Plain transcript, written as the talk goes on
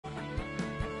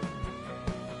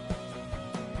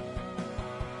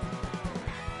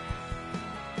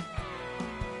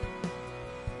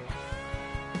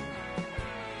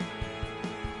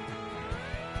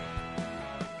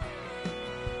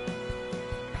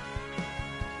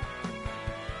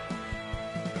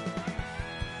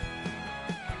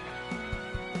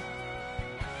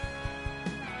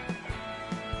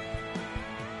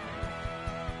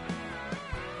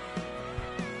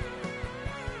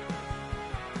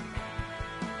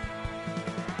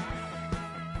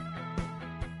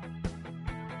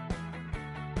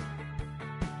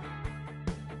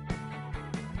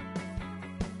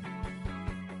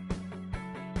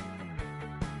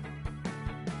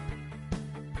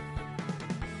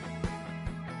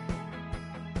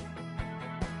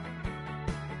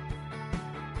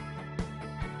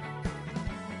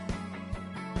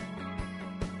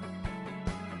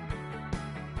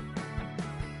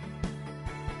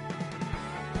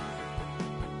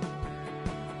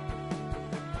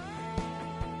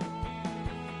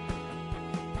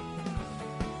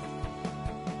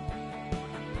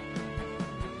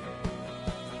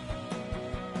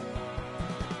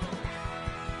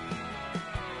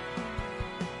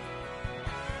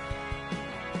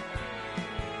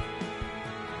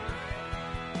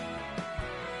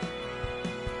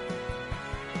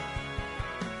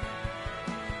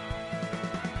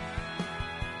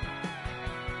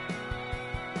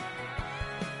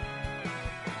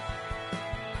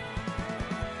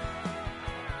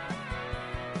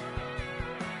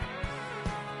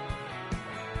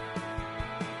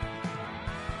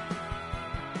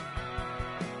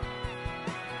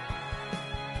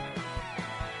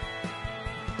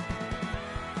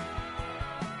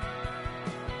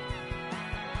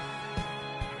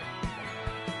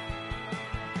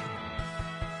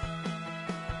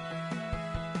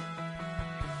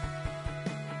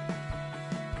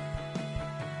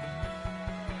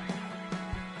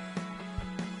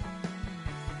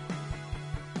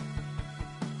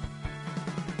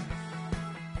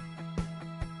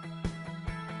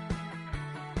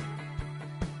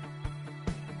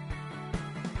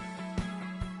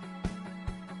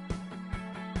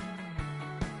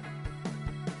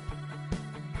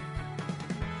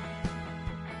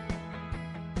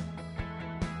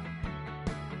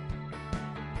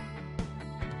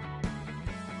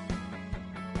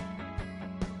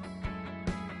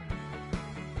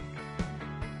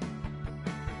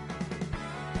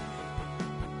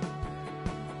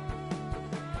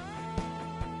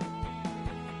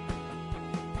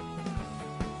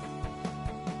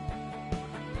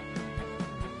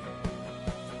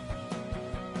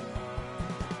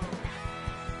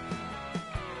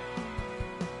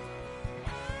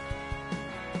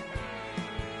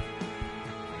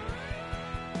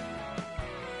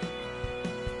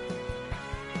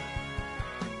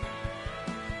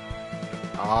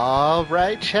All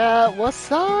right, chat.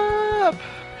 What's up?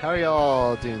 How are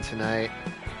y'all doing tonight?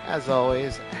 As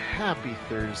always, happy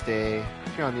Thursday.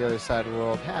 If you're on the other side of the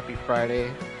world, happy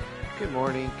Friday. Good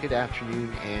morning, good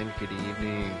afternoon, and good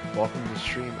evening. Welcome to the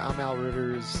stream. I'm Al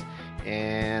Rivers,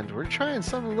 and we're trying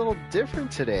something a little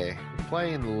different today. We're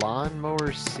playing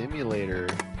Lawnmower Simulator.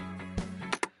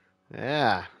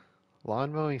 Yeah,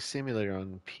 Lawn Mowing Simulator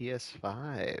on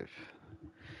PS5.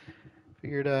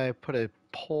 Figured I put a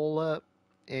poll up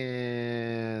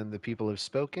and the people have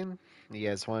spoken. You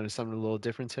guys wanted something a little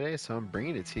different today, so I'm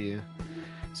bringing it to you.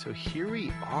 So here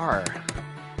we are.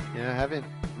 I haven't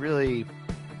really,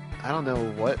 I don't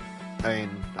know what,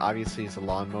 obviously it's a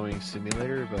lawn mowing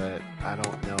simulator, but I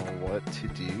don't know what to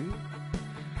do.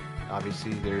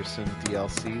 Obviously there's some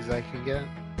DLCs I can get.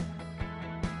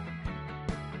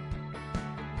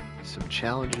 Some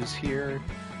challenges here.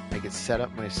 I could set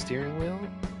up my steering wheel,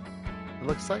 it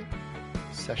looks like.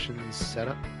 Sessions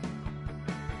setup.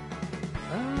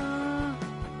 I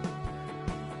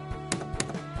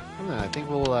don't know, I think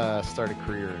we'll start a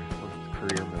career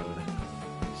mode.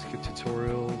 Skip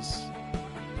tutorials.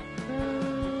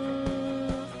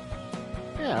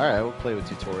 Yeah, alright, we'll play with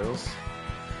tutorials.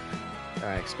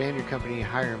 Alright, expand your company,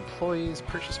 hire employees,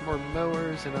 purchase more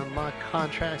mowers, and unlock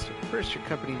contracts. But first, your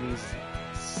company needs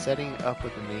setting up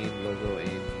with the name, logo,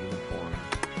 and uniform.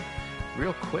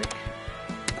 Real quick,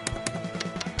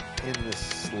 in the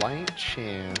slight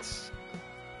chance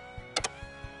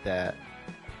that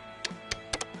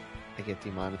I get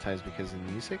demonetized because of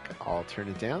music, I'll turn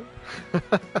it down.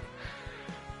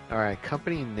 Alright,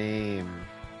 company name.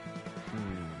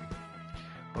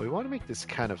 Well, we want to make this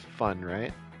kind of fun,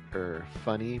 right? Or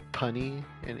funny, punny,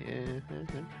 and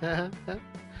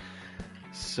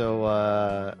so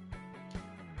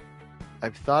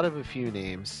I've thought of a few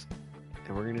names,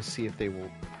 and we're gonna see if they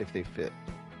fit.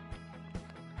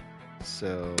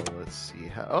 So let's see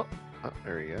how. Oh,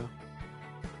 there we go.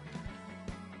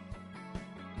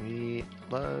 We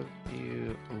love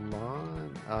you,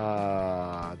 lawn.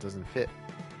 It doesn't fit.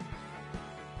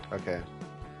 Okay.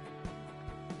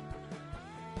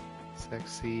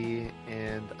 Sexy,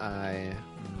 and I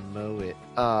mow it.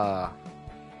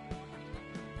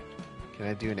 Can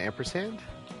I do an ampersand?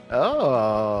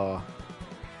 Oh,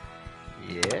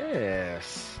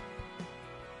 yes.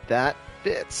 That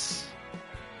fits.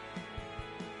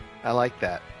 I like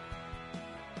that.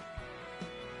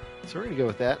 So we're going to go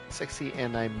with that. Sexy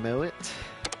and I mow it.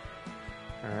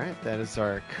 Alright, that is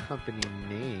our company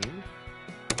name.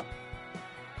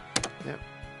 Yep,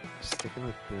 sticking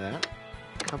with that.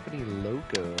 Company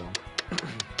logo.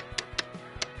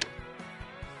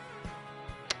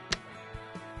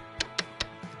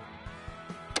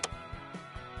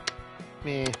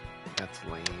 Meh, that's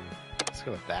lame. Let's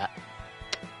go with that.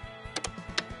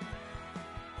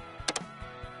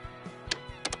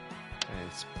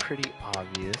 It's pretty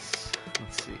obvious.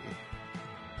 Let's see.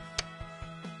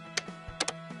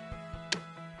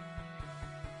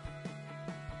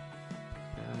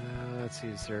 Let's see,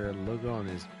 is there a logo on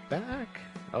his back?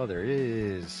 Oh, there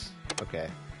is. Okay.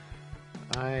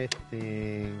 I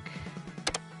think...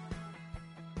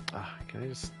 can I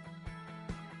just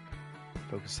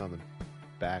focus on the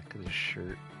back of the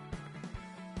shirt?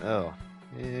 Oh,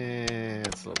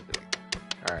 it's a little big.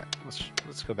 Alright,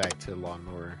 let's go back to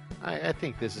lawnmower. I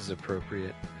think this is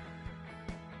appropriate.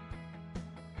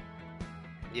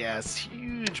 Yeah, it's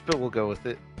huge, but we'll go with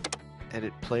it.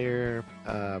 Edit player,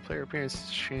 player appearance,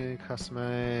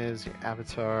 customize your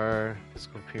avatar,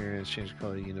 physical appearance, change the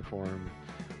color of the uniform,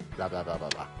 blah blah blah blah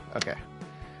blah. Okay.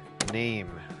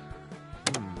 Name.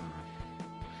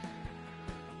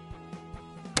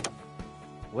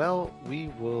 Well, we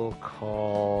will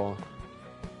call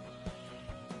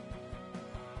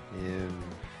him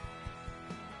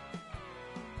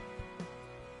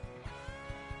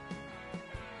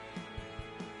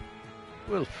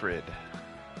Wilfred.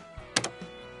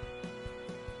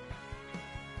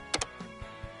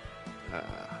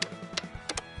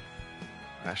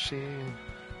 Ashley,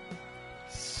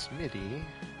 Smitty,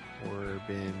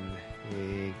 Orban,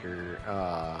 Hager.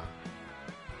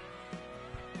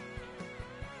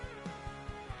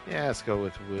 Yeah, let's go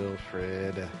with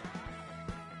Wilfred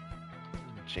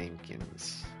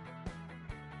Jenkins.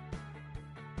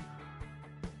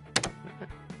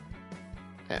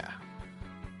 Yeah.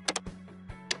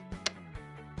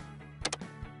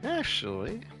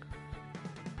 Actually,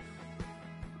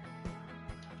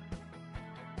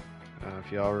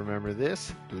 if y'all remember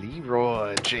this,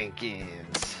 Leroy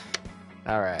Jenkins.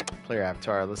 Alright, player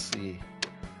avatar, let's see.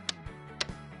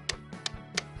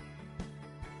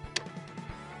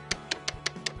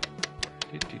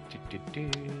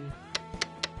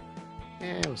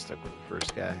 And we'll stick with the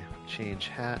first guy. Change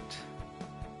hat.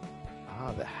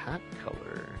 Ah, the hat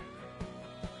color.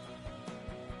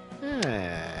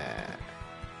 Ah.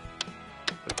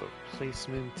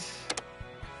 Placement.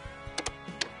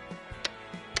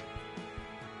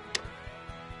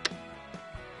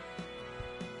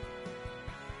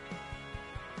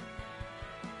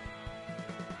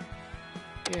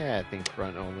 Yeah, I think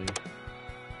front only.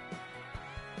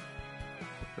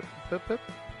 Boop, boop.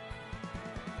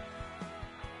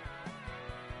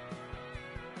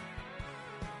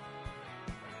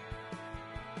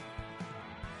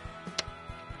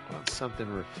 Want something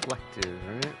reflective,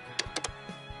 right?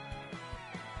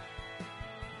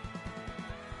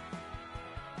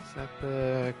 Is that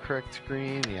the correct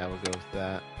green? Yeah, we'll go with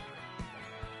that.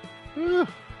 Woo.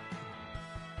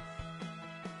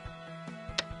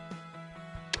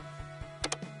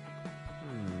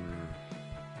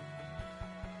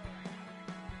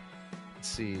 Let's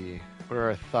see. What are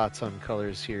our thoughts on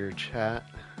colors here, chat?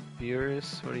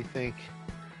 Viewers, what do you think?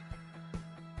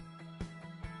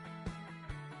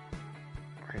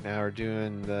 Right now we're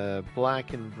doing the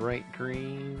black and bright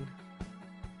green.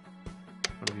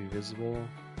 Want to be visible.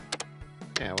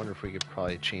 Yeah, I wonder if we could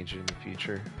probably change it in the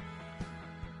future.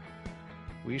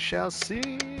 We shall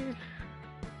see.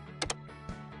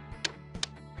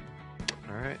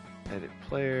 Alright, edit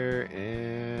player,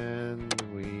 and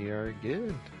we are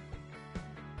good.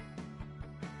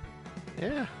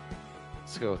 Yeah,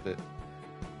 let's go with it.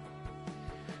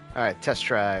 Alright, test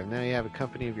drive. Now you have a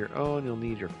company of your own. You'll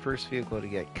need your first vehicle to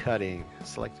get cutting.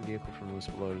 Select the vehicle from the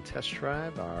list below to test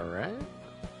drive. Alright.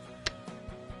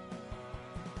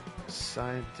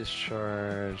 Side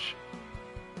discharge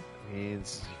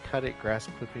means you cut it. Grass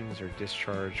clippings are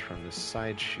discharged from the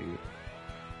side chute.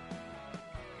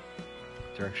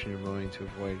 Direction you're mowing to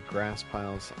avoid grass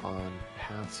piles on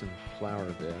paths and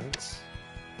flower beds.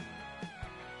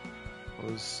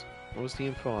 What was the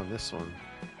info on this one?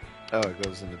 Oh, it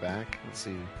goes in the back. Let's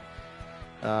see.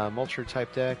 Mulcher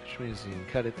type deck, which means you can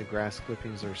cut it. The grass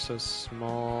clippings are so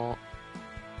small,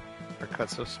 are cut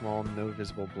so small, no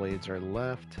visible blades are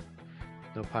left.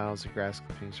 No piles of grass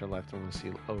clippings are left unless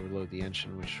you overload the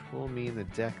engine, which will mean the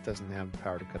deck doesn't have the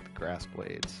power to cut the grass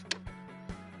blades.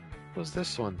 What was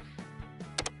this one?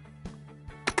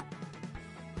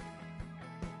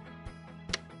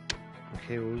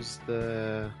 Okay, what was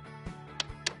the...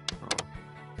 Oh.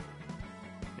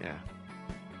 Yeah.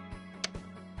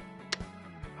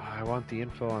 Oh, I want the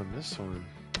info on this one.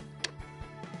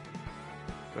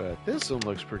 But this one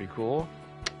looks pretty cool.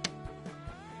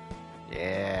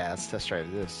 Yeah, let's test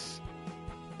drive this.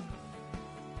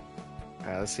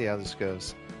 Alright, let's see how this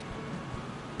goes.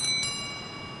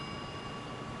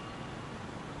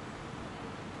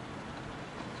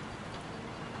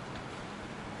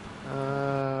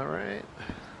 Right.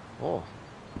 Oh,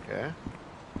 okay.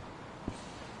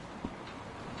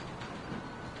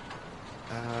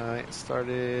 It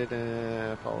started,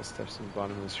 follow steps in the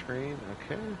bottom of the screen.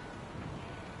 Okay.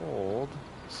 Hold.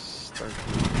 Start.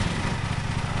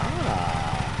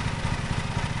 Ah.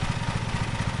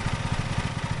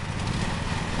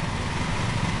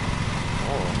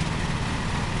 Oh.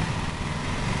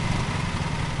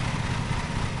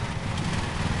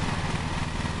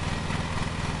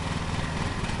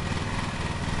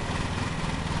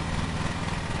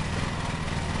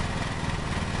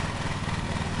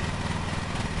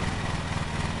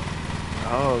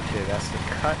 Oh, okay, that's the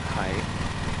cut height.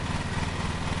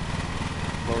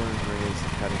 Lower and raise the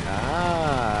cutting. Ah.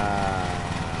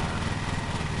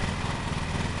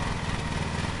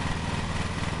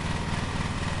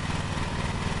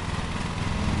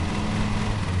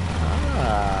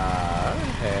 Ah,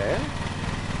 okay.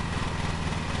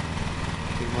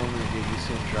 Take a moment to get used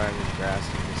to driving grass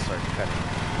and you can start cutting.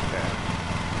 Okay.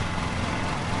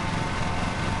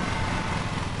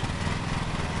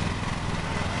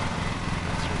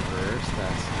 That's reverse,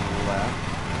 that's left,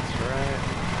 that's right.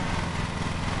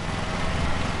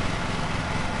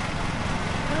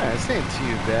 Alright, this ain't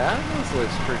too bad. This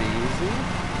looks pretty easy.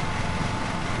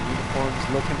 The uniform's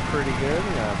looking pretty good.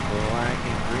 We got black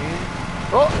and green.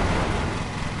 Oh!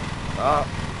 Oh.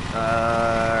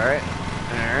 Alright.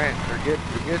 Alright, we're good,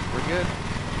 we're good, we're good.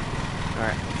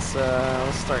 Alright,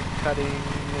 let's start cutting.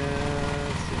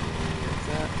 Let's see, where's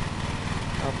that?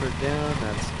 Up or down?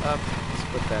 That's up. Let's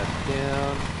put that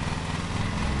down.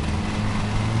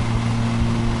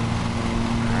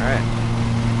 Alright.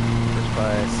 First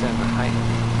by setting the height.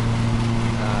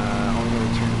 Only going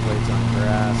to turn the blades on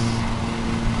grass.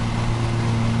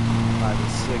 5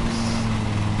 and 6.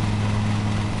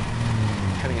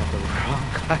 Cutting out the wrong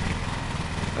height.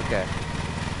 Okay.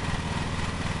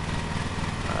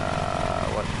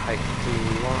 What height do we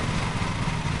want?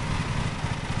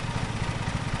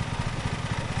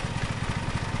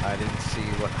 I didn't see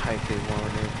what height they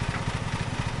wanted.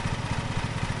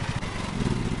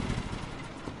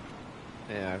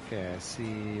 Yeah, okay, I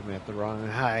see I'm at the wrong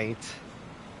height.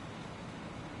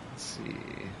 Let's see.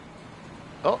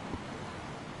 Oh,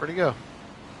 where'd he go?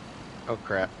 Oh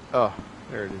crap. Oh,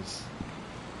 there it is.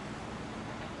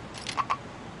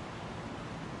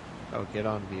 Oh, get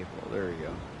on vehicle. There we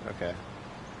go. Okay.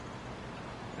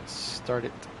 Let's start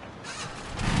it.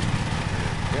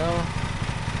 There we go.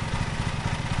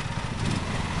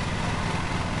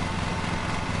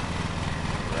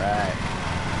 Right.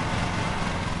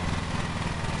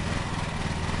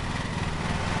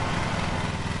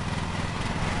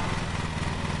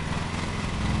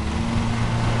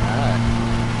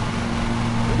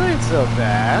 Not so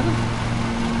bad.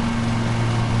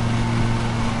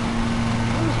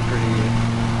 That was pretty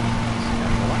kind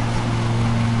of relaxing.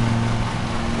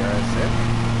 Dare I say?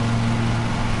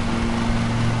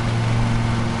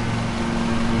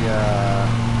 The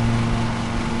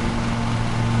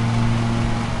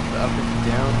up and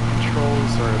down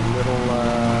controls are a little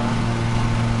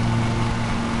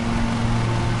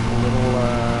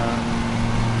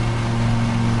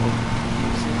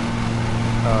confusing.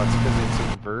 Oh, it's because it's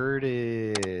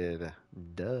inverted.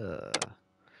 Duh.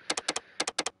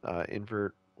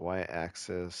 Invert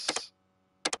y-axis.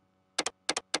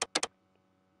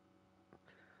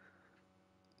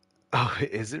 Oh,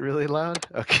 is it really loud?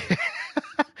 Okay.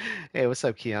 Hey, what's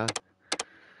up, Keon?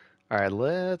 Alright,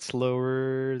 let's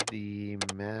lower the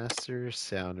master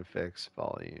sound effects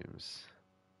volumes.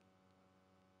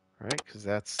 Alright, because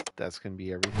that's going to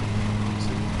be everything.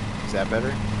 So, is that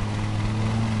better?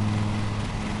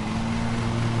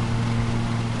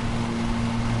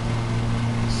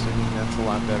 Assuming that's a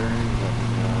lot better, let me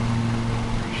know.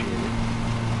 Appreciate it.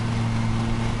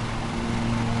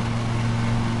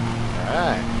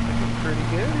 Alright, looking pretty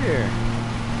good here.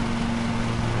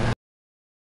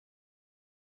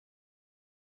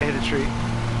 Hit a tree.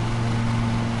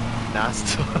 Not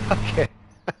still. Okay.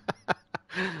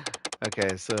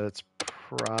 Okay, so it's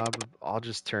I'll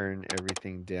just turn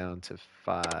everything down to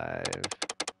 5.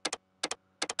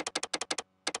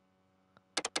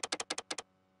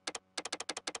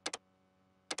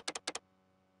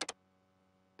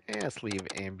 And let's leave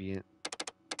ambient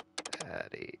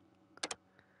at 8.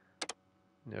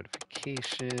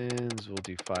 Notifications, we'll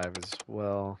do 5 as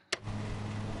well.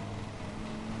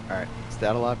 Alright, is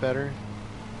that a lot better?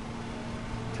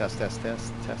 Test, testies.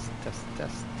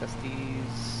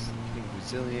 Getting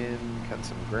Brazilian, cutting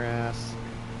some grass.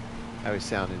 How he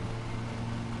sounded?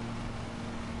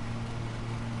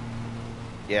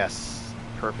 Yes,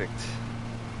 perfect.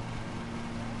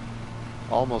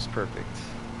 Almost perfect.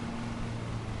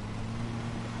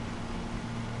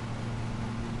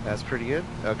 That's pretty good?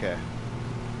 Okay.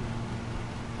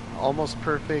 Almost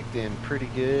perfect and pretty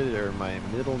good are my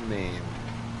middle name.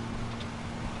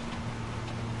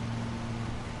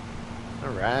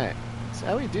 Alright. So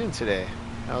how are we doing today?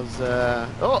 How's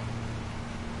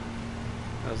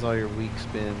how's all your weeks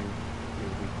been? Your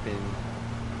week been?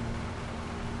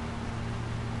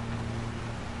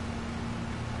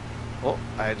 Oh,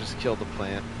 I just killed the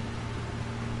plant.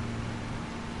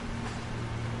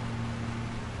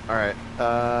 Alright,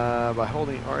 by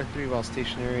holding R3 while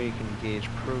stationary, you can engage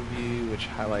Pro View, which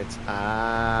highlights... I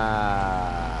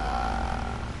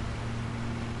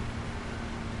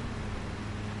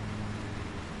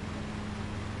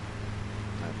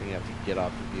think you have to get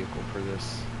off the vehicle for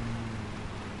this.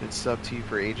 Been sub to you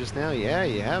for ages now? Yeah,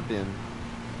 you have been.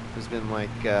 It's been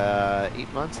like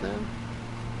 8 months now?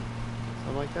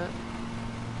 Something like that?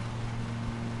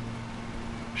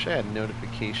 Wish I had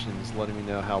notifications letting me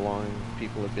know how long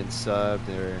people have been subbed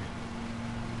or...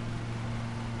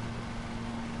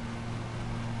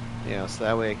 Yeah, so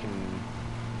that way I can...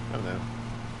 I don't know.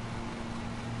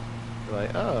 Be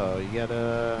like, oh, you got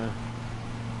an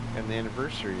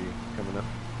anniversary coming up.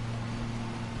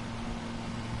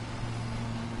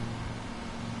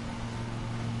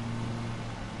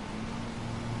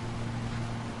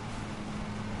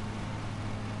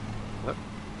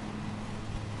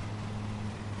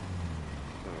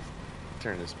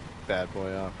 Turn this bad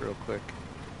boy off real quick.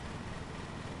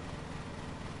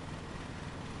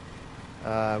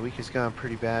 Week has gone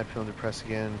pretty bad. Feeling depressed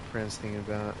again. Friends thinking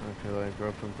about. I feel like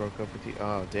broke up with you.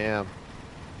 Oh damn.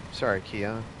 Sorry,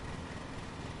 Keon.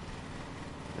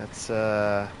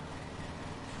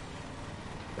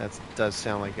 That does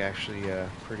sound like actually a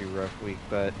pretty rough week,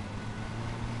 but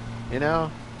you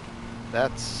know,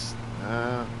 that's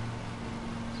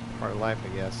part of life, I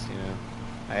guess. You know,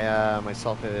 I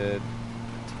myself had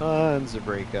Tons of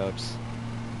breakups.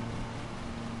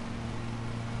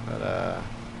 But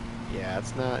yeah,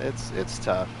 it's not. It's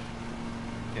tough.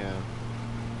 Yeah,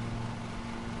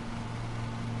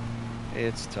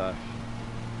 it's tough.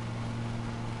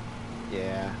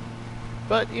 Yeah,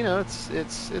 but you know,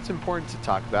 it's important to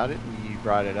talk about it. And you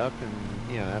brought it up, and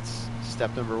you know that's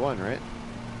step number one, right?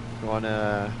 You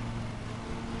wanna,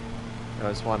 you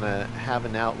just want to have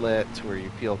an outlet to where you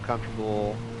feel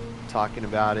comfortable talking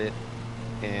about it,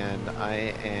 and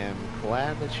I am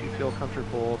glad that you feel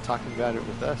comfortable talking about it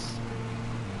with us.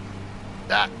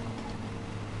 Ah,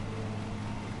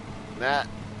 nah,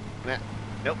 nah,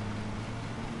 nope.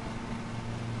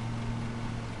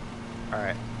 All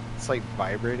right, it's like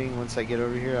vibrating once I get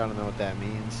over here. I don't know what that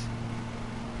means.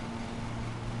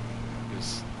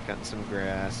 Just cutting some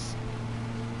grass.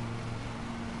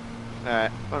 All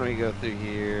right, why don't we go through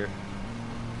here?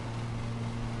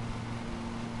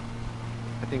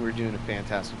 I think we're doing a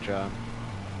fantastic job.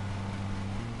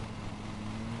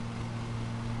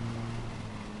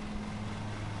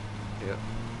 Yep.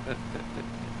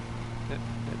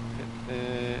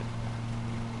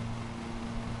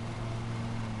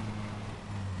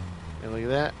 And look at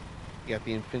that. You got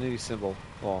the infinity symbol.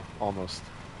 Well, almost.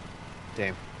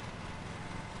 Damn.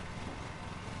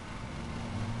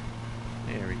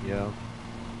 There we go.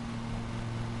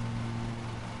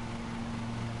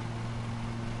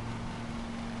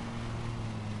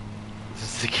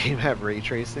 Does the game have ray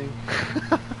tracing?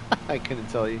 I couldn't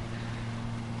tell you.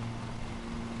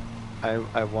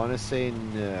 I want to say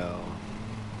no.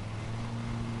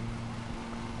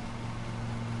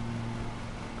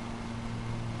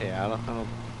 Yeah, I don't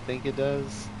think it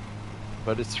does,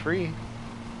 but it's free.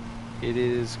 It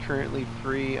is currently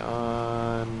free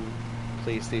on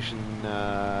PlayStation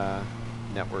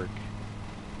Network.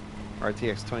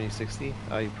 RTX 2060.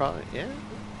 Oh, you probably, yeah.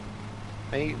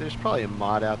 There's probably a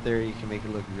mod out there you can make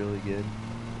it look really good.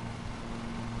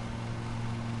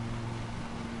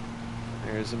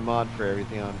 There's a mod for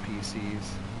everything on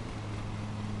PCs.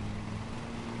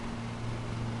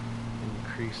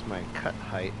 Increase my cut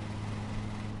height.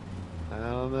 I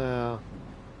don't know.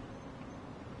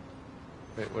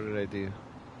 Wait, what did I do?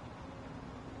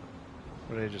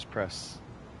 What did I just press?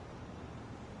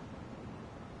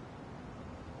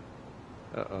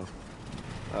 Uh-oh.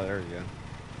 Oh, there we go.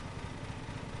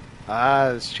 Ah,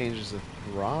 this changes the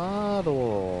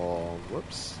throttle.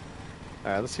 Whoops.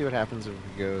 Alright, let's see what happens if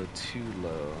we go too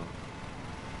low.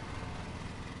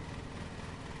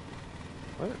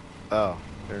 What? Oh,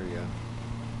 there we go.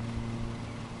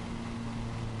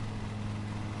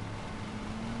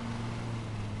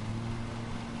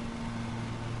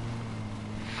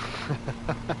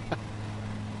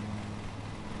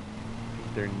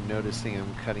 They're noticing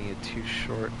I'm cutting it too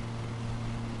short.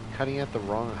 Cutting at the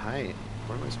wrong height.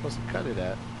 What am I supposed to cut it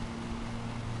at?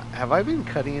 Have I been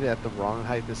cutting it at the wrong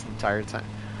height this entire time?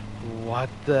 What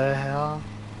the hell?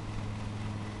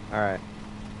 Alright.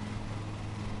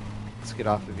 Let's get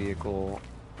off the vehicle.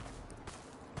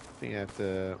 I think I have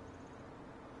to...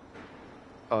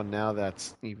 Oh, now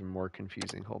that's even more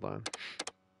confusing. Hold on.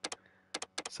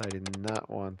 So I did not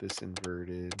want this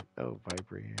inverted. Oh,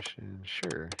 vibration.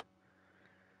 Sure.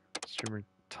 Streamer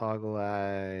toggle.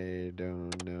 I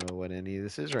don't know what any of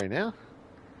this is right now.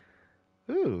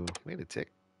 Ooh, wait a tick.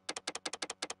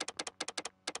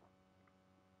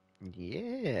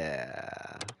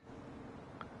 Yeah.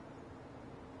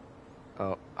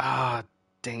 Oh,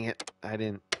 dang it. I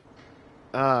didn't.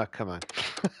 Come on.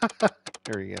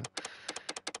 There we go.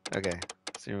 Okay.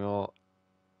 Serial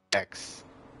X.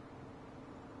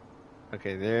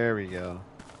 Okay, there we go.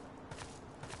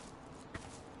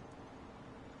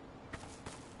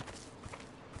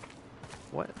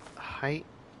 What height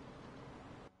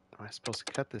am I supposed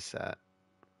to cut this at?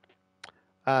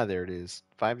 Ah, there it is.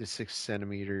 5 to 6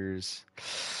 centimeters.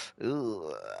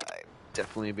 Ooh, I've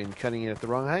definitely been cutting it at the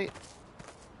wrong height.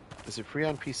 Is it free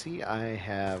on PC? I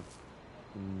have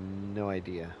no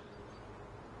idea.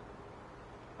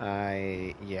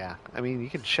 Yeah. I mean, you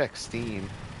can check Steam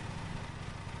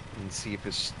and see if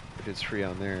it's free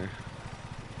on there.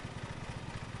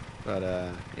 But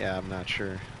yeah, I'm not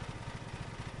sure.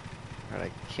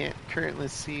 Alright, I can't currently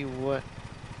see what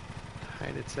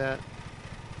height it's at.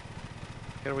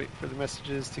 Gotta wait for the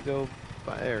messages to go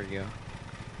by. There we go.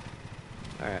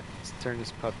 Alright, let's turn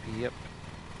this puppy up.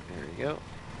 There we go.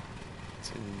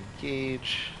 Let's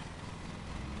engage.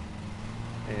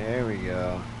 There we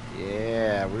go.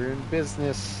 Yeah, we're in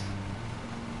business.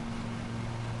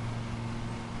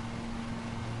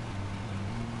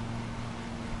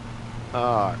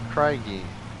 Ah, Craigie.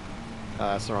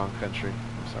 That's the wrong country.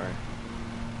 I'm sorry.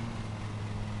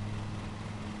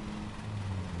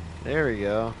 There we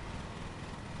go.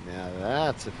 Now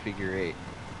that's a figure eight.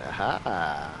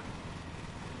 Aha!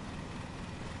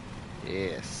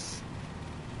 Yes.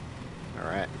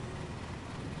 Alright.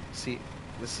 See,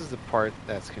 this is the part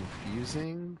that's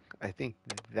confusing. I think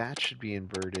that should be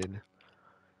inverted.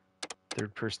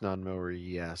 Third person on mower,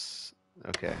 yes.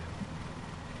 Okay.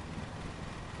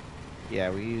 Yeah,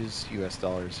 we use US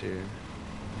dollars here.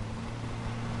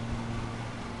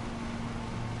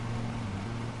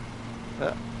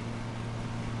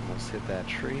 Almost hit that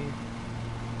tree.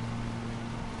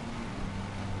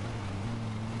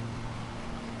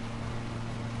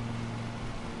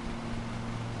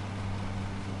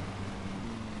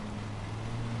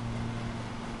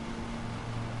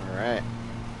 Alright.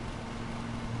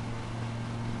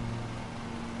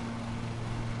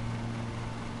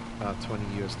 About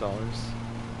 20 US dollars.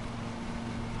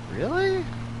 Really?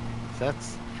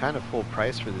 That's kind of full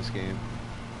price for this game,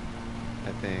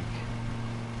 I think.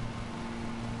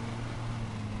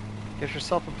 Get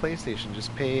yourself a PlayStation.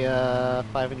 Just pay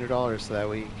 $500 so that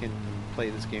way you can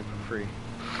play this game for free.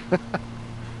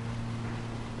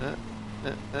 Let's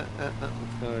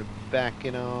go back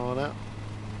it on up.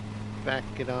 Back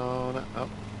it on up. Oh.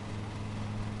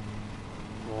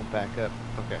 Won't back up.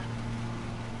 Okay.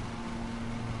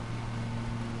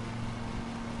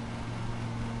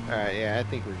 Alright, yeah, I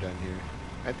think we're done here.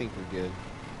 I think we're good.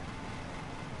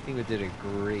 I think we did a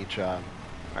great job.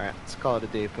 Alright, let's call it a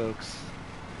day, folks.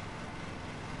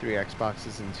 3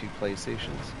 Xboxes and 2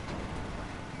 PlayStations.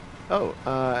 Oh,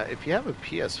 if you have a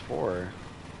PS4, it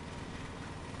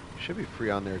should be free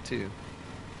on there too.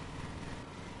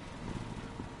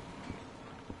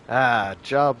 Ah,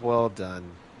 job well done.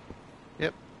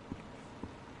 Yep.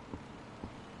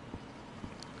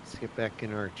 Let's get back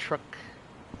in our truck.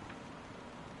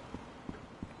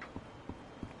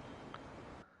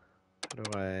 How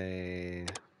do I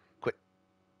quit?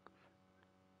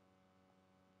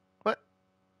 What?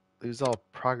 Lose all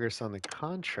progress on the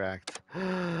contract.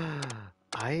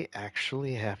 I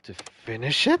actually have to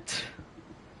finish it?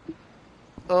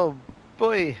 Oh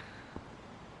boy.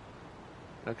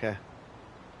 Okay.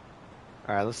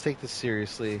 Alright, let's take this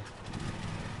seriously.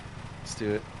 Let's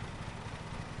do it.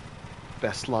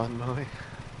 Best lawn mowing.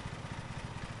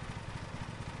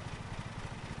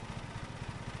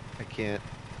 I can't.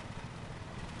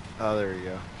 Oh, there we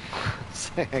go.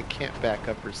 I can't back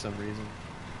up for some reason.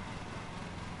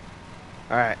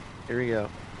 Alright, here we go.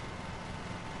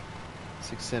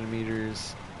 6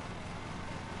 centimeters.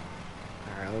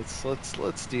 Alright,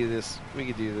 let's do this. We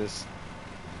can do this.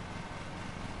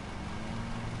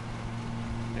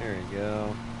 There we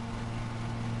go.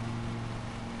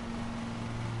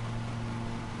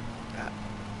 Ah,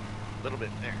 a little bit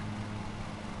there.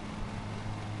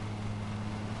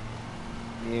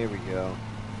 There we go.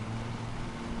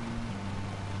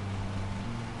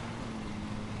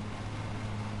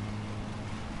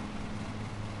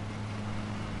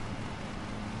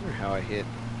 I wonder how I hit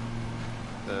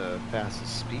the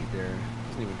fastest speed there.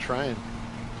 Wasn't even trying.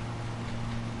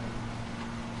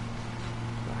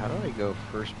 So how do I go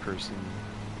first person?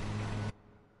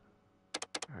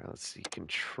 Alright, let's see.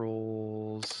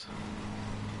 Controls.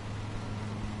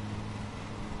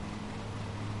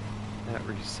 That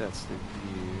resets the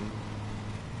view.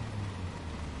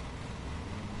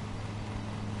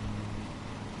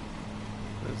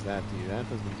 What does that do? That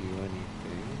doesn't do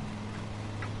anything.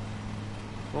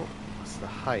 Oh, what's the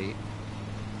height?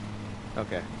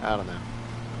 Okay, I don't know.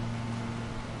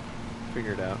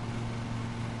 Figure it out.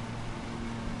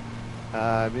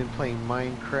 I've been playing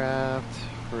Minecraft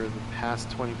for the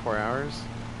past 24 hours.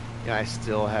 Yeah, I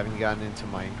still haven't gotten into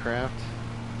Minecraft.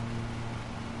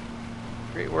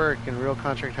 Great work. In real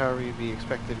contract, however, you'd be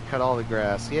expected to cut all the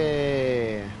grass.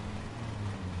 Yay!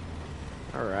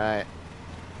 Alright.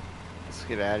 Let's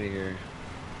get out of here.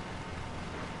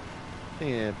 I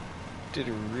think I did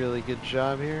a really good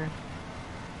job here.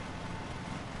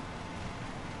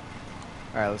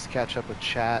 Alright, let's catch up with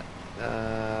chat.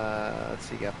 Let's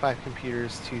see, got 5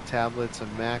 computers, 2 tablets, a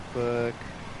MacBook.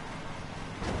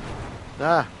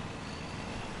 Ah!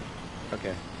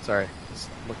 Okay, sorry. Just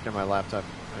looking at my laptop.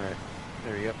 Alright,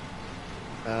 there we go.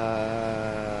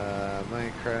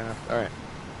 Minecraft. Alright.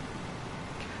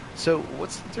 So,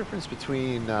 what's the difference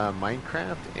between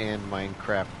Minecraft and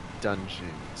Minecraft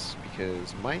Dungeons?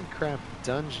 Because Minecraft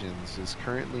Dungeons is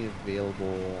currently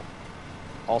available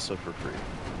also for free.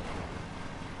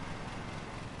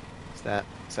 Is that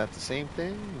the same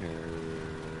thing,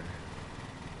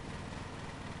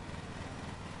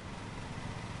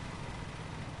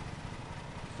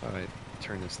 or? Alright,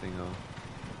 turn this thing off.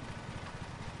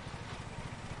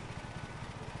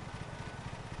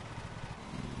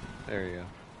 There you go.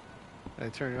 Did I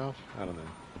turn it off? I don't know.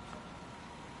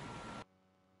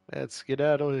 Let's get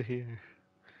out of here.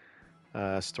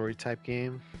 Story type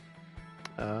game.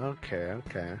 Okay,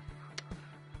 okay.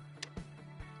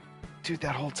 Dude,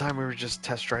 that whole time we were just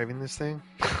test driving this thing.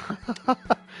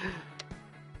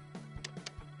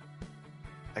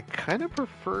 I kind of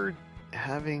preferred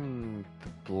having the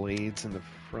blades in the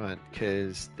front,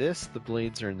 because the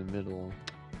blades are in the middle.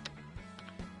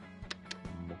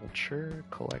 Mulcher,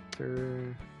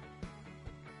 collector.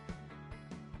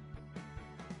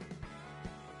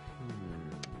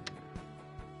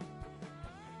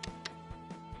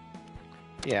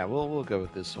 Yeah, we'll go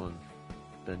with this one.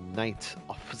 The Knight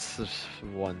Officer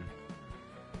one.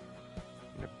 I'm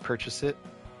gonna purchase it.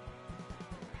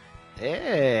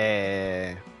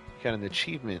 Hey! Got an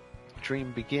achievement.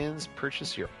 Dream begins.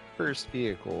 Purchase your first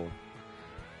vehicle.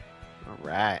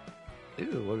 Alright.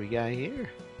 Ooh, what do we got here?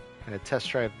 Gonna test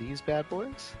drive these bad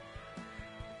boys.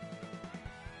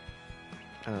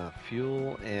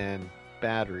 Fuel and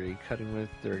battery. Cutting with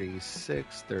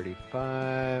 36,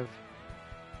 35.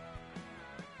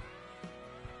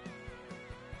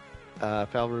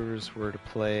 If Alvarez were to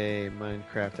play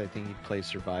Minecraft, I think he'd play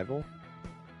Survival.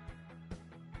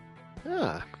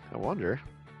 Ah, I wonder.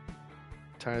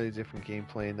 Entirely different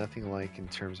gameplay, nothing like in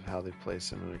terms of how they play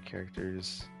similar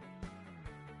characters.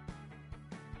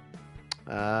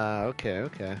 Okay,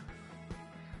 okay.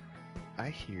 I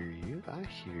hear you, I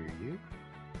hear you.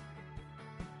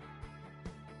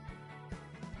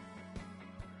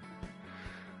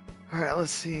 Alright,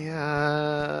 let's see.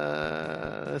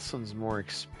 This one's more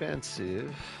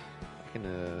expensive. I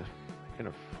can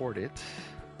afford it.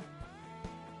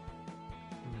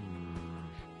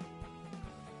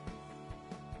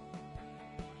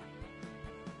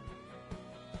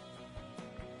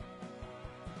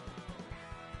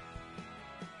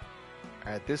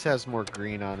 Alright, this has more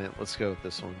green on it. Let's go with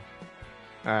this one.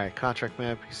 Alright, contract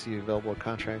map. You see available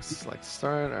contracts. Select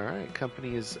start. Alright,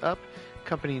 company is up.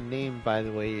 Company name, by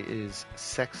the way, is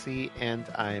Sexy and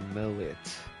I Mow It.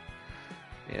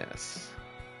 Yes.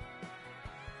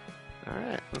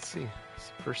 Alright, let's see.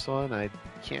 First one, I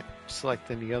can't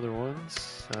select any other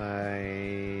ones.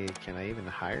 Can I even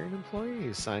hire an employee?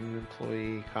 Assign an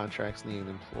employee. Contracts need an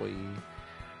employee.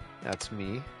 That's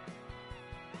me.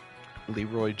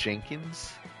 Leroy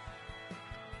Jenkins.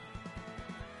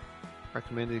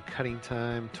 Recommended cutting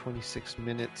time 26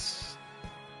 minutes.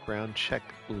 Ground check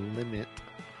limit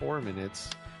 4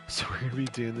 minutes. So we're gonna be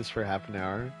doing this for half an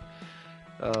hour.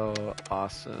 Oh,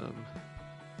 awesome.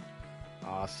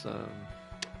 Awesome.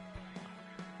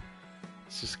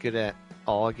 It's just good at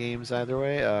all games either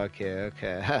way. Okay,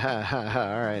 okay.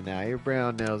 Alright, now you're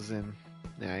brown nosing.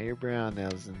 Now you're brown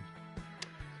nosing.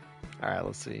 Alright,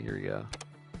 let's see. Here we go.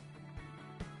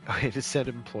 Okay, it just said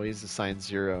employees assigned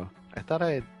 0. I thought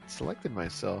I had selected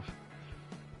myself.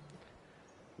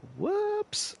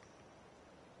 Whoops.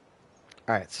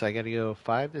 Alright, so I gotta go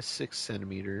 5 to 6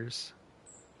 centimeters.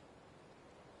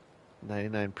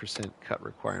 99% cut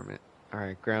requirement.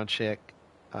 Alright, ground check.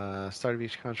 Start of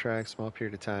each contract, small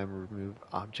period of time, remove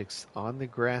objects on the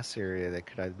grass area that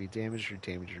could either be damaged or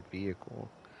damage your vehicle.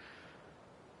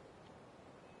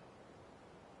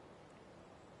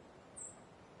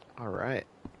 Alright.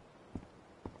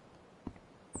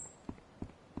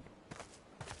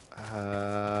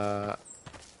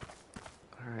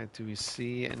 Alright, do we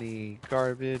see any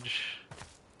garbage?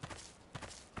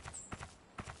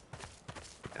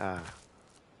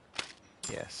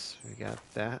 Yes, we got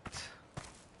that.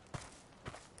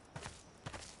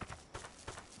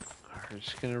 We're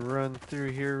just gonna run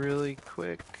through here really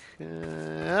quick.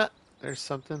 There's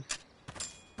something.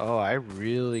 Oh, I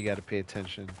really gotta pay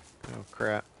attention. Oh,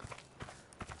 crap.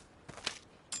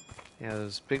 Yeah,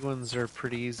 those big ones are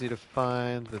pretty easy to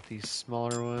find, but these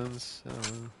smaller ones...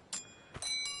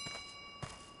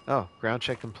 Oh, ground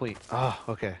check complete. Oh,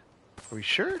 okay. Are we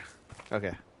sure?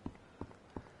 Okay.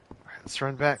 Alright, let's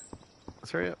run back.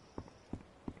 Let's hurry up.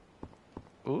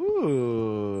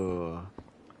 Ooh.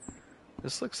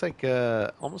 This looks like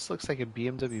almost looks like a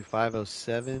BMW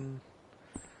 507,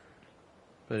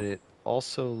 but it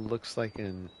also looks like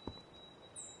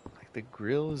the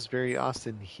grill is very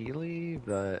Austin Healey,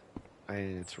 but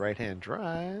it's right-hand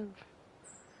drive.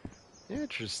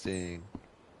 Interesting.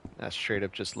 That straight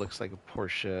up just looks like a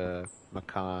Porsche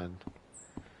Macan.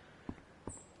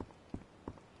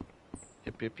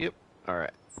 Yep.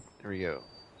 Alright, here we go.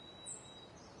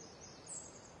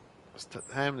 It's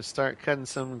time to start cutting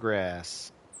some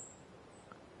grass.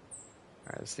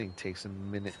 Alright, this thing takes a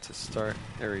minute to start.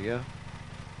 There we go.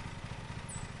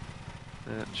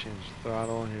 Change the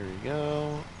throttle. Here we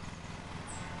go.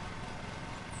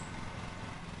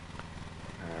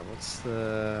 Alright, What's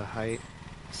the height?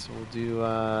 So we'll do, let's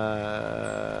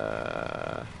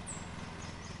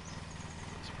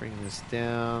bring this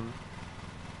down.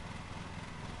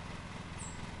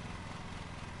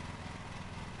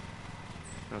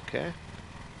 Okay.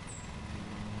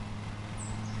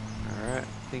 Alright, I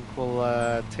think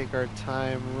we'll take our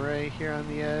time right here on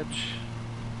the edge.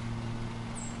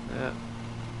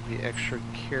 Be extra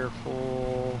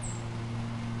careful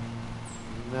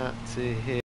not to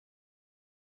hit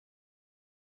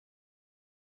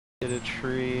a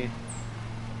tree.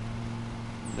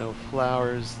 No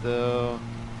flowers though.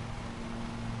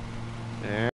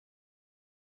 There.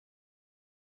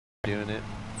 Doing it.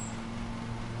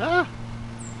 Ah!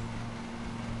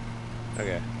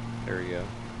 Okay, there we go.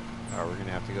 Oh, we're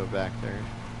gonna have to go back there.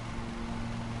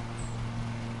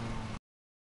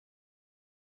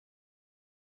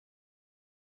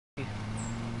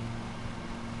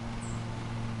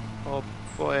 Oh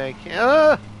boy, I can't.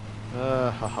 Ah!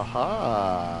 Ha ha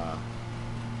ha.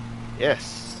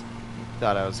 Yes.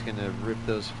 Thought I was gonna rip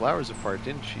those flowers apart,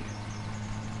 didn't you?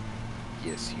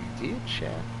 Yes, you did,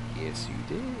 chat. Yes, you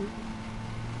did.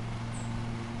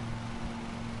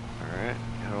 Alright,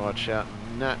 gotta watch out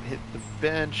and not hit the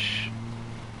bench.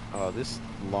 Oh, this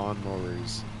lawnmower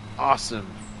is awesome.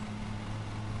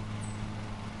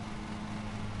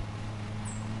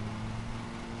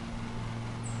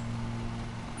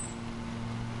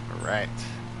 Alright.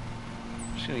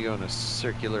 Just gonna go in a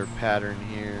circular pattern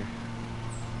here.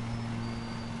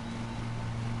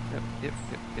 Yep. Yep,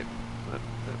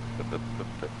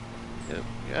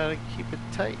 gotta keep it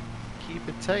tight. Keep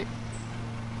it tight.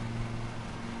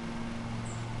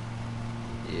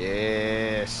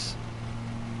 Yes.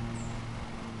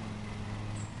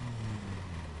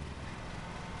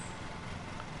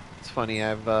 It's funny,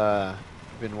 I've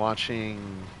been watching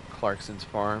Clarkson's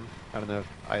Farm. I don't know if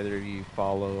either of you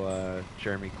follow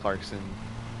Jeremy Clarkson.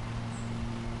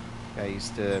 Guy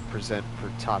used to present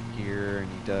for Top Gear, and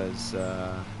he does,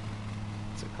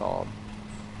 what's it called?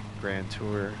 Grand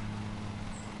Tour.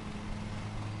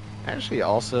 Actually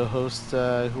also hosts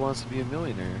Who Wants to Be a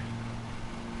Millionaire.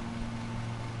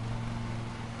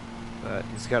 But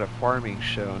he's got a farming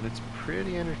show, and it's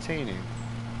pretty entertaining.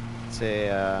 It's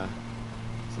a,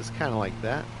 it's just kind of like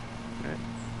that, right?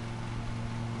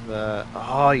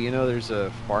 You know, there's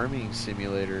a farming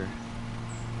simulator.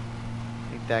 I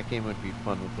think that game would be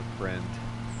fun with a friend.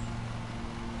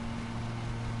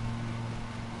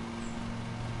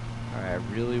 Alright, I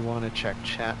really want to check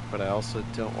chat, but I also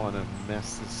don't want to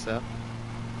mess this up.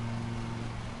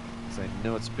 Because I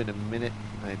know it's been a minute,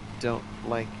 and I don't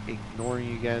like ignoring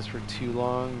you guys for too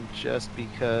long, just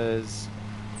because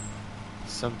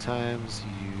sometimes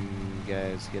you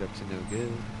guys get up to no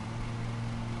good.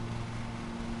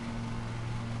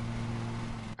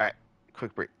 Alright,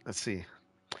 quick break. Let's see.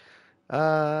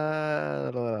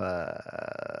 I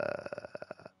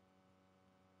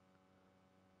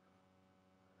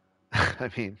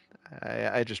mean,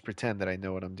 I just pretend that I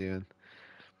know what I'm doing.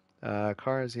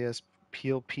 Cars, yes.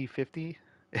 Peel P50.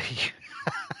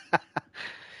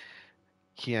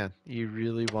 Kian, you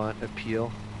really want a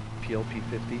Peel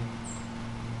P50?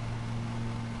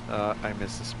 I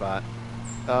missed a spot.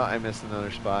 I missed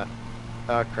another spot.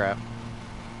 Oh, crap.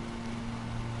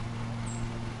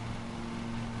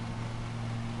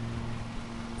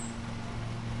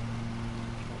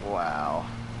 Wow.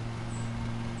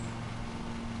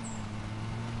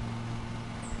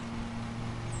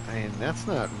 I mean, that's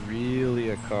not really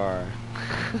a car.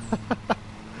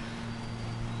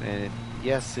 And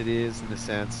yes, it is in the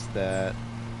sense that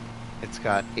it's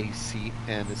got a seat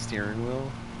and a steering wheel.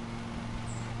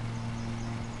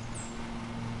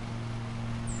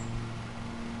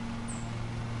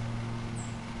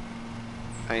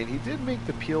 I mean, he did make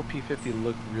the Peel P50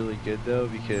 look really good though,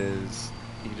 because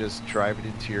you just drive it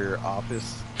into your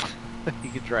office. You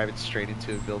could drive it straight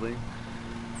into a building.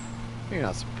 You're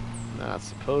not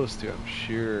supposed to, I'm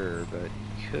sure, but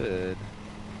you could.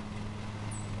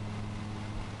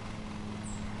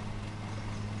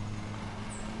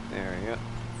 There we go.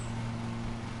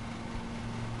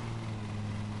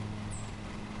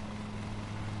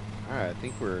 Alright, I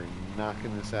think we're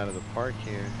knocking this out of the park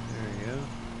here. There we go.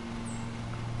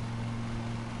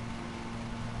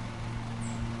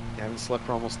 You haven't slept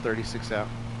for almost 36 hours.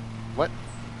 What?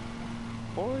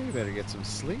 Boy, you better get some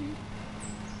sleep.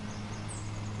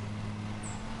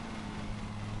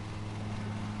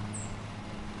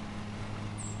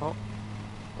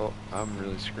 Oh, I'm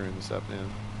really screwing this up now.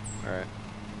 Alright.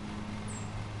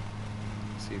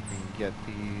 See if we can get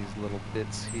these little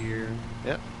bits here.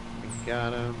 Yep, we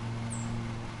got them.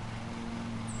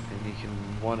 And you can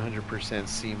 100%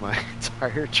 see my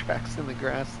tire tracks in the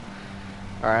grass.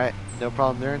 Alright, no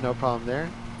problem there, no problem there.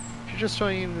 If you're just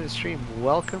joining into the stream,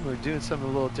 welcome. We're doing something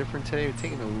a little different today. We're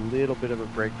taking a little bit of a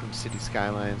break from City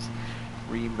Skylines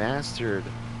Remastered.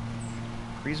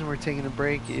 The reason we're taking a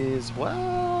break is,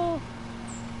 well,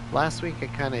 last week I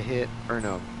kind of hit, or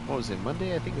no, what was it,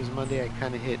 Monday? I think it was Monday. I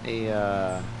kind of hit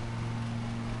a,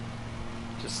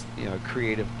 just,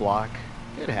 creative block.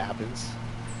 It happens.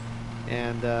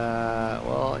 And,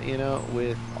 well,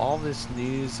 with all this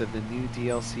news of the new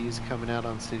DLCs coming out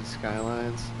on City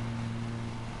Skylines,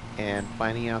 and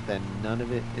finding out that none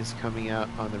of it is coming out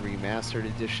on the remastered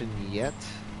edition yet,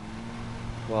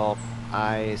 well,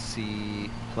 I see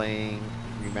playing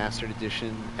remastered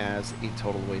edition as a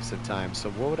total waste of time. So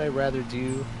what would I rather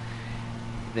do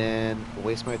than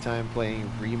waste my time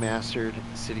playing remastered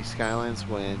City Skylines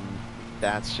when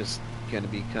that's just going to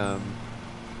become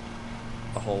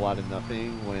a whole lot of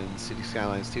nothing when City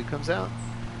Skylines 2 comes out?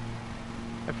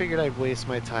 I figured I'd waste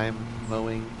my time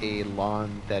mowing a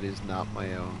lawn that is not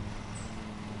my own.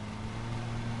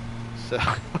 So,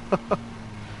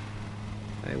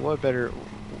 what better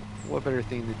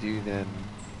thing to do than,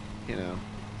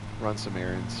 run some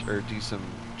errands or do some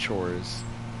chores?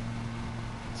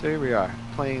 So here we are,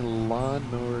 playing lawn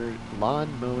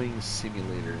mowing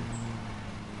simulator.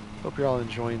 Hope you're all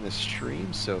enjoying the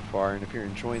stream so far, and if you're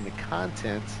enjoying the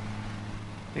content,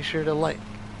 make sure to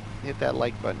hit that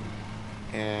like button.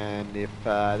 And if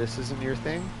this isn't your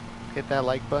thing, hit that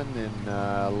like button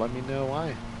and let me know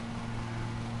why.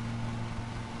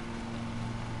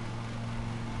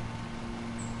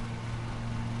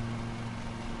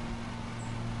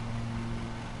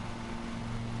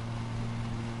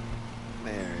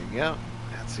 There you go.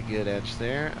 That's a good edge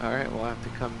there. Alright, we'll have to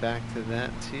come back to that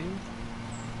too.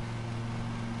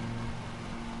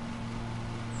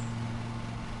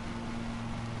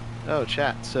 Oh,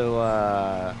 chat.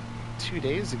 So, 2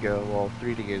 days ago, well,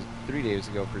 3 days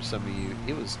ago for some of you,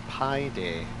 it was Pi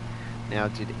Day. Now,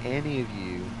 did any of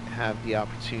you have the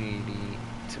opportunity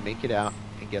to make it out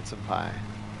and get some pie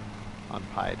on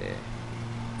Pi Day?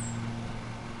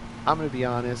 I'm going to be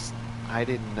honest, I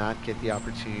did not get the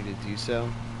opportunity to do so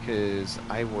because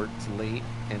I worked late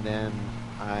and then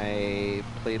I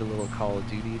played a little Call of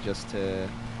Duty just to,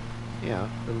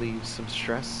 relieve some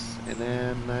stress. And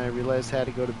then I realized I had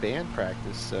to go to band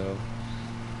practice, so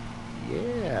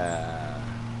yeah.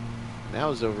 And that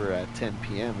was over at 10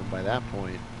 p.m. and by that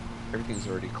point, everything's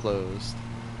already closed.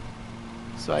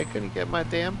 So I couldn't get my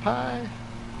damn pie.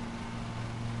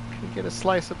 Couldn't get a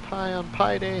slice of pie on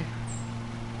Pi Day.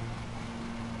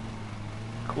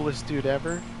 Coolest dude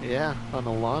ever. Yeah, on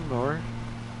a lawnmower.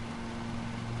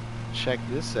 Check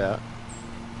this out.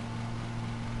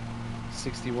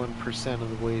 61%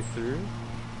 of the way through.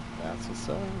 That's what's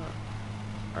up.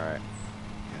 Alright.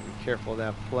 Gotta be careful of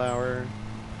that flower.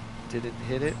 Didn't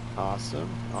hit it. Awesome.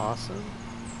 Awesome.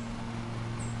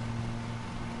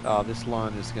 Oh, this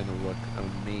lawn is gonna look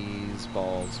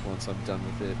amazeballs once I'm done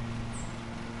with it.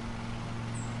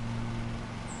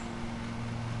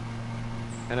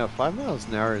 I know, 5 miles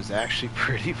an hour is actually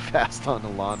pretty fast on a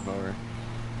lawnmower.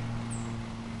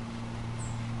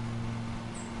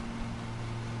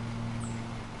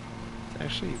 It's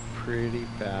actually pretty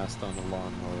fast on a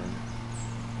lawnmower.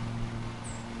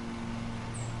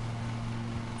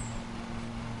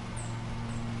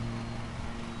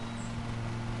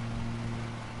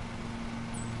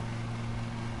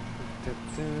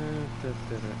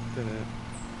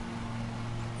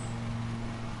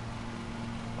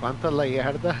 ¿Cuánta la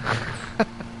yarda?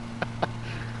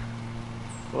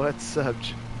 What's up,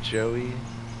 Joey?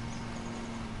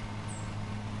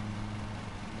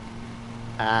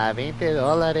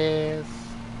 $20.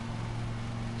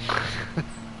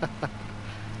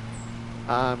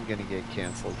 I'm gonna get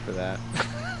canceled for that.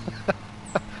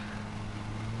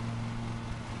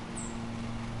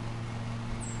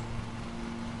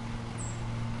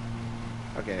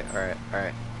 Okay,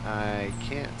 alright. I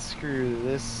can't screw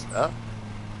this up.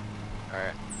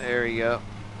 Alright, there we go.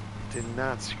 Did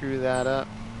not screw that up.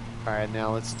 Alright,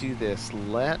 now let's do this.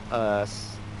 Let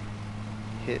us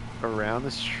hit around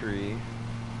this tree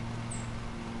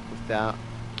without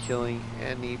killing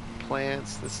any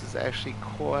plants. This is actually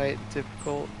quite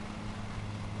difficult.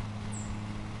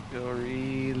 Go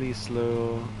really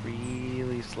slow,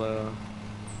 really slow.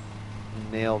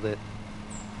 Nailed it.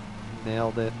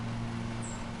 Nailed it.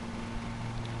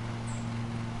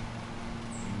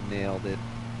 Nailed it.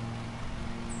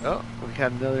 Oh, we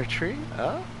got another tree.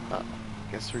 Oh,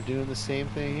 guess we're doing the same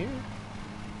thing here.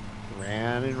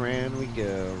 Round and round we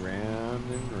go. Round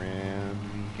and round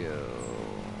we go.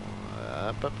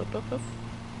 Up, up, up, up, up.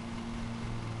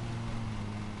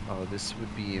 Oh, this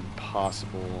would be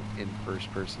impossible in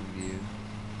first-person view.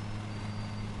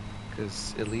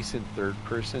 Because at least in third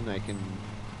person I can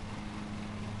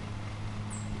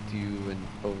do an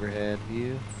overhead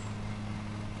view.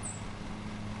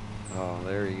 Oh,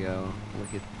 there we go.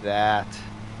 Look at that.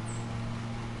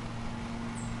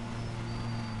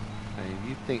 I mean, you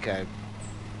would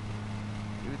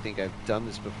think I've done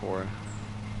this before.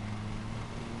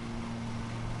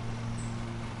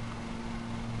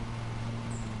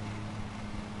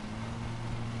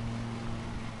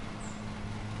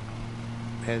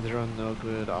 Pedro, no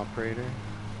good operator.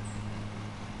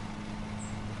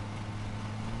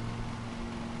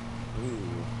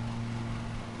 Ooh.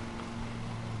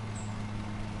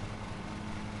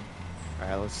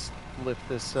 Alright, let's lift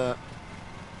this up.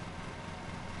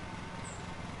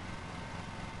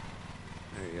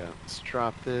 There you go. Let's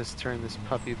drop this, turn this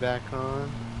puppy back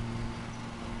on.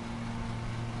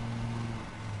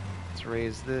 Let's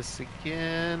raise this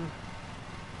again.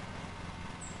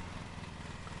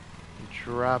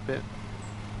 Drop it.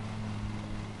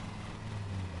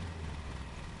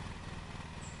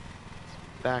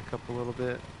 Let's back up a little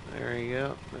bit. There you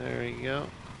go. There you go.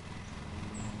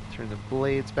 Turn the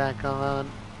blades back on.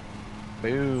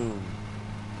 Boom.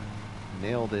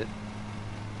 Nailed it.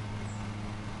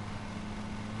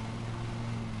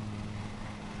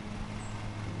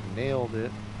 Nailed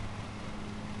it.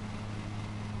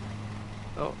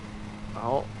 Oh.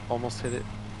 Oh, almost hit it.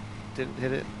 Didn't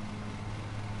hit it.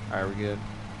 Alright, we're good.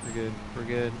 We're good. We're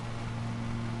good.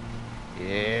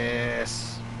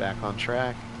 Yes. Back on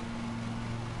track.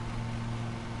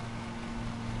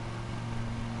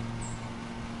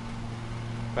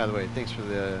 By the way, thanks for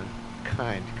the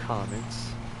kind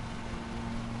comments.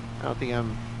 I don't think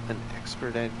I'm an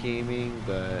expert at gaming,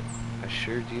 but I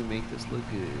sure do make this look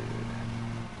good.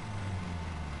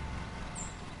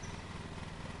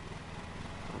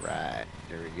 Alright,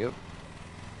 there we go.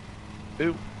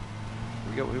 Boom. Here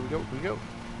we go, here we go, here we go.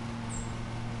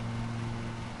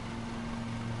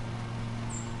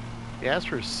 Yeah, as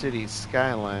for city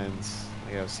skylines,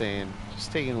 like I was saying,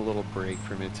 just taking a little break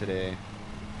from it today.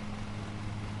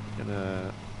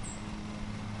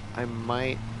 I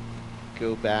might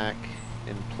go back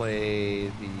and play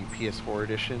the PS4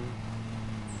 edition.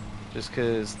 Just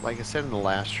because, like I said in the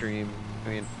last stream, I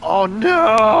mean, oh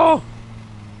no!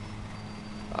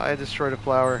 I destroyed a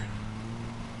flower.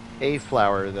 A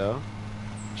flower, though.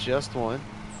 Just one.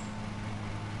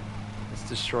 It's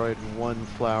destroyed one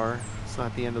flower. It's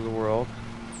not the end of the world.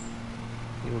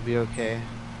 It will be okay.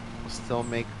 We'll still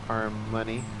make our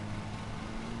money.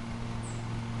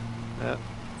 We'll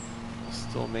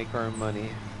still make our money.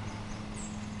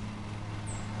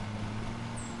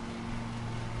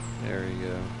 There we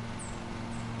go.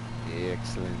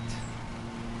 Excellent.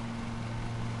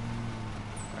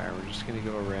 Alright, we're just gonna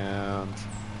go around.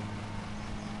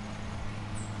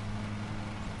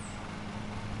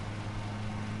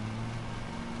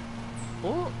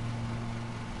 Oh!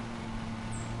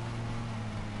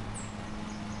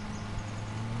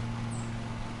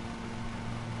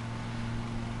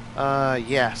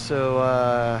 Yeah, so,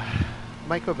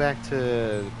 might go back to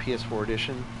the PS4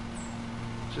 edition.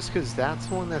 Just because that's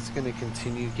the one that's going to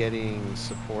continue getting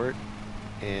support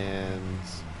and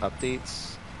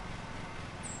updates.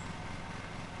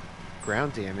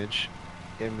 Ground damage.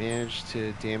 It managed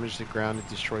to damage the ground and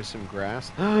destroy some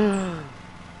grass.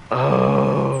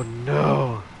 Oh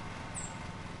no!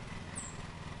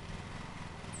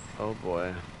 Oh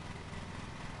boy.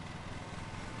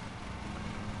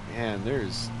 Man,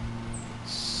 there's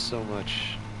so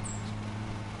much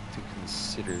to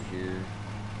consider here.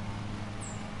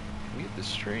 Mute the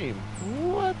stream.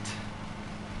 What?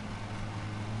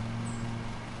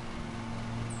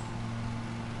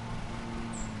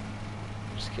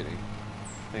 Just kidding.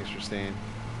 Thanks for staying.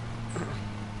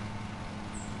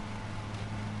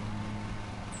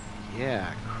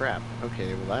 Yeah, crap.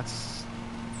 Okay, well that's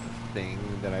the thing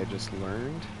that I just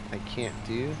learned I can't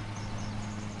do.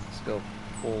 Let's go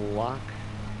full lock.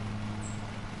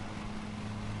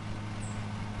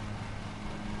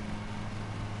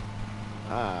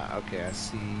 Ah, okay, I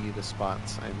see the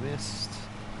spots I missed.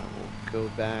 I will go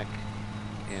back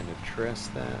and address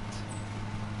that.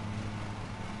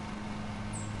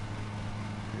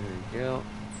 There we go.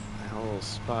 That little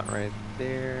spot right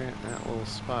there. That little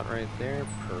spot right there.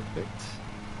 Perfect.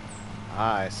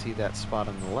 Ah, I see that spot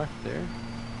on the left there.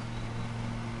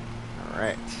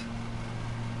 Alright.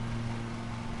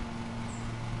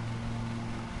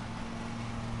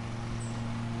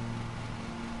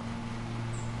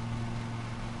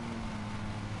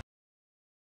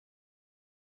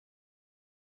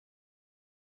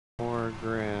 More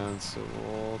ground, so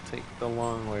we'll take the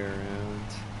long way around.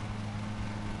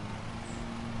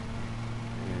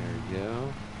 There we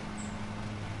go.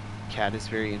 cat is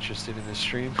very interested in the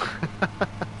stream.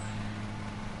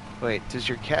 Wait, does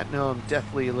your cat know I'm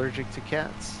deathly allergic to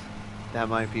cats? That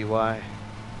might be why.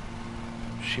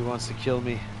 She wants to kill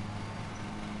me.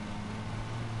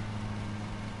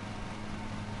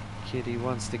 Kitty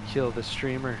wants to kill the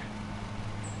streamer.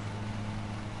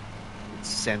 It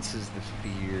senses the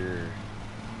fear.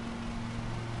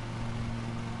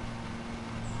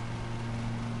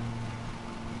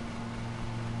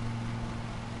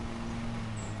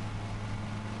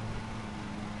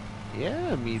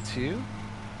 Yeah, me too.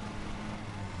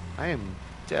 I am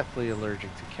deathly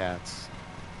allergic to cats.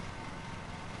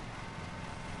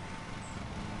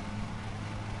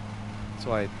 That's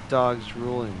why dogs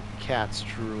drool and cats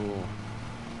drool.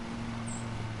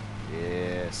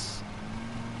 Yes.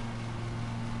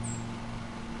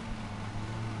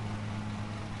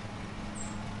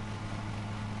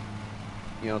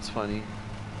 You know what's funny?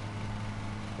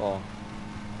 Well,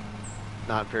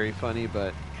 not very funny,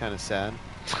 but kind of sad.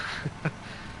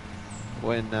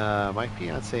 When my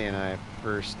fiance and I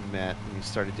first met, and we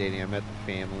started dating, I met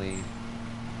the family.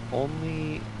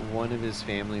 Only one of his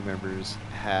family members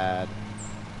had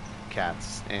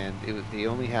cats, and they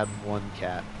only had one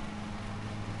cat.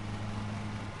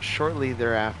 Shortly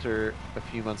thereafter, a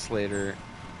few months later,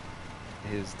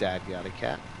 his dad got a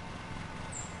cat.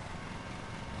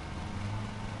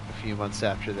 A few months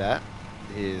after that,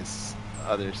 his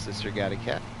other sister got a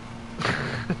cat.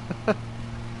 A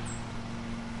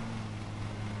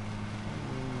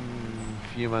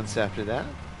few months after that,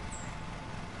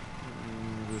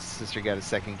 the sister got a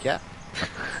second cat.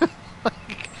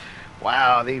 Like,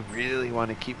 wow, they really want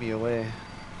to keep me away.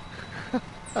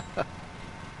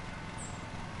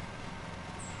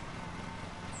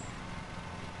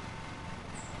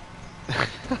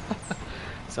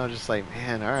 So I'm just like,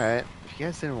 man, alright. If you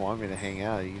guys didn't want me to hang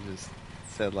out, you just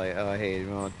said like, oh, hey, we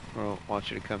don't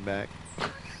want you to come back.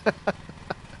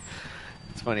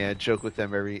 It's funny, I joke with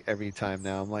them every time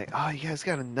now. I'm like, oh, you guys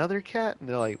got another cat? And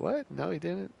they're like, what? No, we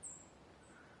didn't.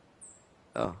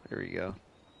 Oh, here we go.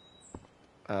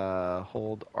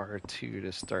 Hold R2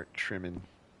 to start trimming.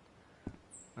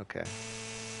 Okay.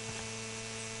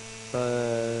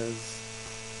 Buzz.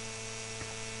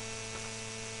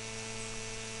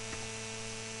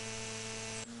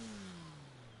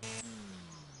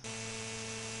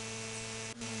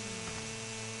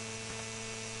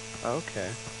 Okay.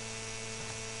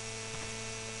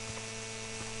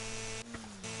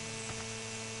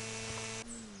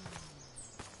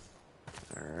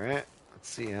 Alright. Let's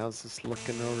see, how's this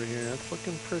looking over here? That's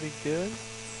looking pretty good.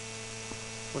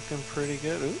 Looking pretty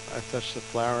good. Ooh, I touched the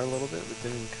flower a little bit, but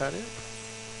didn't cut it.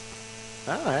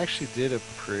 Oh, I actually did a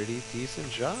pretty decent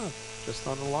job just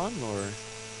on the lawnmower.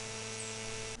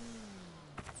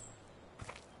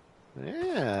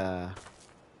 Yeah.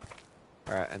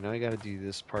 Alright, I know I gotta do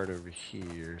this part over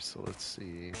here, so let's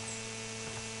see.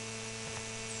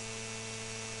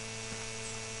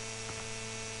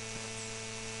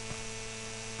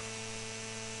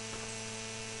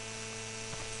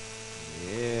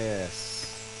 Yes.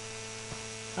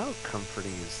 How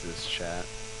comforting is this, chat?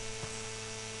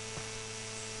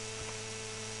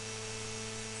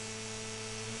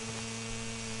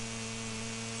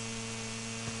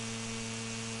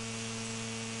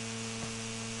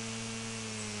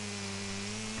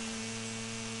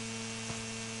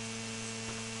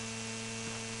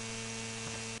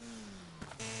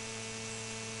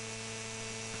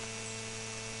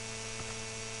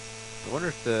 I wonder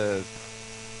if the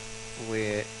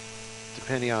way,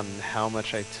 depending on how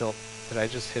much I tilt, did I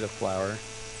just hit a flower?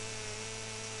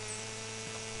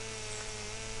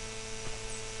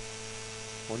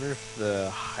 I wonder if the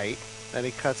height that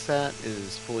it cuts at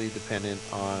is fully dependent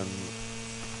on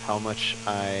how much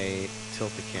I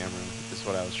tilt the camera, is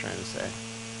what I was trying to say.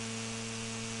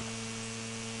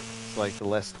 It's like the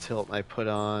less tilt I put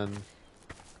on.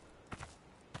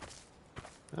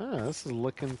 Ah, this is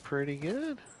looking pretty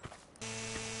good.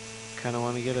 Kind of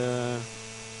want to get a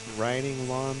riding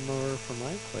lawnmower for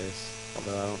my place.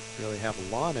 Although I don't really have a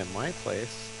lawn in my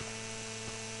place.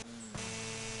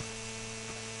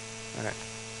 Alright,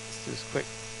 let's do this quick.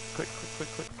 Quick.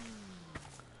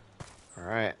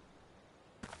 Alright.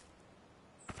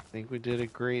 I think we did a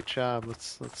great job.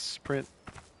 Let's sprint.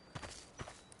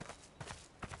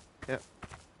 Yep.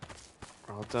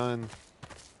 We're all done.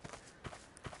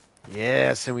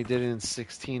 Yes, and we did it in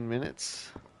 16 minutes.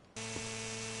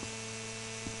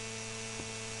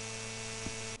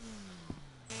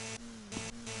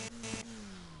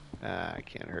 I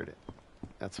can't hurt it.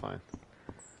 That's fine.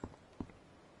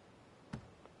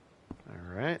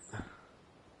 Alright.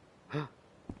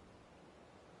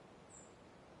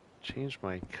 Change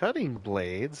my cutting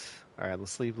blades. Alright,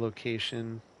 let's leave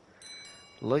location.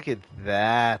 Look at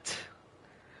that.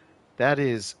 That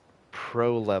is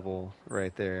pro level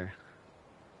right there.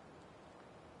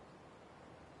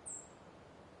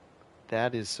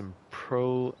 That is some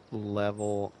pro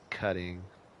level cutting.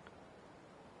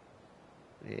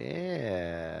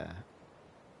 Yeah.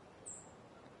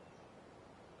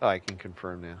 Oh, I can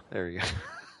confirm now. There we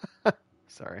go.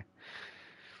 Sorry.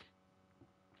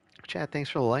 Chat, thanks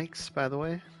for the likes, by the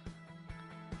way.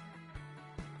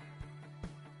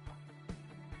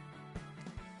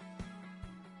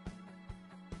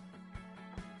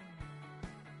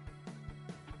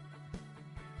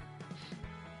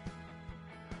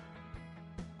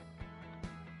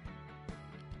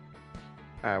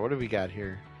 Alright, what do we got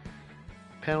here?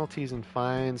 Penalties and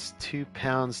fines,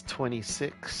 £2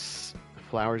 26.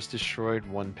 Flowers destroyed,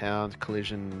 £1.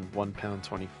 Collision, £1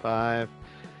 25.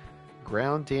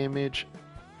 Ground damage,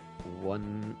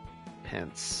 1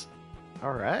 pence.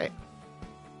 Alright.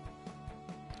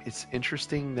 It's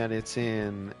interesting that it's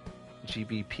in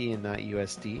GBP and not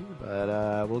USD,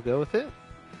 but we'll go with it.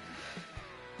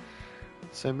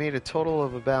 So I made a total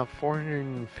of about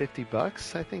 450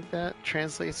 bucks, I think that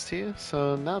translates to.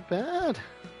 So not bad.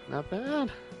 Not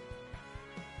bad.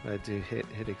 I do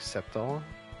hit accept all.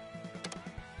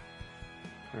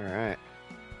 Alright.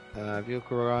 Vehicle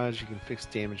garage, you can fix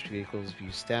damaged vehicles, view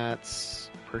stats,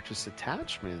 purchase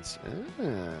attachments.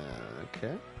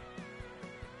 Okay.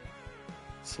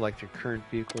 Select your current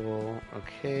vehicle.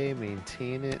 Okay.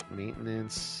 Maintain it.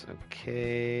 Maintenance.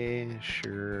 Okay.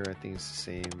 Sure. I think it's the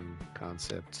same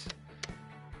concept.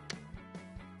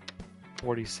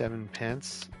 47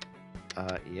 pence.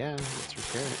 Yeah. Let's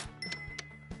repair it.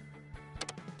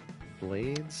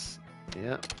 Blades.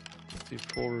 Yep. Do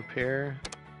full repair.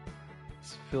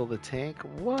 Let's fill the tank.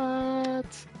 What?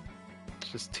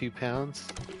 It's just £2.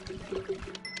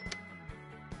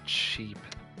 Cheap.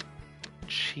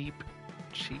 Cheap.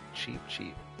 Cheap, cheap,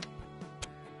 cheap.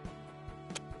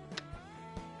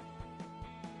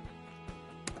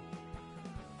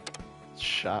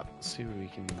 Shop, see what we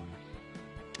can.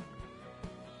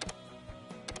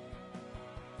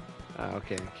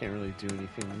 Okay, can't really do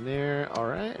anything there.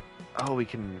 Alright. Oh, we'll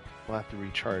have to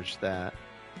recharge that.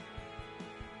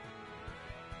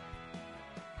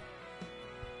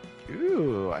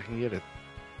 Ooh, I can get a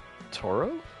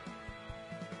Toro?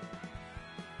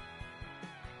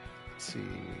 See.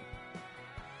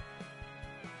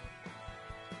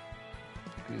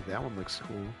 Ooh, that one looks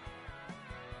cool.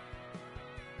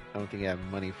 I don't think I have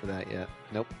money for that yet.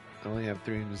 Nope. I only have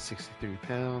 363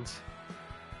 pounds.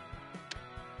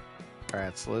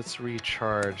 Alright, so let's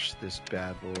recharge this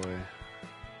bad boy.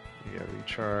 Yeah,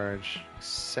 recharge.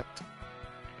 Accept.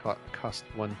 Cost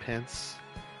 1 pence.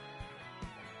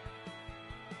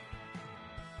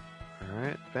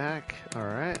 Alright, back.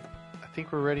 Alright. I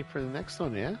think we're ready for the next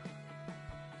one, yeah?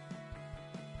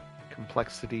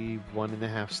 Complexity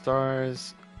 1.5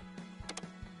 stars.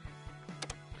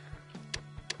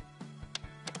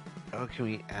 Oh, can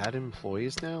we add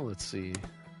employees now? Let's see.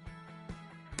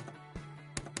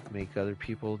 Make other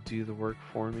people do the work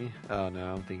for me? Oh no, I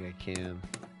don't think I can.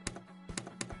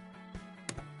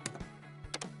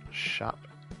 Shop.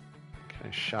 Can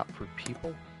I shop for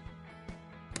people?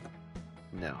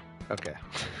 No. Okay.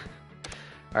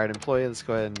 Alright, employee, let's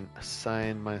go ahead and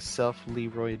assign myself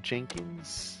Leroy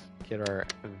Jenkins. Get our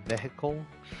vehicle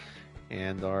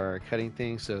and our cutting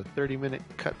thing. So 30-minute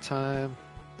cut time.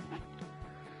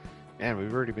 Man,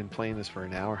 we've already been playing this for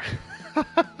an hour.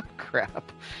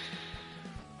 Crap.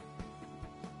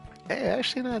 Hey,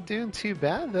 actually not doing too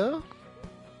bad though.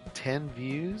 10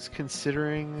 views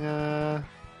considering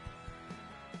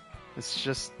it's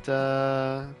just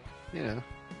you know,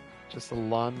 just a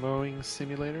lawn mowing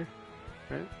simulator,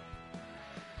 right?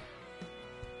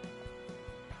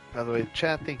 By the way,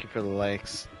 chat, thank you for the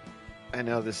likes. I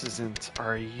know this isn't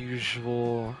our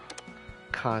usual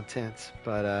content,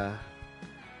 but I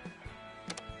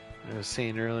was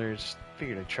saying earlier, just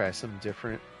figured I'd try something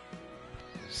different.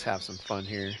 Just have some fun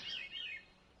here.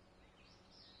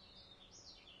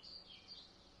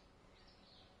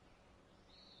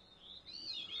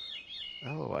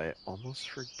 Oh, I almost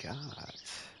forgot.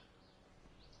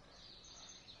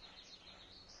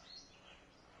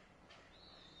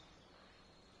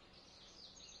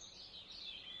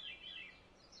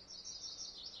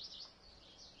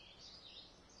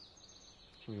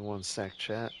 Give me one sec,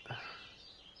 chat.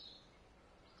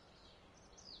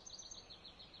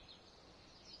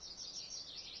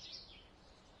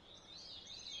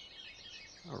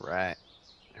 Alright,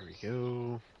 there we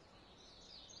go.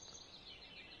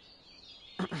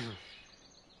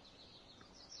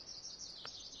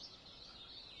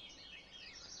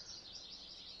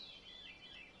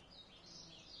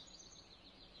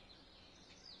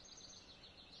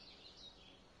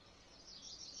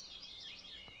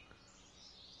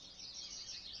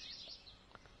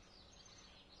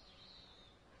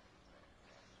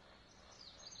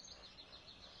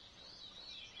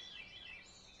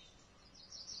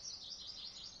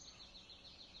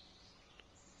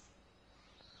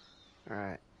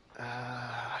 Alright.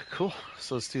 Cool.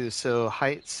 So let's do this. So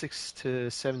height 6 to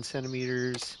 7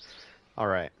 centimeters.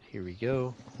 Alright, here we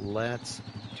go. Let's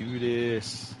do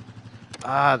this.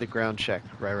 Ah, the ground check.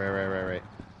 Right.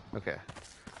 Okay.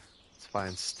 Let's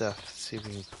find stuff. See if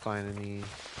we can find any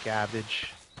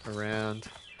garbage around.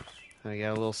 I got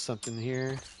a little something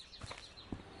here.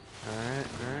 Alright.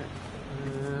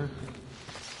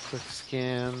 Quick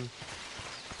scan.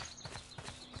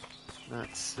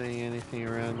 Not seeing anything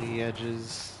around the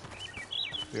edges.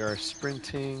 We are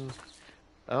sprinting.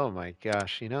 Oh my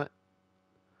gosh, you know what?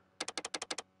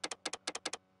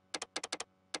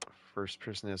 First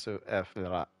person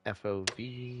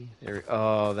FOV. There.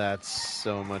 Oh, that's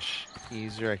so much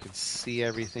easier. I can see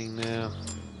everything now.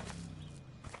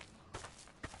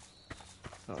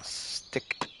 Oh,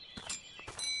 stick.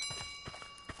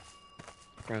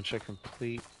 Ground check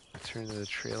complete. Return to the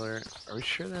trailer. Are we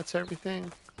sure that's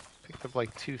everything? Picked up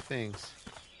like 2 things.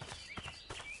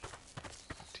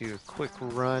 Do a quick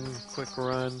run.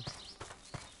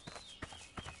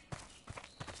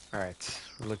 Alright,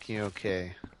 we're looking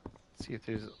okay. Let's see if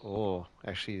there's... Oh,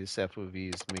 actually this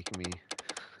FOV is making me...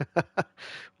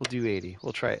 We'll do 80.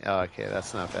 We'll try... Oh, okay,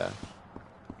 that's not bad.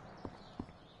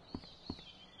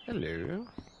 Hello.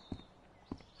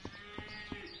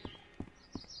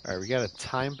 Alright, we got a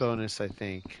time bonus, I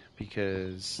think,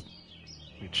 because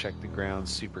we checked the ground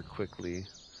super quickly.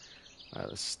 Alright,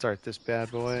 let's start this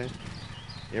bad boy.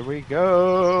 Here we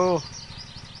go!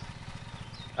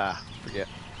 Ah, forget.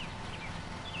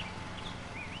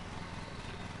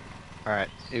 Alright,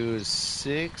 it was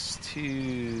 6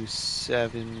 to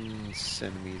 7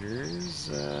 centimeters.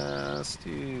 Let's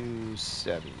do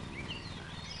 7.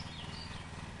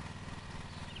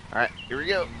 Alright, here we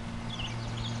go.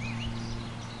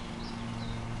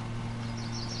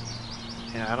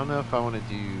 Yeah, I don't know if I want to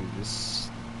do this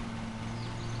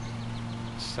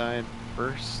side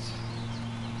first,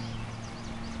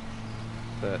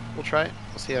 but we'll try it.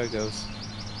 We'll see how it goes.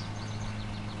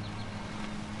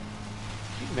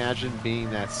 Can you imagine being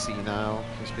that senile?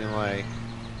 Just being like,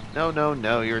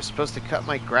 no, you're supposed to cut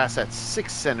my grass at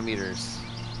 6 centimeters.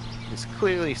 It's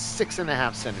clearly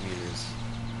 6.5 centimeters.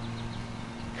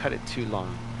 Cut it too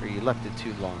long, or you left it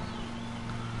too long.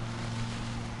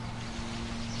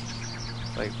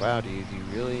 Like, wow, do you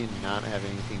really not have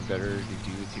anything better to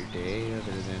do with your day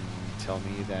other than tell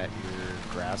me that your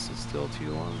grass is still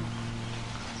too long?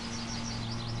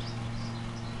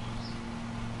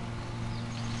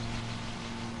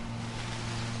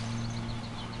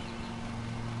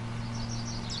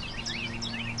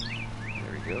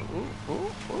 There we go.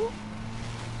 Ooh.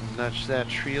 Nudge that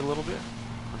tree a little bit.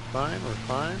 We're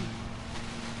fine.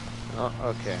 Oh,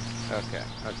 okay.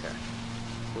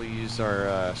 We'll use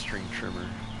our string trimmer.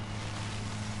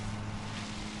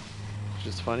 Which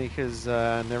is funny because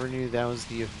I never knew that was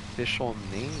the official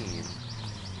name.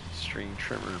 String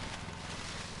trimmer.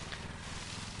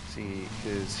 See,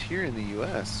 because here in the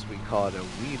US we call it a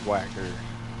weed whacker.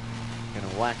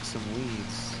 Gonna whack some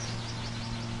weeds.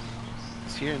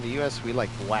 Because here in the US we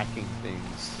like whacking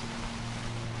things.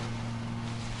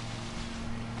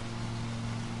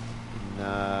 And,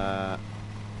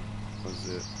 what was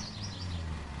it?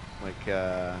 Like,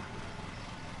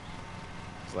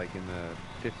 it's like in the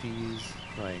 50s,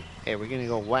 like, hey, we're gonna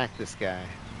go whack this guy.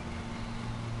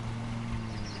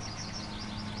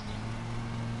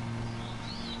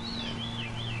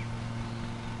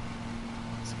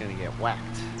 It's gonna get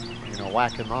whacked. We're gonna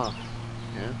whack him off,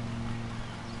 yeah?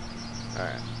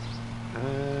 Alright.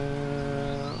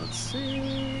 Let's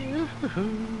see.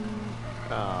 Oh,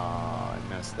 I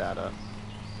messed that up.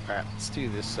 Alright, let's do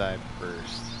this side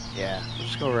first. Yeah, we'll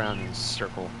just go around in a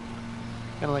circle.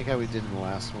 Kind of like how we did in the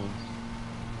last one.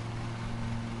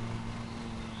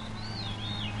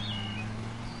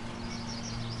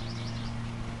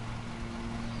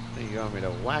 You want me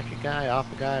to whack a guy,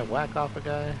 off a guy, whack off a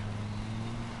guy?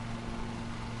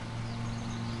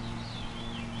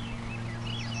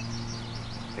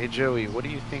 Hey Joey, what do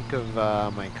you think of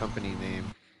my company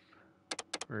name?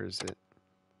 Where is it?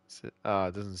 Oh,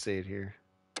 it doesn't say it here.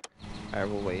 Alright,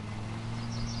 we'll wait.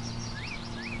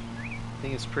 I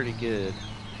think it's pretty good. I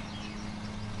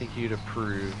think you'd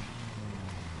approve.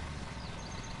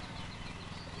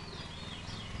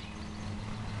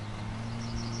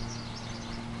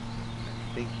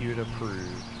 I think you'd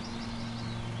approve.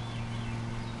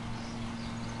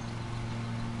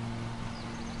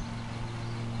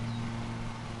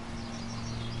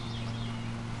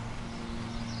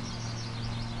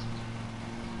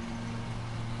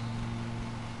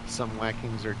 Some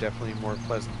whackings are definitely more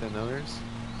pleasant than others.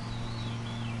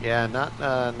 Yeah,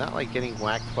 not like getting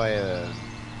whacked by a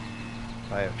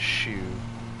shoe.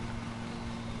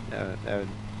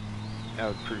 That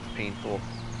would prove painful,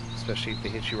 especially if they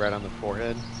hit you right on the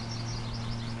forehead.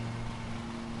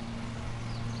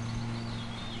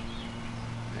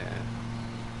 Yeah,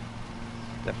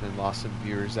 definitely lost some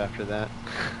viewers after that.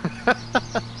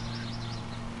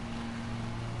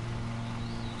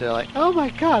 They're like, "Oh my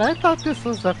god, I thought this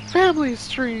was a family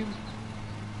stream."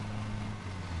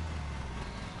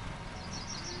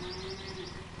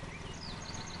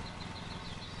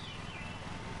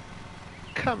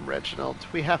 Come, Reginald,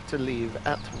 we have to leave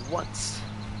at once.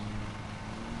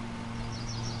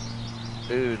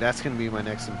 Ooh, that's gonna be my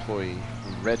next employee,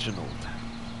 Reginald.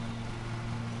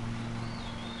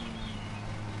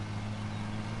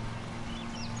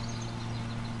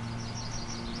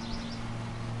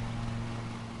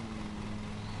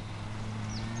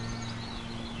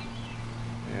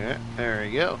 Yeah, there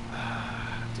we go.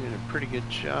 Doing a pretty good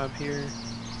job here.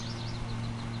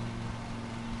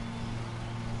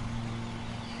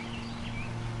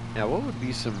 Now, what would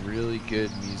be some really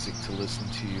good music to listen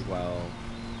to while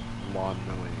lawn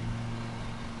mowing?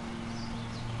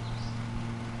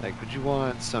 Like, would you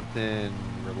want something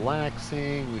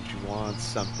relaxing? Would you want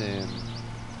some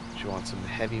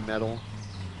heavy metal?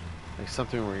 Like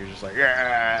something where you're just like,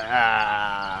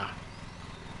 ah.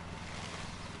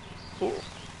 Oh,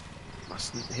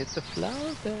 mustn't hit the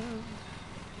flower bed.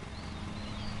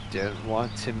 Don't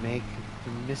want to make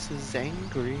the missus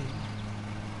angry.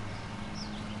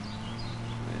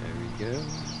 There we go.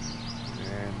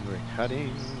 And we're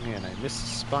cutting, and I missed a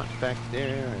spot back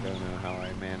there. I don't know how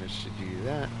I managed to do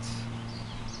that.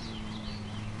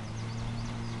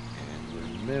 And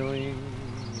we're mowing,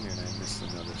 and I missed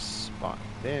another spot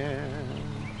there.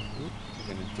 Oop,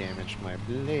 I'm gonna damage my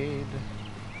blade.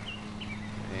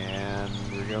 And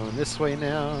we're going this way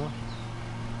now.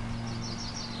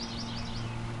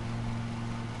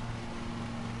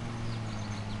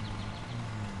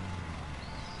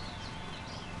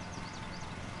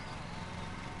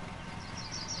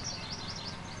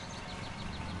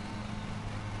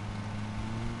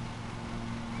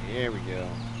 There we go.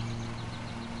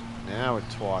 Now we're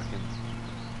talking.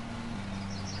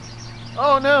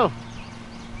 Oh no!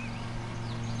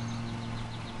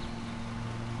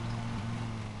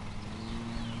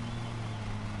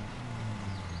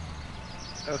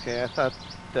 Okay, I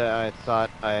thought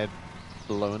I had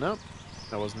blown up.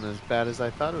 That wasn't as bad as I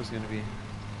thought it was going to be.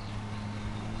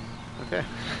 Okay.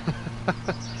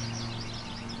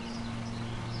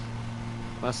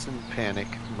 Mustn't panic.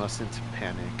 Mustn't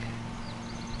panic.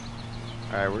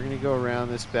 Alright, we're going to go around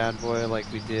this bad boy like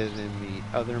we did in the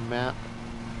other map.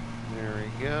 There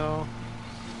we go.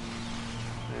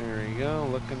 There we go.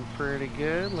 Looking pretty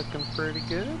good. Looking pretty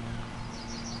good.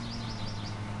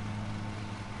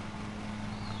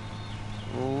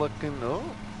 Looking... Oh.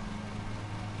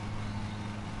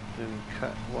 Didn't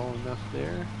cut well enough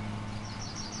there.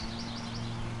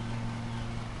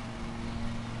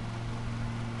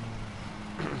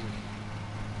 There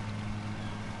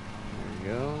we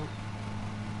go.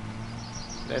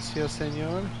 Gracias,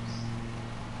 señor.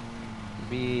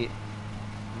 Be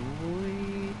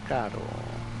muy caro.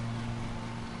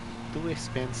 Too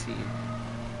expensive.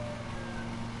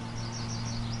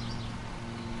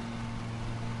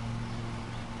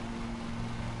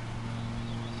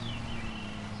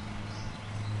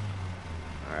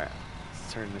 Alright,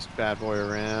 let's turn this bad boy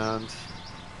around.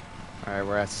 Alright,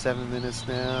 we're at 7 minutes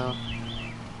now.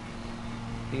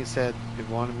 I think it said it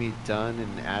wanted me done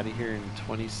and out of here in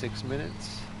 26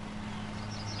 minutes.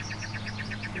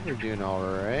 I think we're doing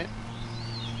alright.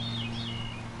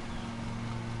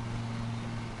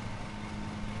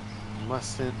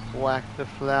 Mustn't whack the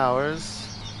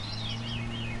flowers.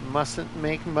 Mustn't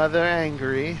make mother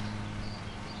angry.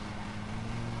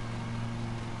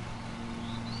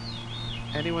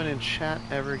 Anyone in chat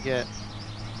ever get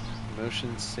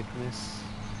motion sickness?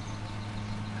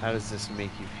 How does this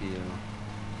make you feel?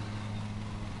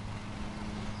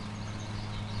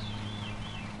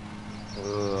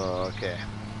 Oh, okay.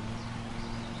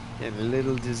 Getting a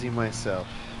little dizzy myself.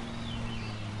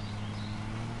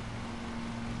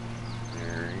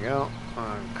 There we go.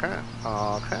 Okay.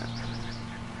 Okay.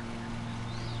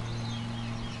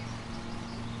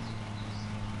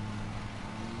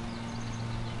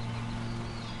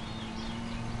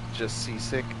 Just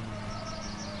seasick.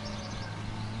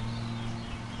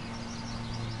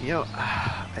 You know,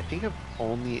 I think I've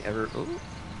only ever... Oh,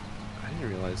 I didn't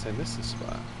realize I missed this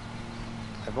spot.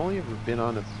 I've only ever been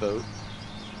on a boat,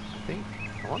 I think,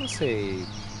 I want to say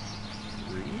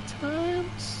 3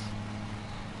 times?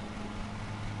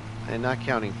 And not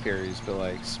counting ferries, but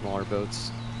like smaller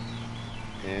boats.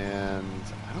 And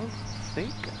I don't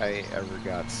think I ever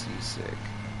got seasick.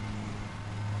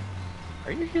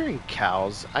 Are you hearing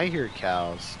cows? I hear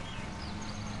cows.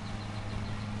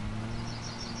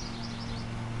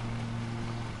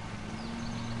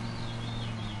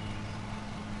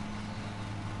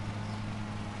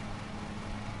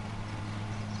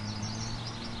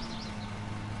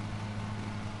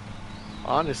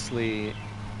 Honestly,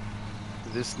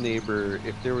 this neighbor,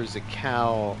 if there was a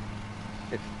cow,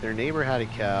 if their neighbor had a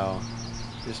cow,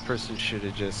 this person should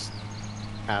have just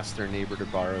asked their neighbor to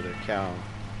borrow their cow.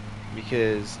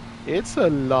 Because it's a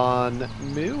lawn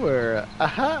mower.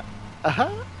 Aha!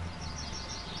 Aha!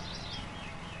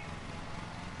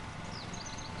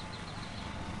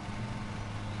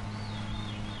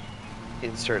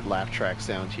 Insert laugh track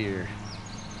sound here.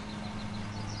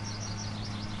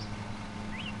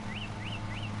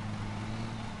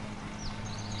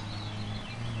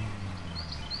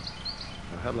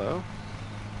 Oh, hello.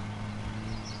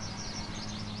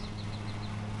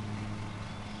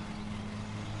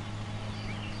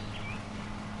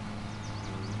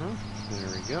 There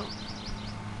we go.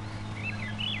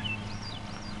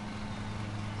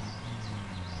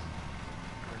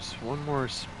 There's one more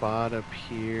spot up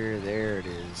here. There it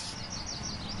is.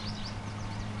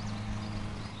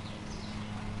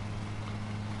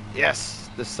 Yes,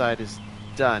 this side is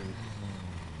done.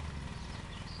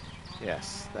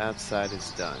 Yes, that side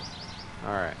is done.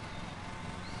 Alright.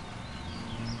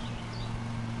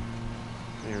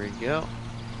 There we go.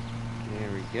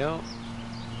 There we go.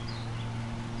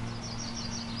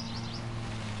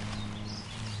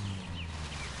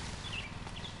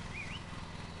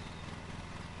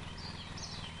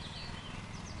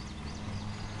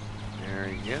 There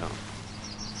we go.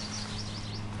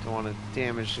 Don't want to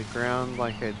damage the ground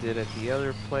like I did at the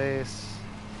other place.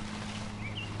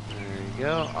 There you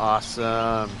go.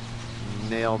 Awesome.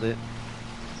 Nailed it.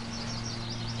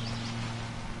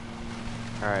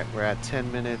 Alright, we're at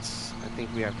 10 minutes. I think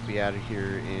we have to be out of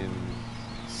here in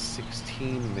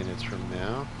 16 minutes from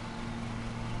now.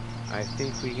 I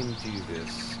think we can do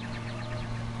this.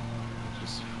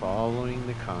 Just following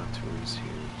the contours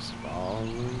here. Just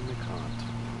following the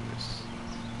contours.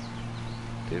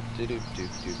 Doop doop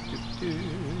doop doop doop doop.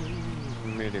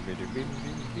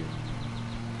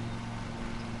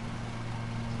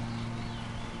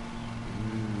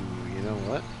 Ooh, you know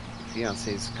what?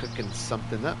 Fiance's cooking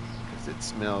something up because it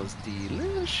smells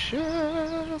delicious.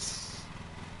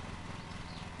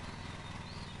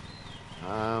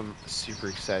 I'm super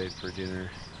excited for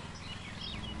dinner.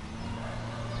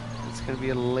 It's gonna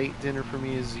be a late dinner for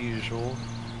me as usual,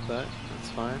 but that's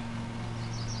fine.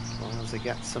 As long as I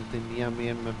got something yummy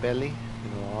in my belly,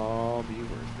 it'll all be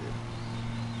worth it.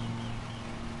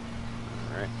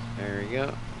 Alright, there we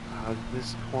go. Hug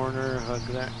this corner, hug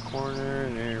that corner,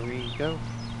 there we go.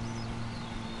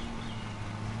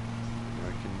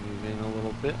 I can move in a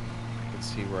little bit. I can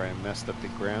see where I messed up the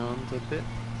ground a bit.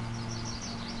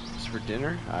 Just for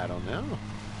dinner? I don't know.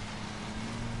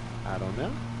 I don't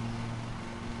know.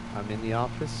 I'm in the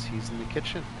office, he's in the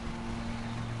kitchen.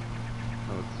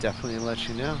 I'll definitely let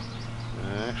you know.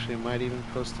 I actually might even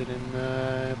post it in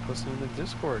the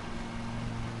Discord.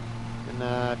 And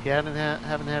if you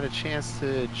haven't had a chance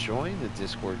to join the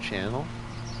Discord channel,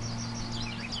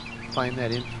 find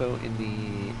that info in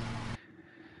the...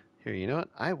 Here, you know what?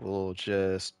 I will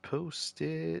just post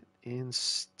it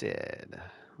instead.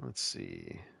 Let's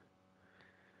see.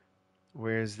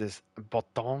 Where's this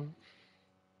button?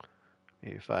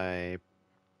 If I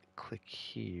click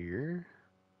here,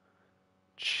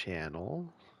 channel,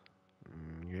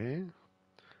 okay,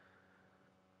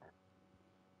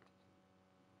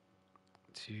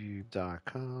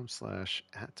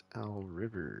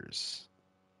 tube.com/@alrivers.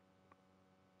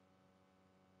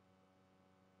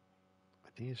 I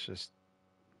think it's just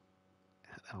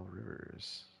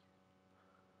 @alrivers.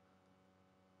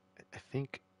 I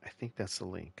think that's the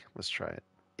link. Let's try it.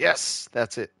 Yes,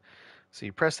 that's it. So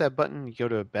you press that button, you go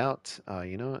to about.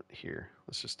 You know what? Here,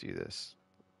 let's just do this.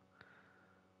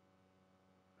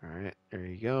 All right, there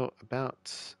you go.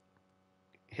 About.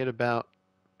 Hit about.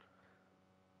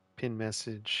 Pin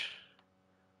message.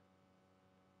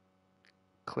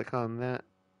 Click on that.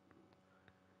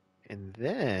 And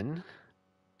then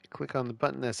click on the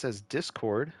button that says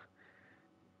Discord.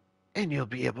 And you'll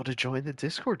be able to join the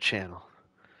Discord channel.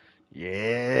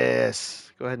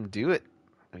 Yes. Go ahead and do it.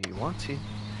 I know you want to.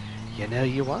 You know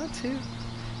you want to.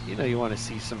 You know you want to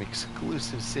see some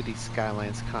exclusive City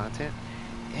Skylines content.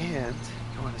 And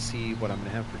you want to see what I'm going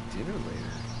to have for dinner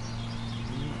later.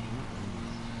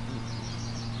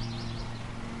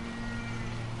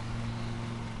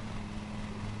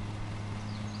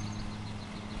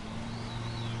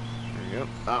 There you go.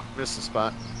 Oh, missed the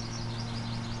spot.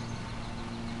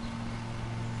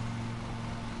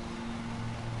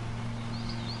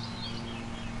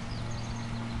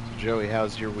 Joey,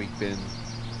 how's your week been?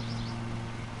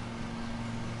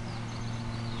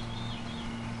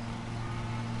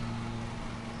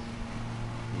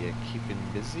 You keeping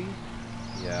busy?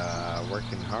 You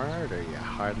working hard, or you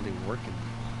hardly working?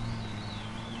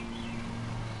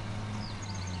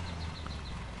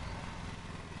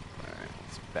 Alright,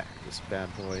 let's back this bad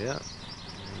boy up.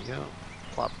 There you go.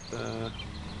 Plop the...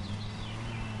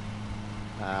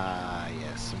 Ah,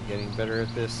 yes, I'm getting better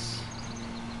at this.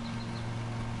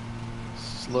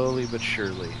 Slowly but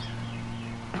surely.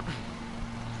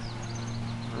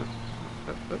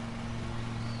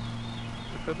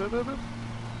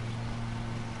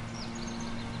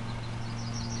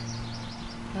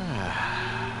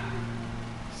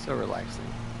 So relaxing.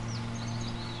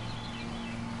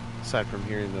 Aside from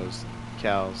hearing those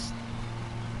cows.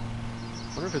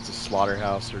 I wonder if it's a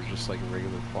slaughterhouse or just like a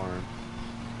regular farm.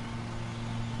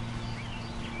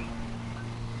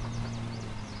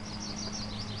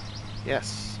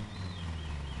 Yes.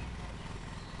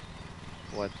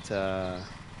 What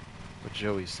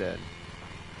Joey said.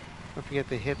 Don't forget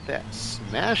to hit that,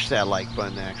 smash that like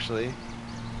button actually.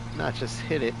 Not just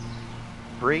hit it.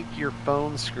 Break your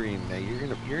phone screen. Now you're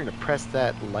gonna press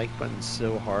that like button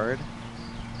so hard,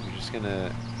 you're just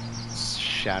gonna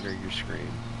shatter your screen.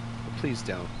 But please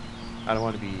don't. I don't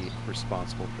want to be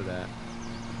responsible for that.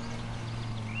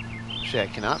 Actually, I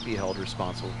cannot be held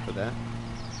responsible for that.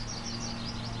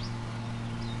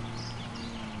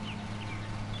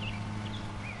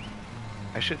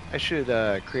 I should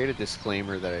create a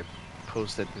disclaimer that I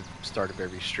post at the start of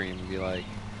every stream and be like,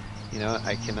 you know,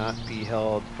 I cannot be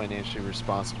held financially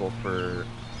responsible for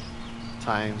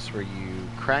times where you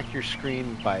crack your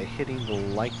screen by hitting the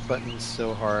like button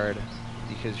so hard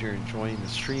because you're enjoying the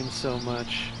stream so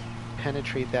much.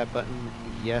 Penetrate that button.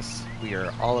 Yes, we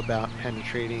are all about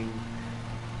penetrating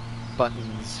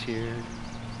buttons here.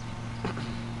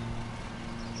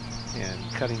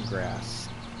 And cutting grass.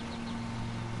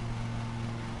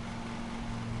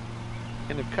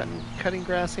 And if cutting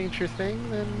grass ain't your thing,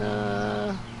 then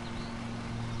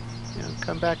you know,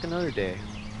 come back another day.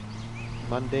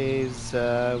 Mondays,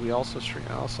 we also stream.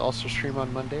 Also stream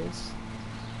on Mondays.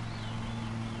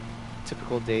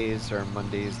 Typical days are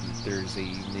Mondays and Thursday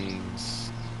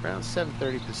evenings, around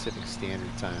 7:30 Pacific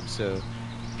Standard Time. So,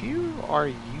 if you are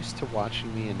used to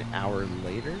watching me an hour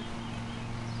later,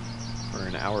 or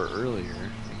an hour earlier,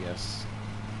 I guess,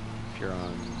 if you're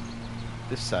on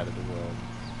this side of the world,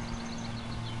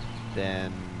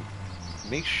 then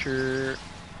make sure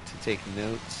to take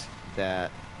note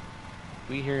that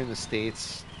we here in the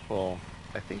States, well,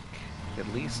 I think at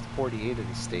least 48 of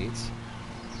the states,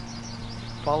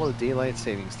 follow daylight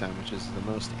savings time, which is the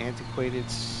most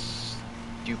antiquated,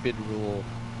 stupid rule,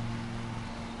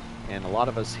 and a lot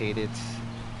of us hate it,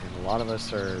 and a lot of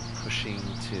us are pushing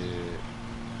to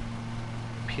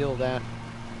repeal that.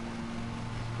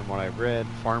 From what I've read,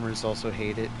 farmers also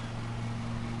hate it.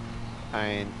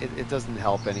 And it doesn't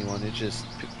help anyone, it just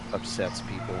upsets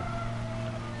people.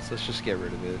 So let's just get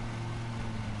rid of it.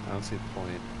 I don't see the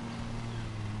point.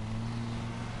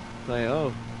 Like,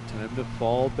 oh, time to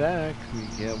fall back. We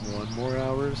get 1 more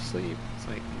hour of sleep. It's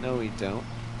like, no we don't.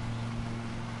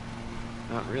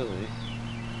 Not really.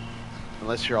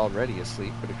 Unless you're already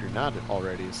asleep, but if you're not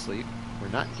already asleep, we're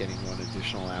not getting 1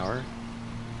 additional hour.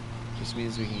 Just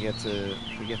means we get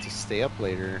to stay up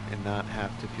later and not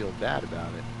have to feel bad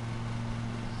about it.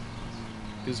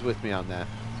 Who's with me on that?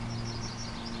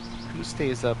 Who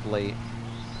stays up late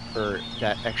for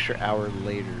that extra hour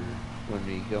later when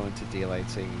we go into daylight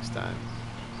savings time?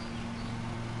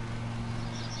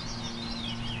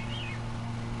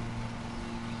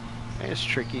 And it's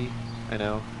tricky, I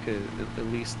know, because at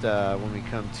least when we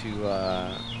come to you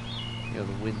know,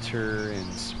 the winter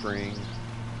and spring,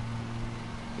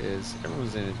 is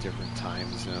everyone's in a different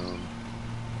time zone.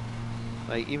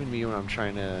 Like even me when I'm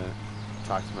trying to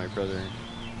talk to my brother,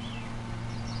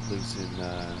 lives in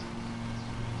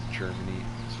Germany.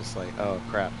 It's just like, oh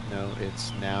crap, no,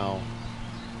 it's now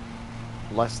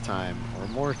less time or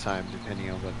more time depending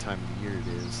on what time of the year it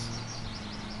is.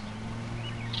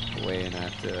 Away, and I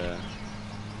have to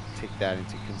take that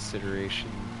into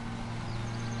consideration.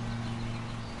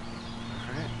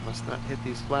 Alright, must not hit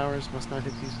these flowers, must not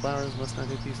hit these flowers, must not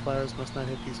hit these flowers, must not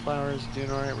hit these flowers.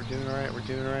 Doing alright, we're doing alright, we're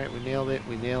doing alright, we nailed it,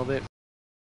 we nailed it.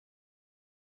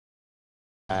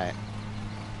 Alright.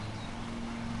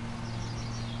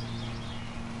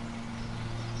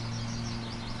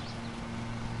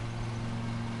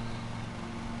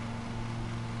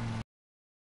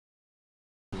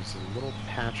 There's a little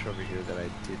patch over here that I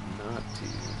did not do.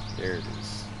 There it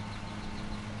is.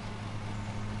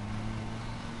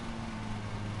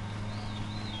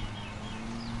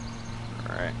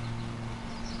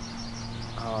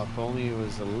 only it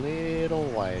was a little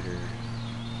wider.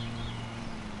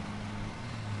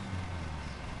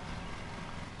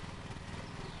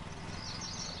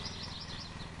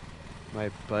 My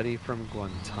buddy from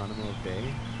Guantanamo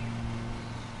Bay.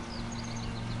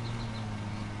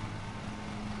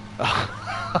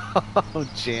 Oh,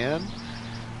 Jan?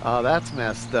 Oh, that's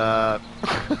messed up.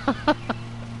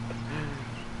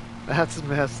 That's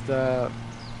messed up.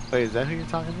 Wait, is that who you're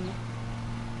talking about?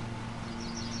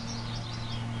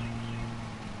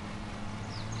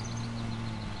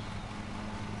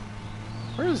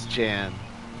 Where's Jan?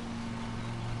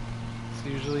 It's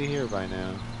usually here by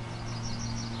now.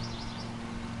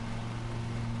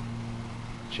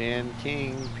 Jan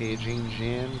King, paging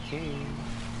Jan King.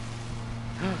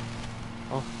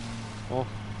 Oh, oh.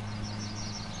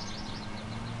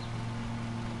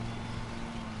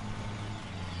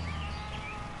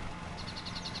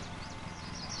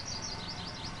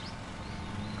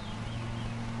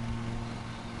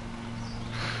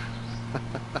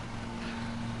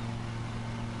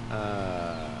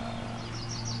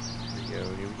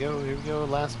 Here we go.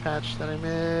 Last patch that I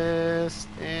missed.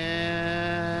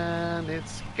 And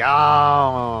it's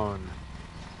gone.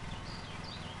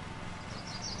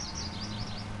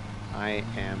 I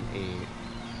am a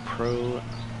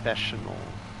professional.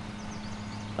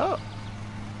 Oh!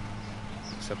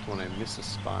 Except when I miss a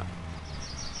spot.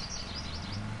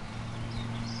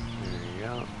 There you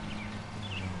go.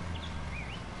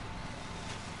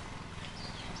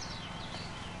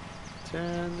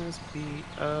 Turn this beat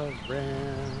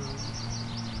around.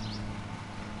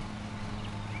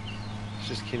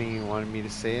 Just kidding, you wanted me to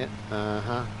say it?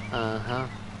 Uh-huh, uh-huh.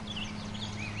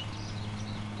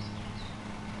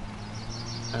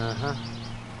 Uh-huh.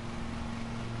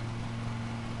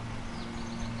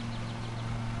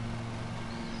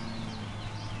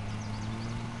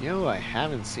 You know who I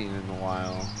haven't seen in a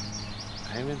while?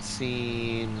 I haven't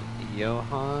seen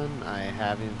Johan. I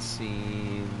haven't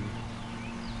seen...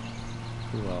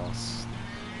 Who else?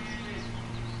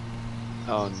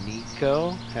 Oh, Nico.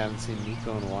 Haven't seen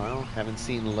Nico in a while. Haven't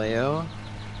seen Leo.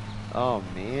 Oh,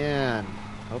 man.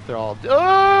 Hope they're all...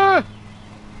 Ah!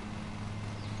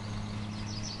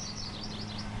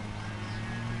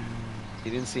 He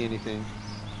didn't see anything.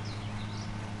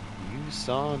 You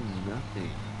saw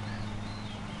nothing.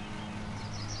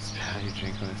 It's how you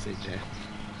drink when I say Jan.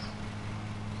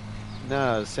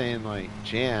 No, I was saying like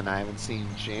Jan. I haven't seen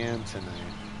Jan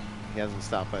tonight. He hasn't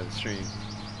stopped by the stream.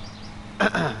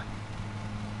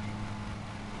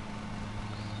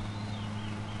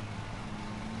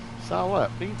 Saw what?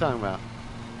 What are you talking about?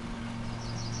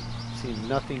 See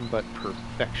nothing but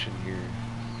perfection here.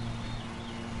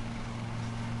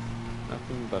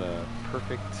 Nothing but a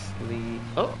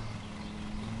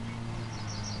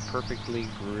perfectly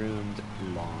groomed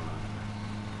lawn.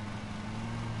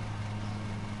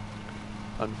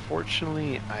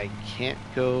 Unfortunately, I can't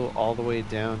go all the way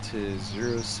down to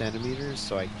 0 centimeters,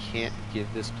 so I can't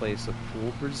give this place a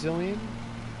full Brazilian.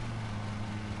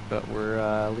 But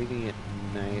we're leaving it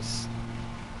nice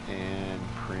and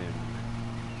prim.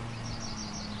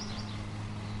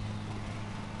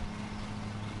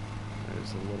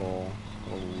 There's a little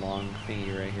long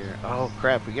thingy right here. Oh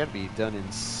crap, we gotta be done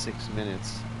in 6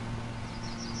 minutes.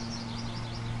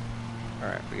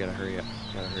 Alright, we gotta hurry up.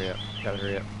 Gotta hurry up. Gotta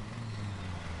hurry up.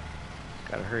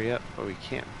 Gotta hurry up, but we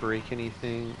can't break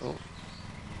anything. Oh.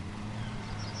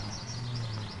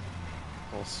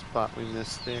 Little spot we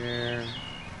missed there.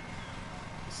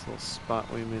 This little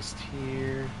spot we missed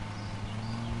here.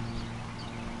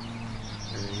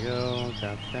 There we go.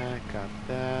 Got that, got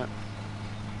that.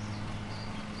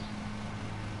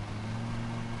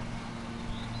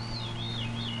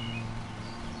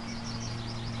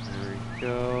 There we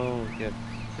go. We'll get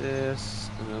this,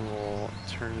 and then we'll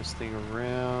turn this thing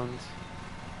around.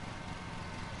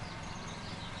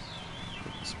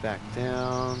 Put this back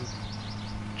down.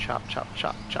 Chop, chop,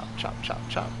 chop, chop, chop, chop,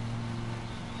 chop.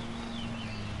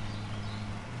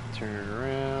 Turn it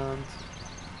around.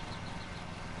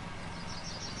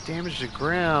 Damage the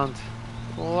ground.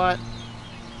 What?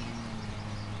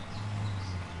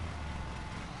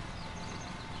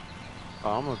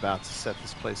 Oh, I'm about to set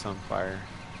this place on fire.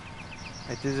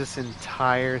 I did this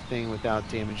entire thing without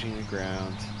damaging the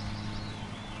ground.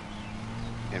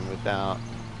 And without...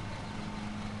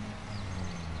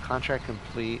 Contract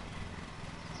complete.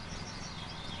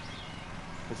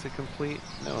 Is it complete?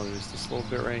 No, there's this little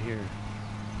bit right here.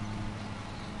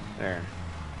 There.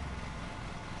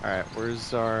 Alright,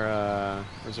 where's our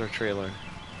trailer?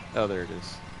 Oh, there it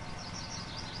is.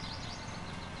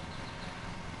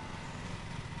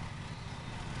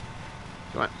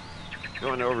 Come on.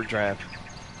 Go into overdrive.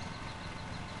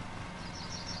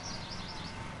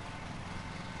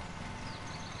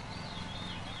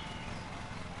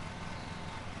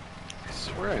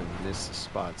 missed a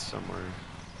spot somewhere.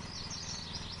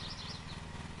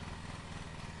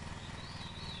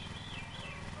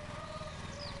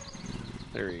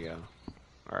 There we go.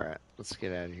 Alright, let's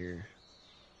get out of here.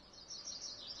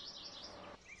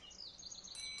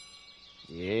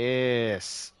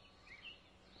 Yes!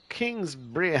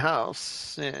 Kingsbury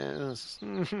House. Yes.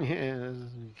 Yes.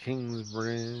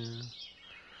 Kingsbury.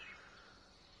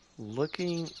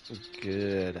 Looking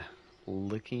good.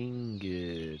 Looking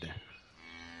good.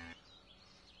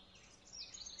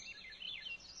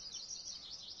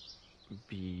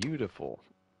 Beautiful.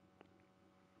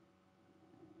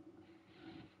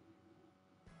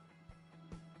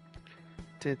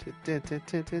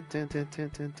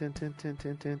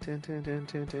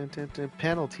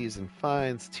 Penalties and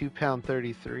fines,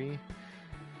 £2.33.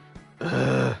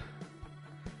 Ugh.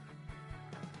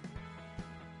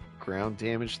 Ground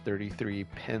damage, 33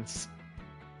 pence.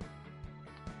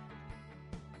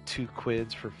 2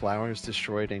 quids for flowers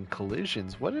destroyed and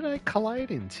collisions. What did I collide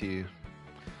into?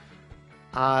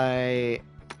 I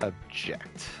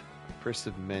object. First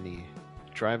of many.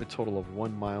 Drive a total of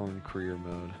 1 mile in career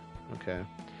mode. Okay.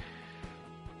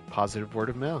 Positive word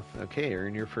of mouth. Okay,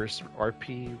 earn your first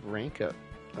RP rank up.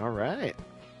 Alright.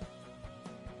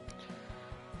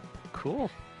 Cool.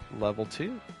 Level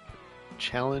 2.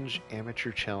 Challenge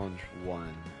Amateur Challenge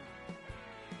 1.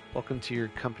 Welcome to your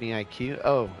company IQ.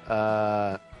 Oh,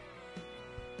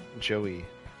 Joey.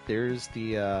 There's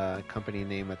the company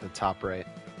name at the top right.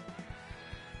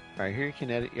 Alright, here you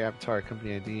can edit your avatar,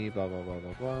 company ID, blah blah blah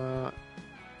blah blah.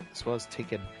 As well as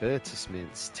take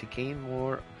advertisements to gain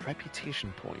more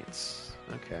reputation points.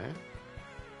 Okay.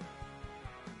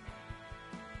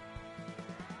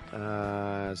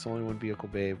 It's only one vehicle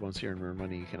bay. Once you earn more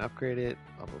money, you can upgrade it.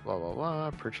 Blah blah blah blah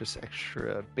blah. Purchase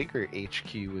bigger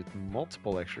HQ with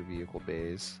multiple extra vehicle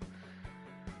bays.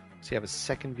 So you have a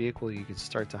second vehicle, you can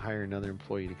start to hire another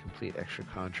employee to complete extra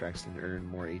contracts and earn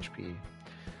more HP.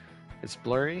 It's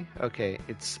blurry? Okay,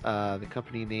 it's the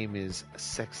company name is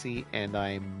Sexy and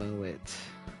I Mow It.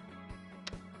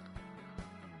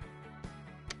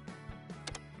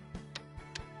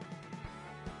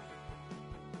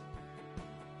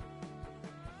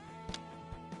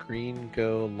 Green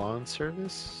Go Lawn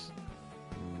Service?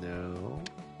 No.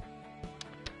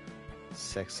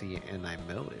 Sexy and I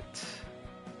Mow It.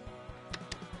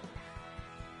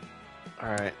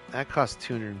 Alright, that costs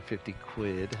 250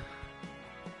 quid.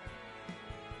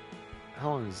 How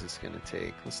long is this gonna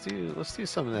take? Let's do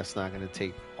something that's not gonna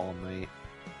take all night.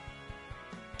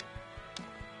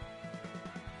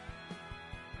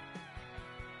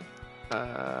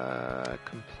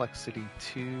 Complexity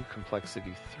 2,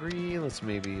 complexity 3. Let's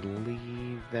maybe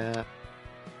leave that.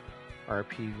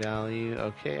 RP value.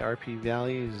 Okay, RP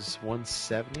value is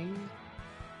 170.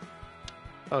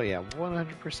 Oh yeah,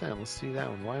 100%. Let's do that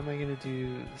one. Why am I gonna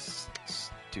do this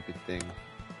stupid thing?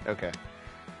 Okay.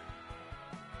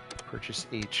 Purchase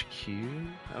HQ.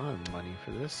 I don't have money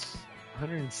for this.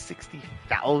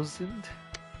 160,000?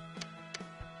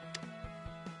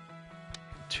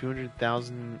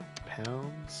 200,000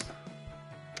 pounds?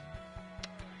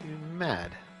 You're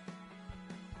mad.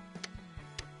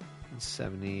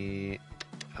 70.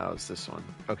 Oh, it's this one.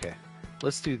 Okay.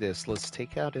 Let's do this. Let's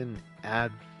take out an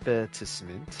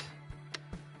advertisement.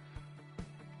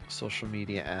 Social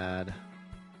media ad.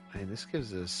 And this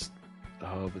gives us...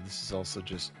 Oh, but this is also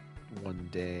just 1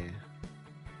 day.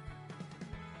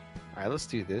 Alright, let's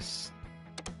do this.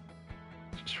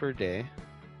 Just for a day.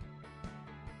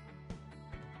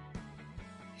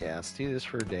 Yeah, let's do this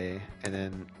for a day. And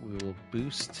then we will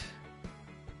boost...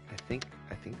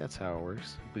 I think that's how it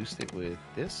works. Boost it with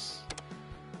this.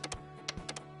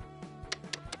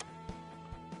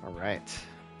 Alright.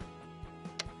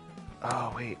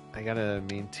 Oh, wait. I gotta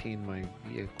maintain my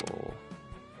vehicle.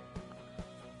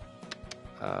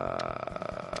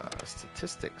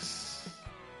 Statistics.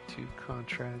 2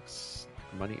 contracts.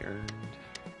 Money earned.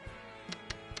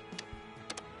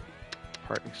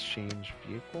 Part exchange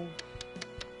vehicle.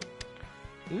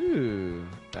 Ooh,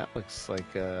 that looks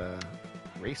like a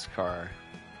race car.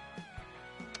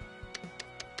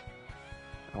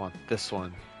 I want this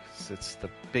one, 'cause it's the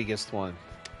biggest one.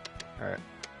 Alright.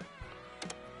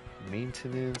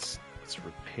 Maintenance. Let's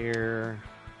repair.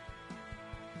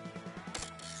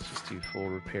 Let's just do full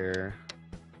repair.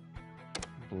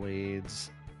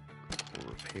 Blades. Full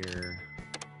repair.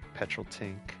 Petrol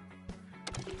tank.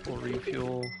 Full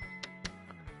refuel.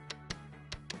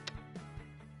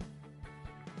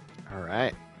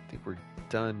 Alright. I think we're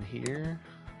done here.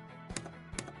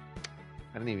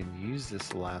 I didn't even use this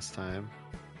the last time.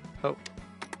 Oh,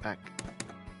 back.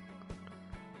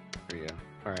 There we go.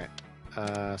 Alright.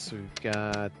 So we've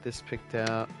got this picked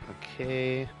out.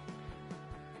 Okay.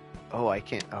 Oh, I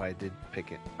can't. Oh, I did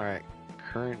pick it. All right.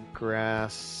 Current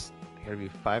grass. Gotta be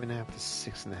 5.5 to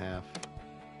 6.5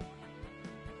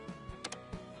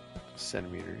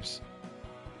 centimeters.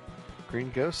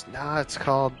 Green ghost? Nah, it's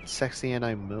called Sexy and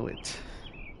I Mow It.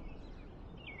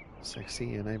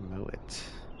 Sexy and I Mow It.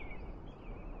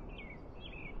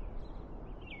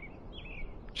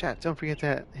 Chat, don't forget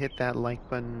to hit that like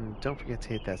button. Don't forget to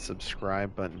hit that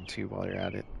subscribe button too while you're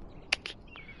at it.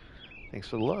 Thanks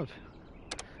for the love.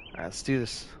 Alright, let's do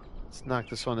this. Let's knock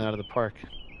this one out of the park.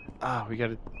 Ah, we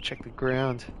gotta check the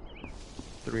ground.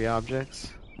 3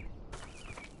 objects.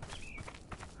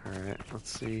 Alright,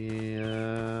 let's see.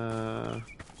 I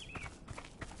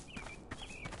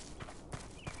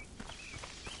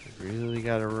really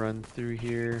gotta run through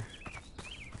here.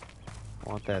 I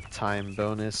want that time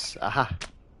bonus. Aha!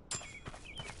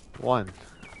 1.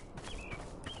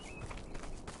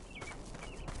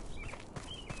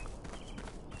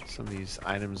 Some of these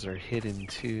items are hidden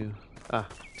too.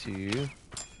 2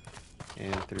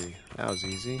 and 3. That was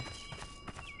easy.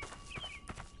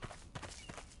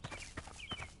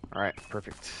 Alright,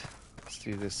 perfect. Let's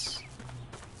do this.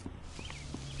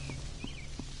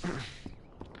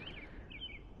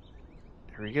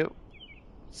 Here we go.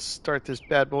 Let's start this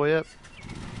bad boy up.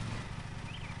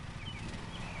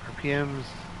 RPMs.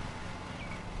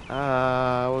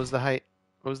 What was the height?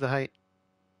 What was the height?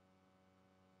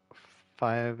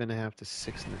 5.5 to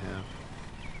 6.5.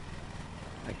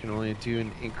 I can only do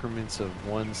in increments of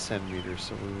 1 centimeter,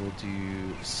 so we will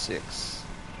do 6.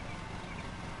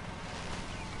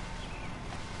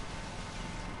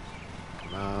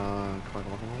 Come on, come on,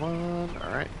 come on, come on.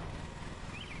 Alright.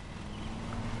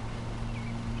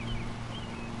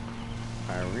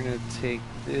 Alright, we're gonna take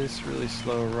this really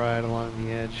slow ride along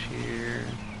the edge here.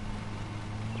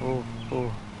 Oh,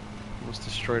 almost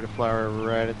destroyed a flower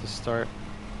right at the start.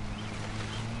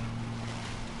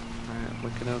 Alright,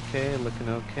 looking okay, looking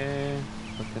okay.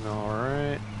 Looking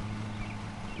alright.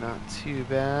 Not too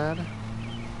bad.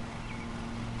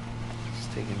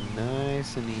 Just taking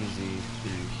nice and easy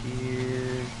through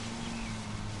here.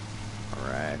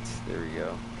 Alright, there we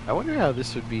go. I wonder how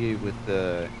this would be with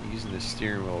using the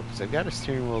steering wheel, because I've got a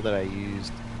steering wheel that I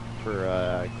used for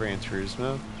Gran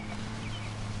Turismo.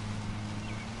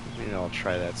 Maybe I'll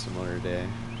try that some other day.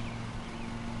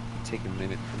 It'll take a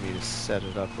minute for me to set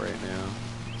it up right now,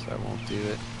 so I won't do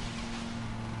it.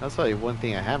 I'll tell you one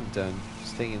thing I haven't done,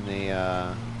 is taking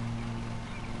the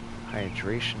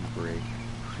hydration break.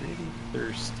 Pretty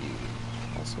thirsty,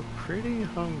 also pretty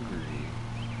hungry.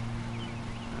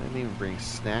 I didn't even bring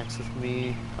snacks with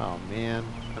me. Oh man,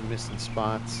 I'm missing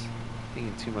spots.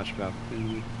 Thinking too much about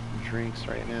food and drinks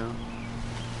right now.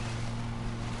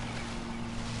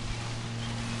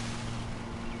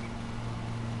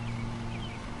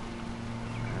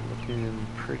 Looking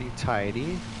pretty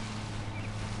tidy.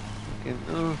 Looking,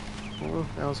 oh,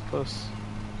 that was close.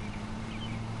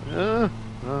 Oh,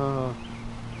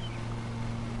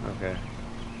 okay,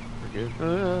 we're good.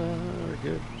 We're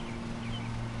good.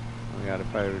 Oh my god,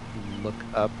 if I look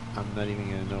up, I'm not even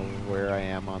gonna know where I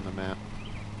am on the map.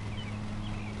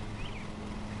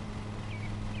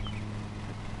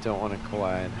 Don't want to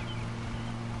collide.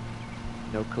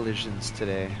 No collisions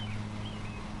today.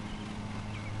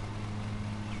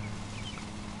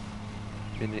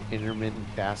 Been intermittent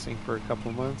fasting for a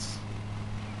couple months.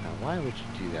 Now, why would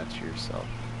you do that to yourself?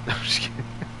 No, I'm just kidding.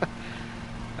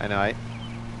 I know, I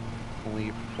only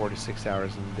eat for 4 to 6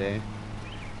 hours in a day.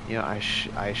 You know, I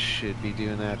should be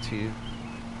doing that too.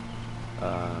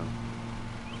 Or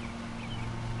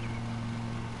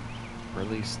at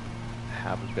least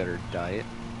have a better diet.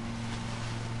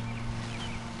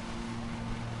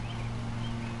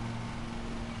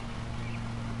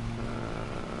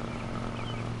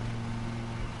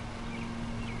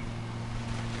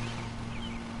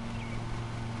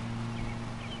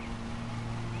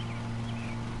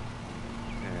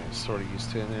 Sort of used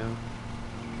to it now.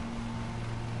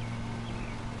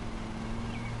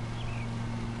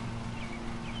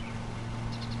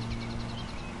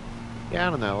 Yeah, I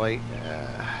don't know, like,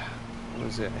 what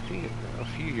was it? I think a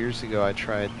few years ago I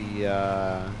tried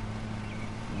the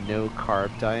no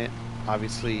carb diet.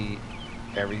 Obviously,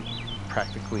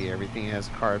 practically everything has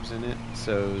carbs in it,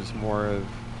 so it was more of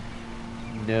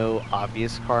no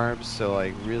obvious carbs, so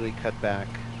like really cut back.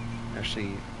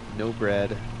 Actually, no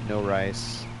bread, no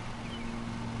rice,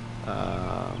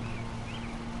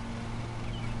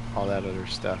 all that other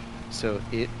stuff. So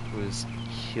it was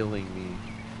killing me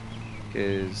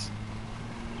because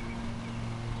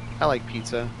I like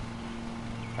pizza,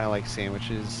 I like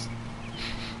sandwiches.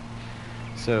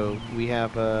 So we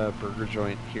have a burger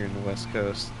joint here in the West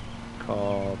Coast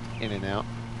called In and Out,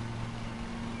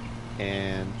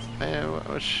 and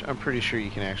which I'm pretty sure you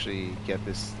can actually get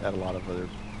this at a lot of other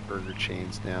burger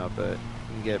chains now, but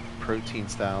you can get protein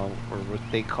style, or what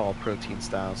they call protein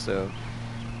style. So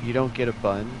you don't get a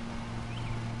bun,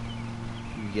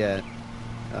 you get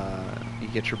you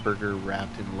get your burger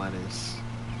wrapped in lettuce.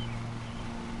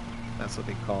 That's what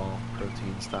they call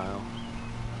protein style.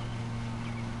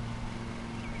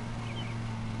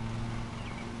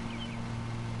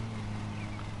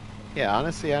 Yeah,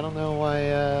 honestly, I don't know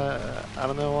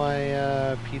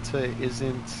why pizza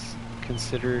isn't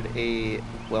considered a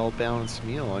well-balanced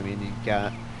meal. I mean, you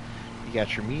got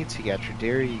your meats, you got your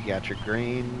dairy, you got your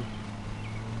grain.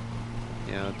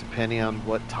 You know, depending on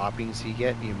what toppings you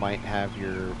get, you might have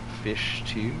your fish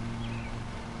too.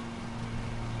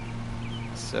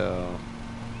 So,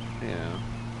 you know,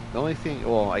 the only thing,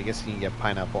 well, I guess you can get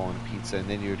pineapple on pizza, and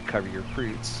then you would cover your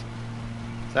fruits.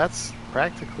 So that's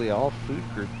practically all food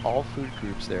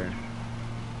groups there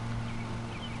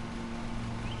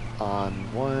on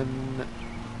one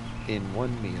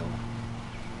meal.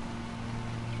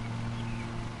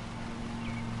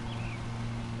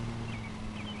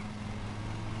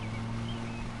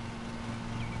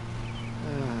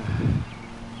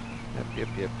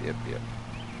 Yep.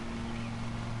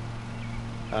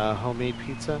 Homemade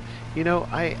pizza. You know,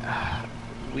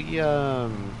 we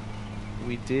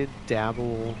we did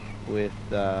dabble with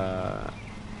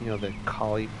you know, the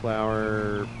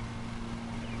cauliflower.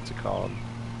 What's it called?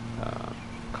 Uh,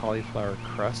 Cauliflower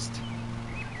crust.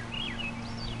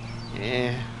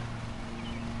 Eh.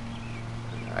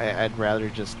 I'd rather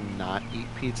just not eat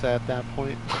pizza at that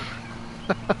point.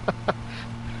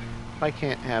 If I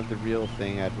can't have the real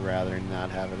thing, I'd rather not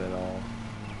have it at all.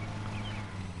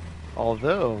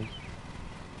 Although,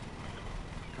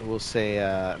 I will say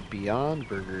Beyond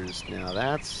Burgers, now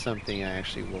that's something I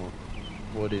actually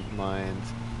wouldn't mind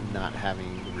not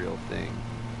having the real thing.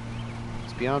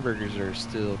 'Cause Beyond Burgers are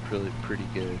still pretty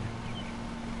good.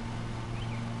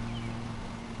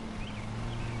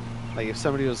 Like if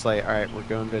somebody was like, alright, we're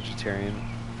going vegetarian,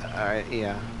 alright,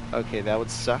 yeah, okay, that would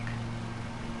suck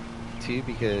too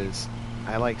because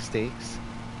I like steaks.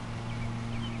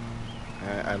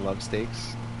 I love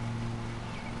steaks.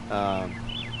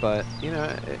 But you know,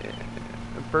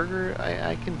 a burger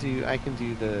I can do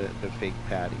the fake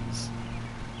patties.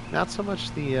 Not so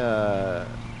much the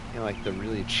you know, like the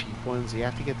really cheap ones. You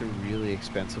have to get the really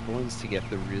expensive ones to get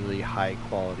the really high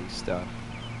quality stuff.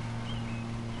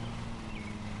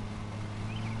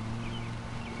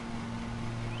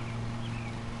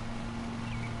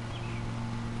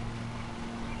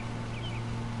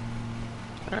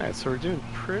 Alright, so we're doing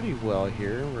pretty well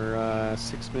here. We're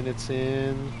 6 minutes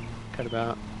in, got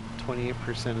about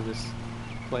 28% of this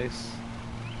place.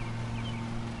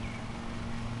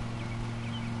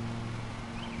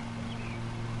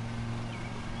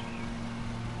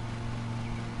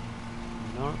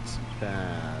 Not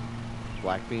bad.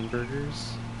 Black bean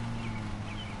burgers.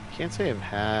 Can't say I've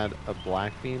had a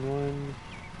black bean one.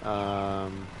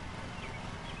 Trying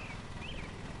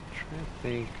to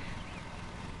think.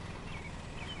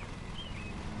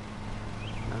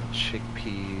 Not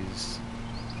chickpeas.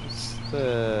 It's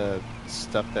the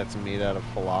stuff that's made out of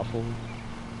falafel.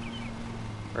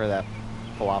 Or that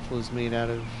falafel is made out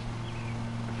of.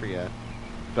 I forget.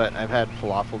 But I've had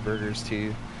falafel burgers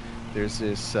too. There's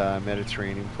this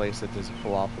Mediterranean place that does a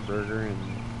falafel burger, and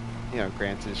you know,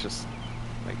 granted, it's just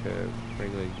like a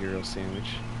regular gyro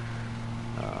sandwich.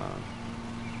 Oh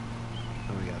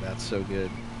my god, that's so good.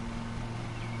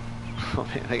 Oh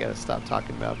man, I gotta stop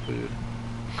talking about food.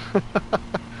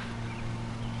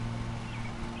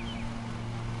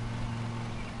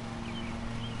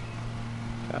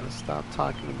 Gotta stop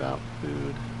talking about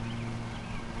food.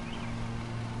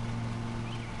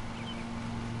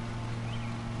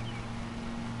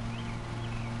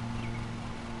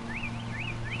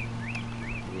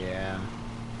 Yeah.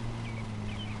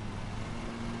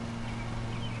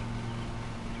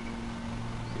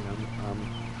 Dude, I'm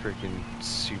freaking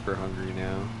super hungry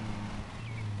now.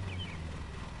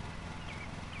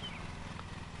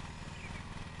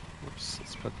 Oops,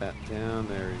 let's put that down.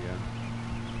 There we go.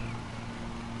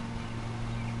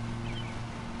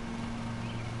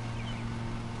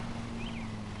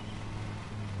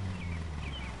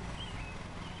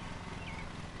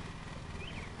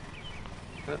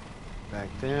 Back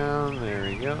down, there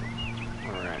we go.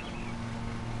 Alright.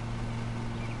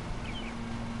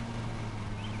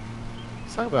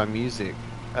 Let's talk about music.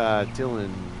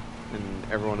 Dylan and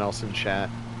everyone else in chat,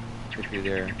 if you're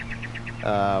there.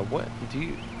 What do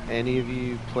you, any of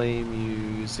you play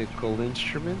musical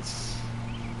instruments?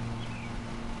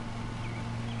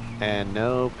 And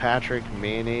no, Patrick,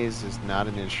 mayonnaise is not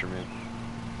an instrument.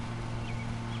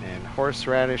 And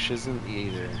horseradish isn't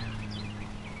either.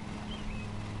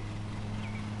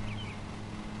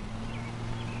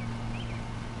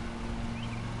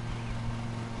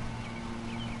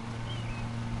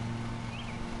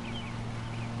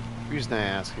 The reason I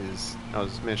ask is I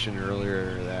was mentioning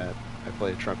earlier that I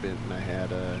played trumpet and I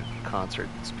had a concert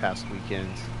this past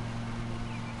weekend.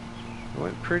 It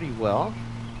went pretty well.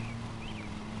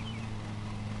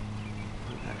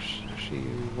 Actually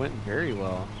went very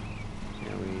well. You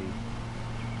know, we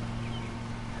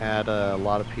had a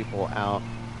lot of people out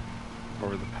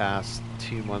over the past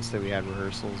 2 months that we had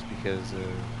rehearsals because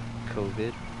of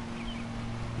COVID.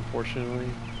 Unfortunately,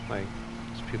 like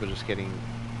people just kept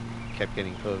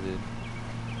getting COVID.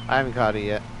 I haven't caught it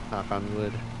yet, knock on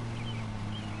wood.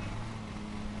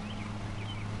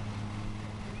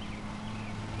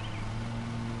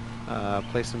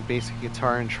 Play some basic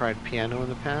guitar and tried piano in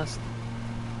the past.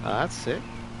 That's sick.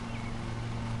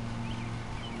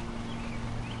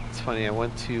 It's funny, I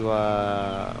went to,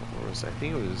 where was I? I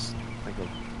think it was like a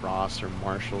Ross or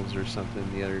Marshall's or something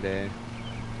the other day.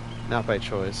 Not by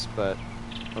choice, but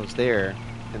I was there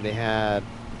and they had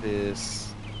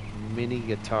this mini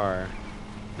guitar.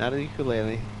 Not a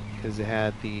ukulele, because it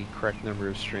had the correct number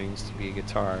of strings to be a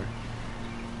guitar.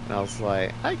 And I was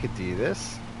like, I could do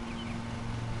this.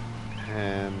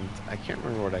 And I can't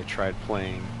remember what I tried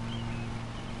playing.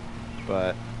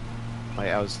 But like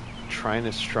I was trying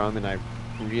to strum and I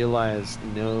realized,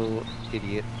 no,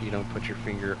 idiot, you don't put your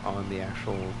finger on the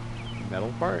actual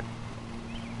metal part.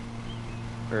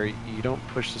 Or you don't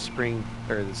push the string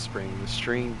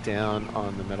down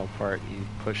on the metal part, you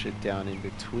push it down in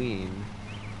between.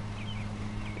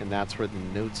 And that's where the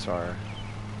notes are.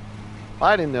 Well,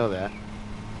 I didn't know that.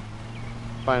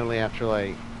 Finally, after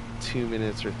like 2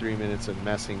 minutes or 3 minutes of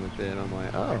messing with it, I'm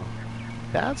like, oh,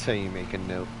 that's how you make a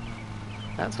note.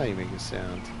 That's how you make a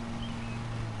sound.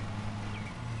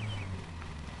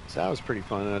 So that was pretty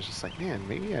fun. And I was just like, man,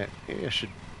 maybe I should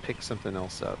pick something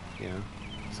else up, you know?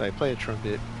 So I played a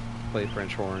trumpet, played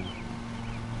French horn.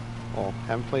 Well,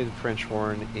 haven't played the French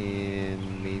horn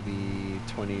in maybe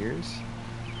 20 years.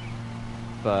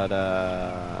 But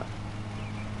I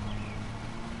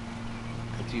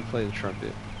do play the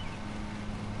trumpet.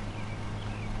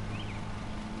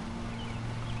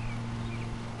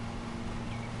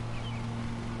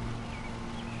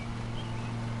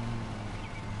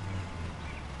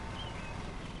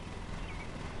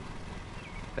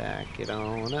 Back it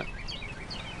on up.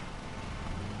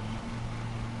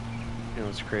 You know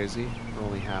what's crazy? We're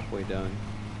only halfway done.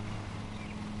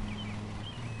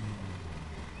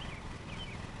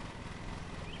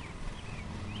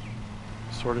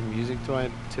 Sort of music do I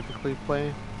typically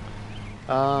play?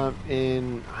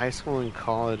 In high school and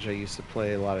college, I used to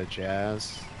play a lot of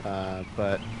jazz,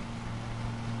 but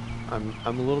I'm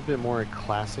a little bit more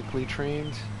classically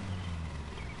trained,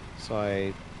 so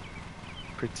I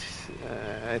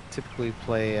typically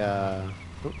play. Oh,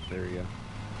 there we go.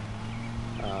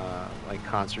 Like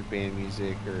concert band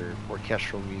music or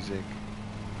orchestral music.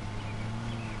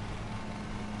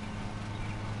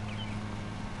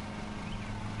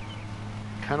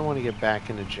 Kind of want to get back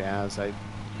into jazz. I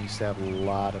used to have a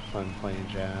lot of fun playing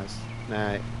jazz.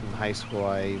 In high school,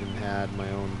 I even had my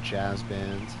own jazz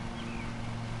band.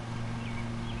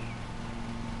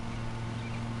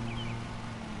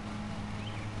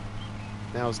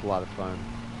 That was a lot of fun.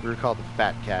 We were called the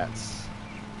Fat Cats.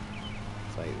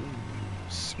 It's like, ooh,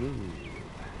 smooth.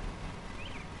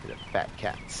 We're the Fat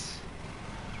Cats.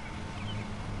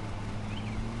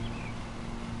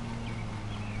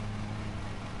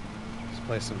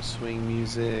 Play some swing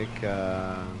music,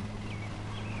 some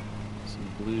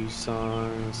blues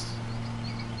songs,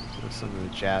 some of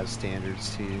the jazz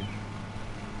standards too.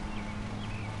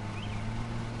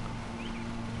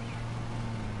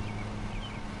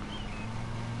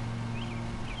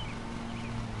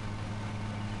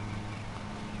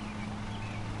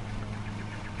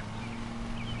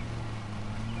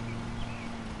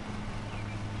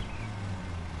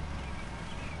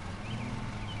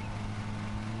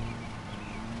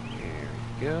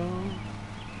 Go.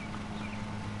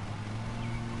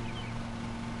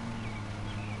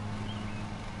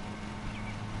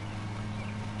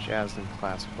 Jazz and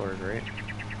classical are great.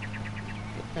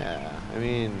 Yeah, I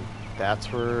mean,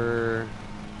 that's where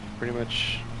pretty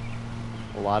much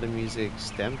a lot of music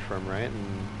stemmed from, right?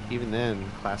 And even then,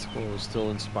 classical was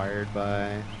still inspired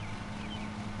by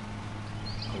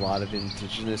a lot of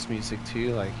indigenous music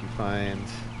too. Like you find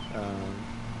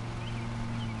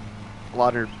a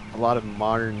lot of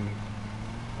modern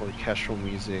orchestral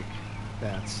music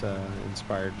that's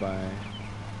inspired by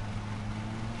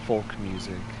folk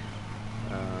music.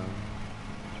 Um,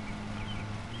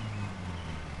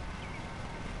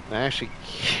 I actually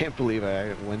can't believe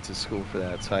I went to school for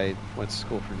that. So I went to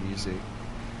school for music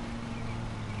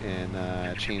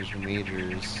and changed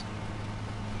majors.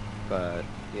 But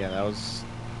yeah, I was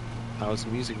a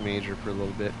music major for a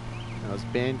little bit. I was a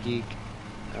band geek.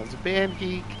 I was a band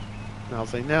geek. And I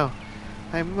was like, no,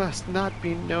 I must not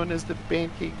be known as the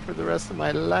band geek for the rest of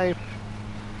my life.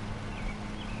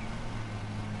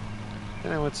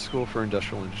 And I went to school for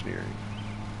industrial engineering.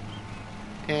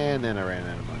 And then I ran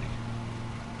out of money.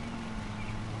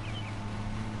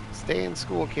 Stay in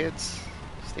school, kids.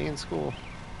 Stay in school.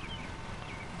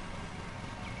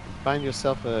 Find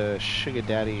yourself a sugar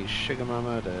daddy, sugar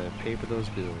mama to pay for those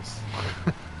bills.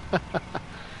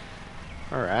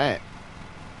 Alright.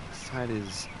 This side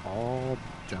is all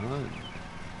done.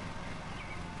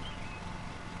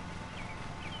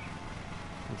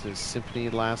 Went to a symphony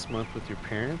last month with your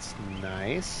parents.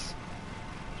 Nice.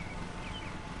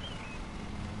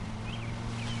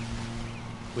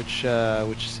 Which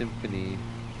symphony?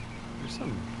 There's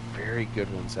some very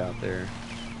good ones out there.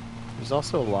 There's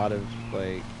also a lot of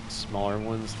like smaller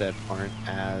ones that aren't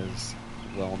as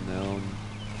well known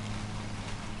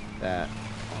that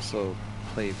also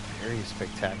play very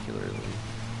spectacularly.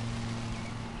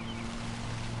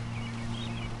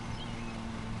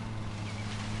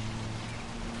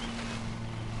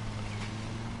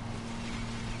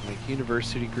 Like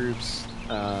university groups,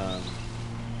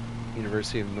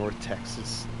 University of North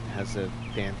Texas has a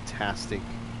fantastic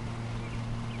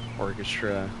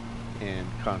orchestra and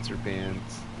concert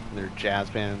bands. And their jazz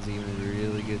band's even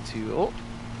really good too. Oh!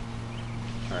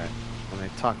 Alright, when I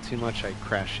talk too much I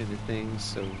crash into things,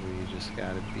 so we just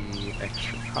gotta be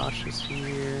extra cautious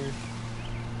here.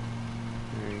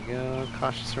 There you go,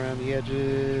 cautious around the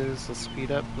edges. Let's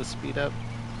speed up, let's speed up.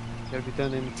 Gotta be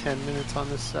done in 10 minutes on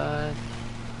this side.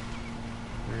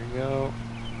 There you go.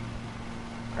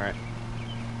 Alright.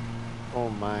 Oh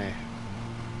my.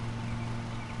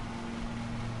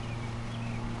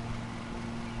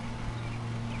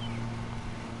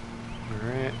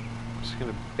 Alright. Just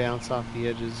gonna bounce off the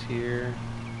edges here.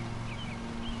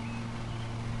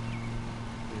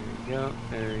 There we go.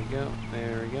 There we go.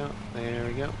 There we go. There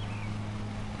we go.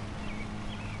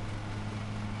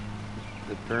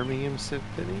 The Birmingham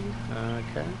Symphony.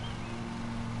 Okay.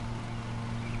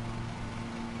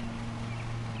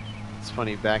 It's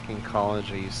funny, back in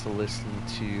college I used to listen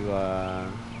to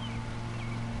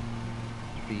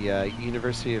the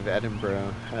University of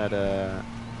Edinburgh had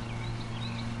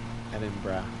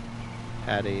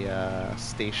a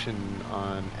station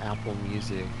on Apple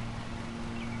Music,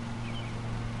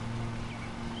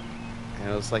 and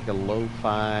it was like a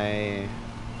lo-fi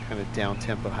kind of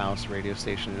down-tempo house radio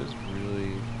station. It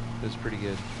was pretty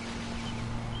good.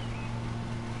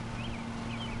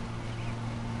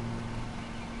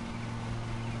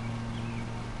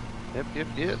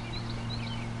 Yep.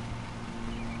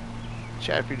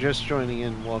 Chat, if you're just joining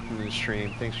in, welcome to the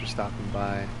stream. Thanks for stopping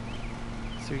by.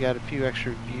 So we got a few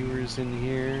extra viewers in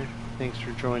here. Thanks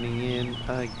for joining in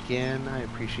again. I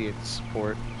appreciate the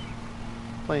support.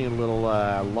 Playing a little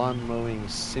lawn mowing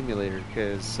simulator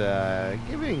because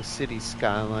giving City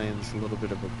Skylines a little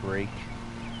bit of a break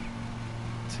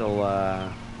till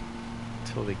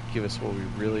they give us what we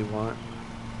really want.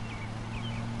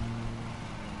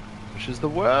 Which is the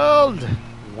world!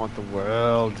 We want the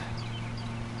world.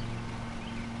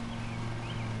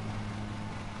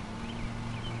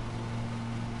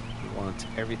 We want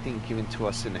everything given to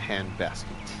us in a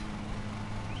handbasket.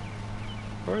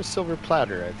 Or a silver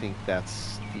platter, I think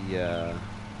that's the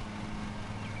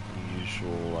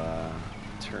usual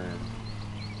term.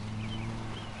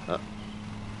 Oh,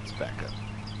 let's back up.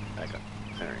 Back up.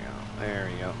 There we go. There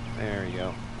we go. There we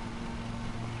go.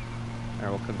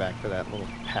 Alright, we'll come back to that little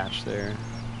patch there.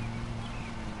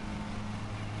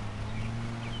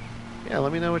 Yeah,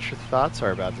 let me know what your thoughts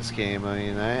are about this game. I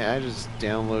mean, I just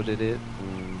downloaded it,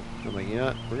 and I'm like, you know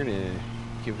what, we're gonna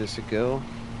give this a go,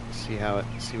 see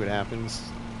what happens.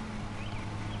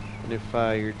 And if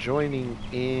you're joining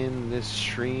in this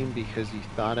stream because you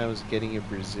thought I was getting a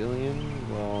Brazilian,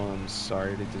 well, I'm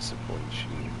sorry to disappoint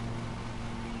you.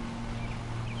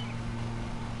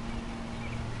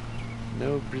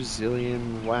 No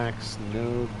Brazilian wax,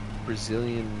 no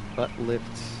Brazilian butt lift,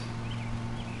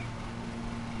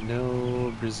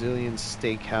 no Brazilian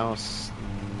steakhouse,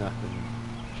 nothing.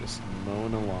 Just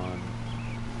mowing a lawn.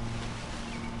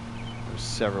 There's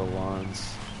several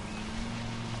lawns.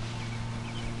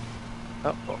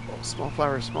 Oh, small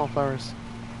flowers, small flowers.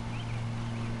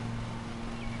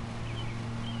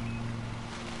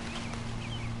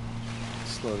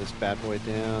 Slow this bad boy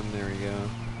down, there we go.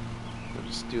 I'll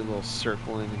just do a little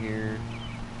circle in here.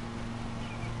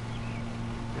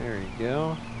 There we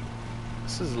go.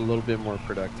 This is a little bit more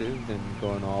productive than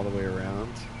going all the way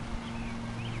around.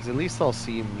 Because at least I'll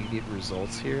see immediate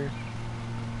results here.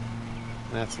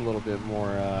 And that's a little bit more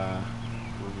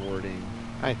rewarding,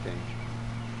 I think.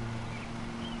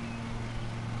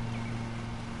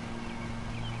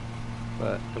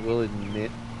 But I will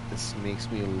admit, this makes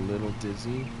me a little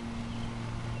dizzy.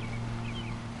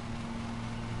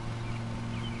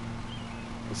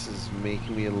 This is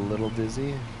making me a little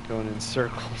dizzy, going in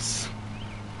circles.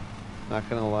 Not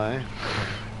gonna lie.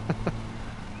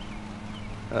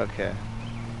 Okay.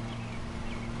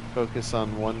 Focus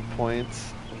on one point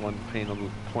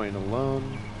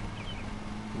alone,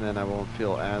 and then I won't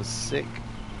feel as sick.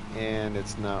 And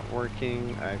it's not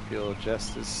working. I feel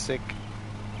just as sick,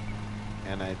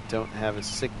 and I don't have a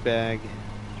sick bag.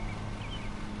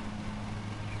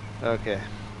 Okay.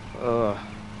 Ugh.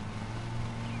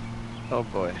 Oh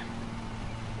boy.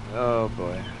 Oh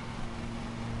boy.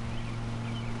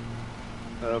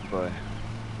 Oh boy.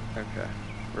 Okay.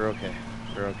 We're okay.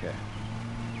 We're okay.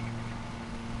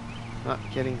 Not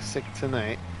getting sick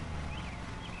tonight.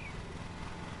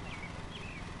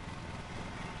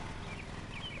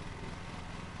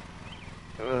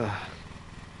 Ugh.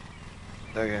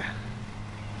 Okay.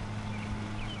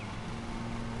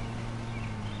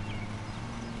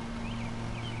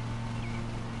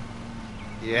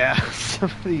 Yeah, some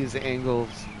of these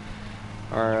angles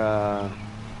are,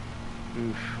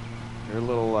 oof, they're a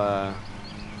little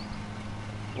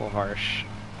harsh.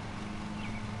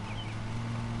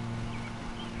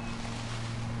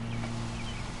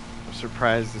 I'm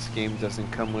surprised this game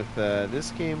doesn't come with, this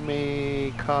game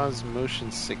may cause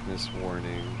motion sickness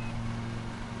warning.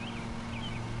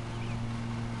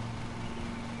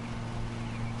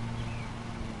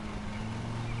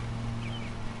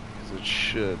 Because it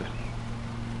should.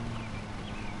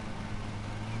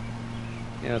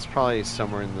 Yeah, it's probably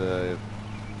somewhere in the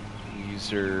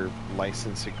user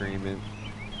license agreement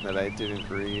that I didn't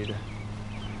read.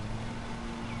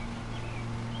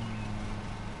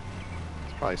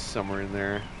 It's probably somewhere in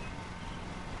there.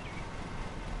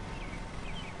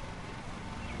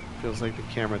 Feels like the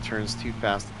camera turns too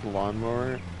fast at the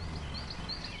lawnmower.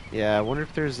 Yeah, I wonder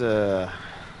if there's a...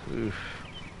 Oof.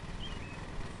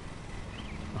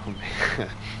 Oh man.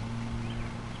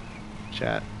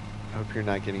 Chat, I hope you're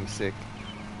not getting sick.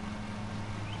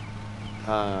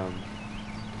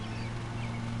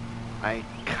 I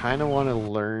kind of want to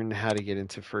learn how to get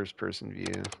into first-person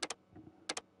view.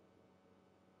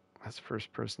 That's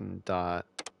first-person dot.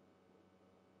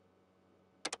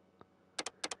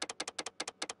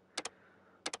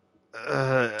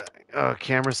 Oh,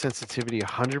 camera sensitivity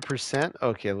 100%.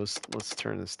 Okay, let's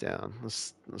turn this down.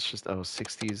 Let's just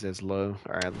 60s as low.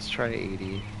 All right, let's try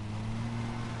 80.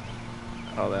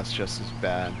 Oh, that's just as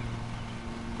bad.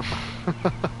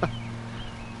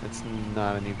 It's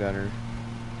not any better.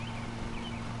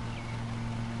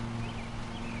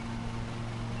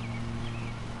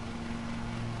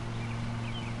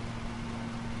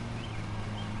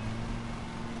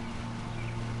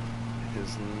 It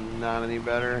is not any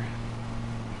better.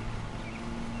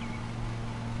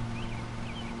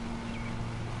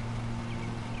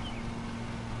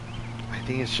 I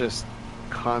think it's just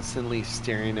constantly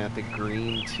staring at the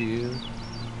green too.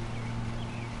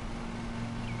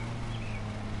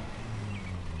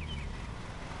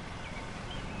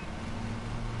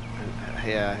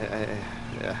 Yeah.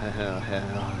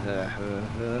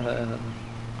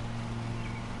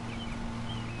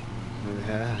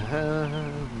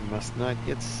 Must not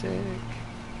get sick.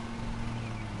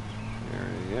 There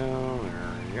we go.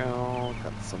 There we go.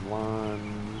 Got some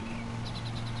lawn.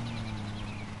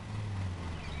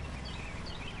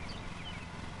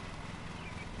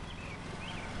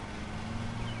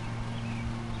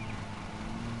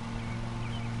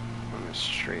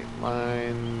 Straight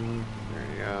line. There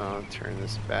you go. Turn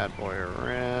this bad boy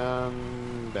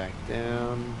around. Back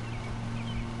down.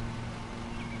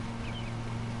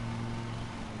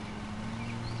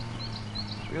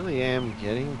 Really am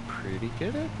getting pretty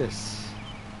good at this.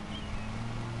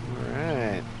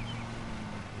 Alright.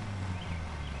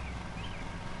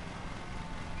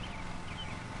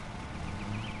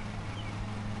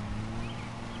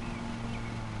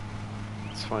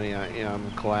 It's funny, I'm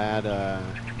glad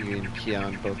you and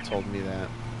Keon both told me that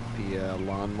the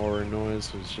lawnmower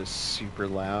noise was just super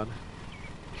loud.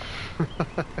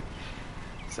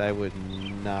 Because I would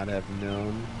not have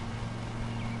known.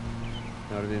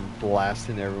 I would have been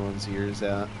blasting everyone's ears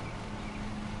out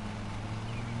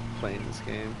playing this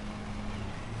game.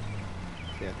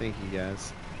 Yeah, thank you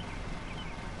guys.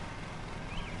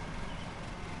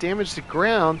 damage the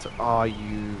ground. Are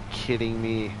you kidding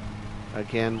me?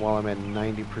 Again, while I'm at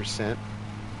 90%.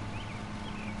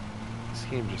 This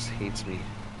game just hates me.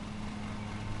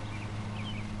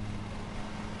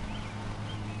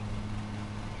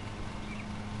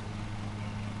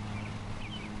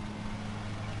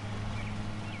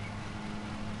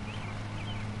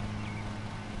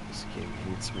 This game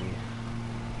hates me.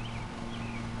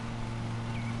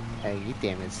 Oh, you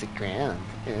damaged the ground.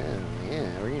 Oh,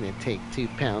 yeah, we're gonna take 2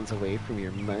 pounds away from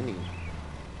your money.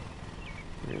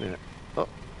 We're gonna... Oh.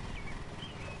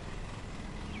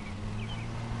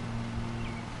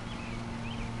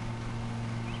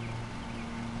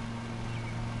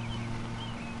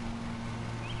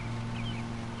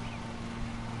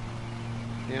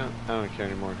 Yeah, I don't care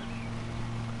anymore.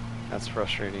 That's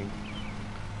frustrating.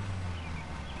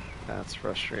 That's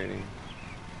frustrating.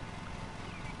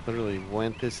 Literally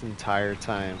went this entire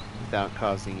time without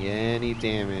causing any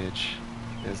damage.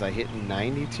 As I hit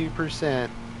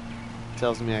 92%,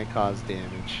 tells me I caused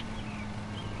damage.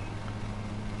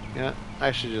 Yeah,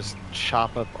 I should just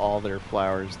chop up all their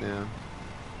flowers now.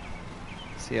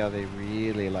 See how they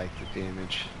really like the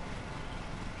damage.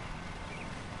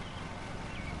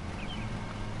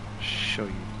 Show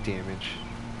you damage.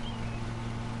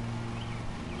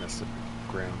 Mess up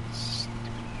the ground,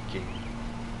 stupid game.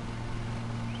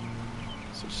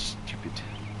 So stupid.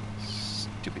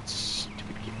 Stupid,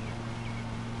 stupid game.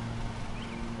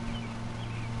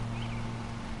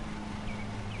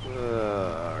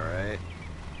 Alright.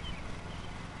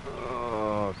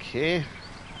 Okay.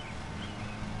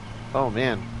 Oh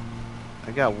man.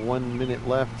 I got 1 minute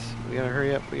left. We gotta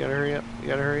hurry up. We gotta hurry up. We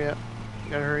gotta hurry up.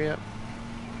 We gotta hurry up.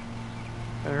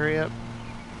 Gotta hurry up.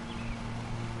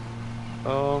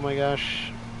 Oh my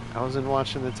gosh. I wasn't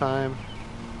watching the time.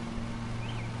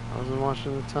 I wasn't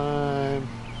watching the time.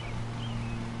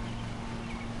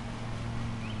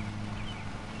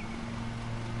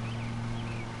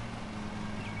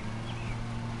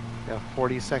 Got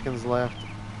 40 seconds left.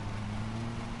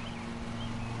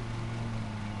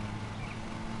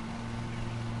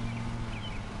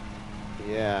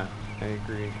 Yeah, I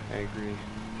agree. I agree.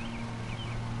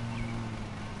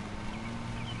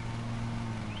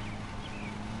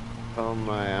 Oh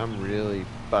my, I'm really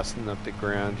busting up the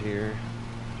ground here.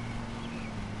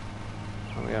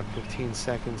 Oh, we got 15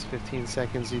 seconds, 15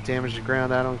 seconds. You damage the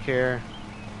ground, I don't care.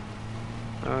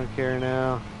 I don't care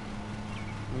now.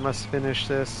 Must finish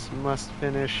this, must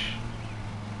finish.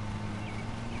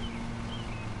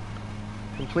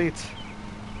 Complete.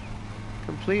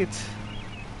 Complete.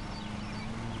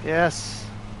 Yes.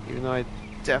 Even though I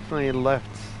definitely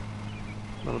left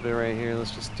a little bit right here,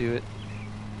 let's just do it.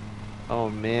 Oh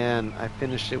man, I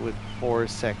finished it with 4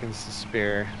 seconds to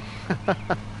spare.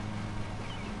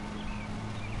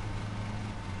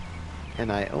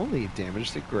 And I only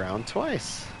damaged the ground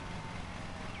twice.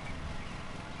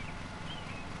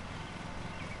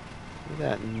 Look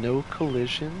at that, no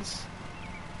collisions.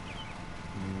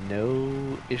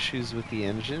 No issues with the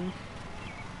engine.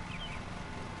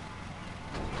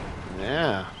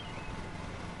 Yeah.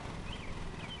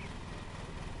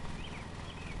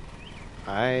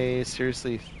 I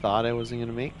seriously thought I wasn't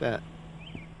gonna make that.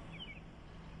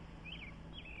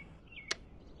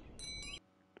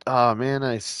 Oh man,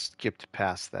 I skipped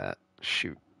past that.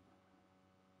 Shoot.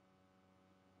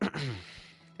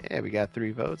 Yeah, we got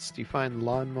 3 votes. Do you find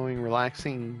lawn mowing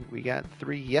relaxing? We got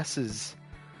 3 yeses.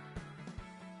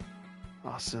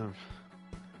 Awesome.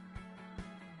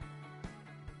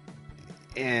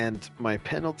 And my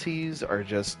penalties are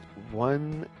just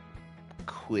 1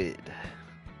 quid.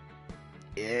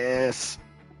 Yes.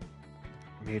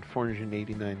 Made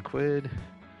 489 quid.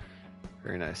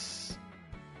 Very nice.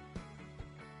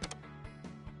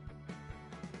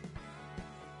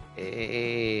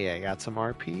 Hey, I got some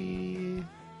RP.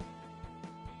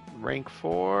 Rank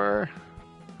 4.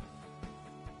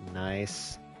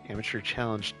 Nice. Amateur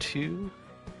Challenge 2.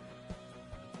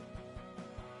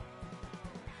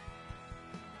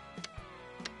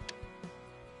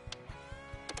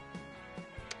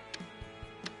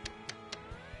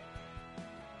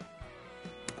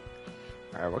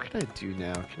 Alright, what can I do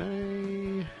now?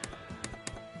 Can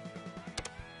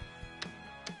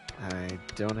I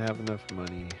don't have enough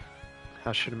money.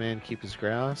 How should a man keep his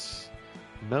grass?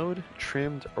 Mowed,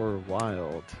 trimmed, or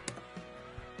wild?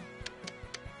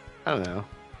 I don't know.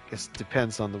 Guess it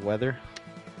depends on the weather.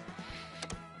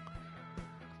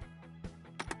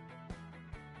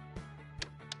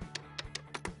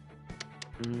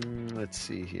 Let's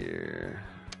see here.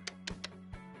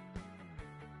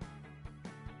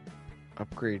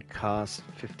 Upgrade cost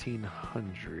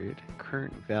 1,500.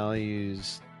 Current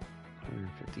values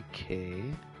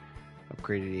 150k.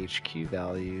 upgraded HQ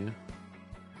value.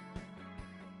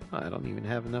 Oh, I don't even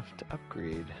have enough to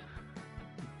upgrade.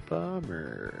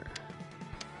 Bummer.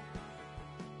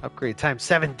 Upgrade time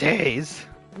 7 days?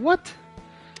 What?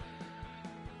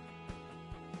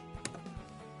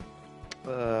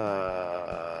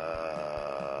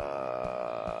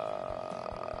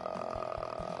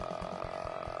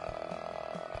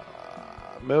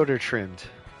 Motor trimmed.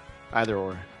 Either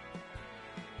or.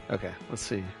 Okay, let's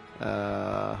see.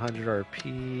 100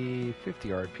 RP, 50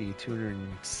 RP,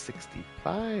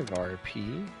 265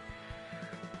 RP,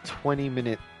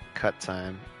 20-minute cut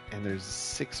time, and there's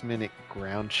a 6-minute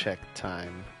ground check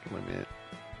time limit.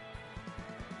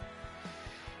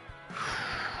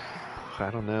 I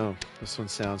don't know. This one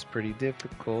sounds pretty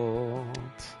difficult.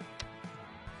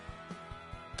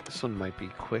 This one might be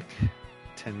quick.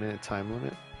 10-minute time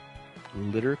limit.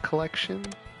 Litter collection?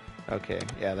 Okay,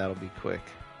 yeah, that'll be quick.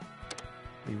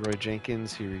 Leroy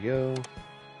Jenkins, here we go.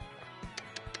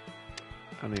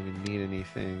 I don't even need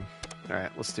anything.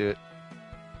 Alright, let's do it.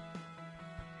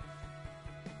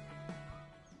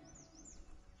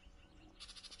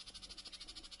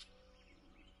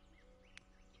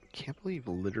 Can't believe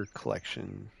litter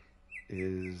collection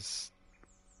is...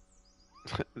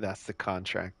 That's the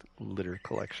contract. Litter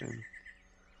collection.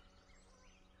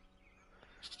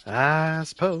 I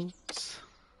suppose.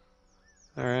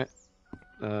 Alright.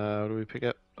 What do we pick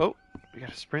up? Oh, we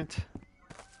got a sprint.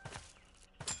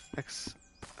 X.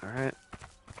 Alright.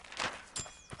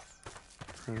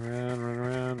 Run around, run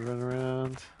around, run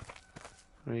around.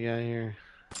 What do we got here?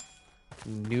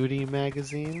 Nudie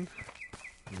magazine?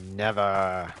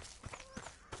 Never.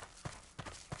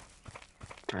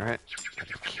 Alright. Got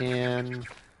a can.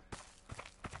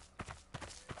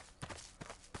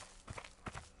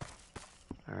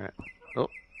 Alright. Oh.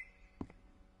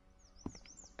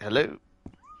 Hello?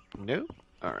 No?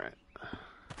 Alright.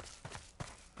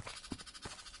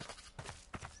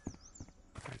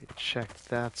 Already checked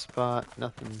that spot.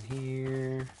 Nothing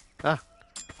here. Ah!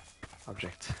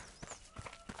 Object.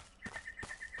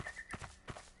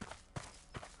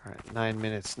 Alright, 9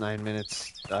 minutes, 9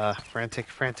 minutes. Frantic,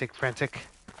 frantic, frantic.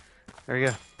 There we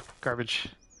go. Garbage.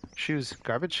 Shoes.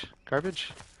 Garbage?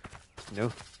 Garbage?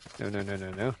 No. No, no, no, no,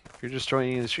 no. You're just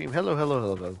joining the stream. Hello,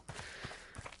 hello, hello.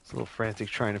 It's a little frantic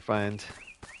trying to find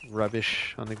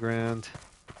rubbish on the ground.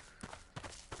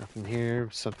 Nothing here.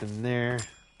 Something there.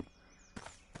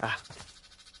 Ah.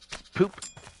 Poop.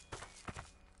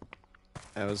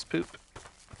 That was poop.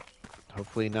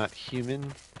 Hopefully not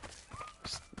human.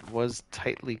 Was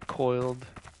tightly coiled.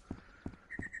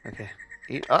 Okay.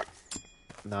 8 up.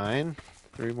 9.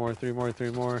 3 more, 3 more,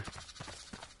 3 more.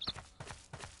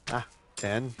 Ah.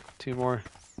 10. 2 more.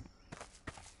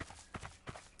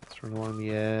 Let's run along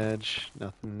the edge.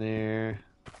 Nothing there.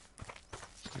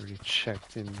 Already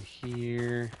checked in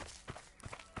here.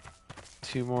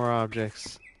 2 more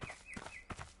objects.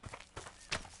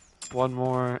 1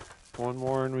 more. 1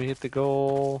 more and we hit the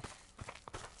goal.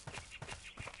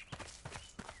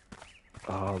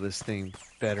 Oh, this thing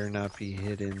better not be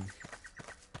hidden.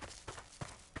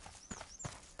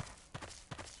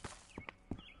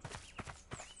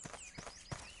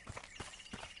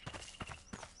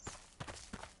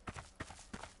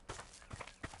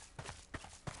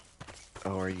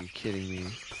 Oh, are you kidding me?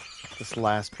 This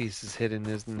last piece is hidden,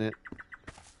 isn't it?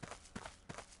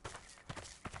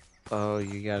 Oh,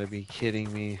 you gotta be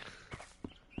kidding me.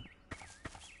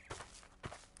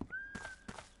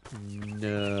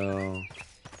 No.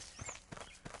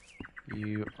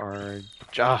 You are...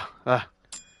 Ah!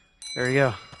 There we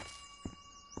go.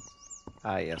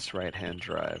 Ah, yes, right-hand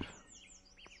drive.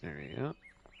 There we go.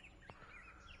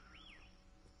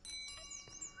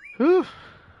 Whew!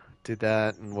 Did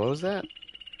that, and what was that?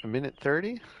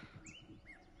 1:30?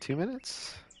 2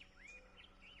 minutes?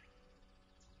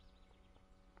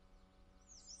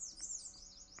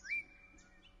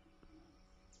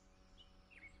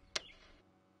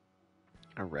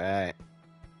 Alright.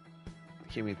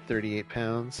 Give me 38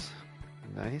 pounds.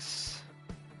 Nice.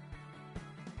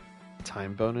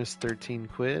 Time bonus 13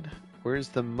 quid. Where's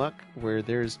the muck? Where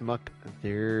there's muck,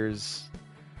 there's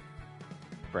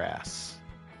brass.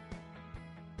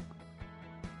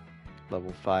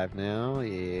 Level 5 now.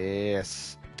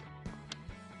 Yes.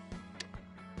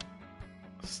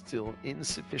 Still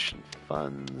insufficient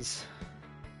funds.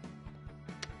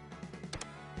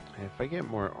 If I get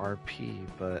more RP,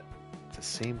 but at the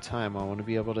same time, I want to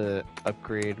be able to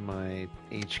upgrade my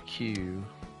HQ.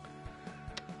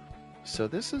 So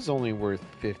this is only worth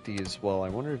 50 as well. I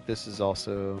wonder if this is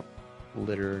also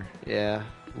litter. Yeah,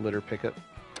 litter pickup.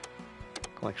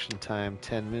 Collection time,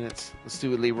 10 minutes. Let's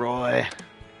do it, Leroy.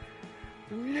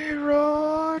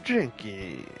 Leroy!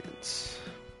 Jenkins.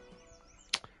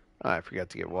 Oh, I forgot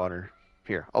to get water.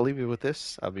 Here, I'll leave you with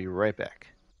this. I'll be right back.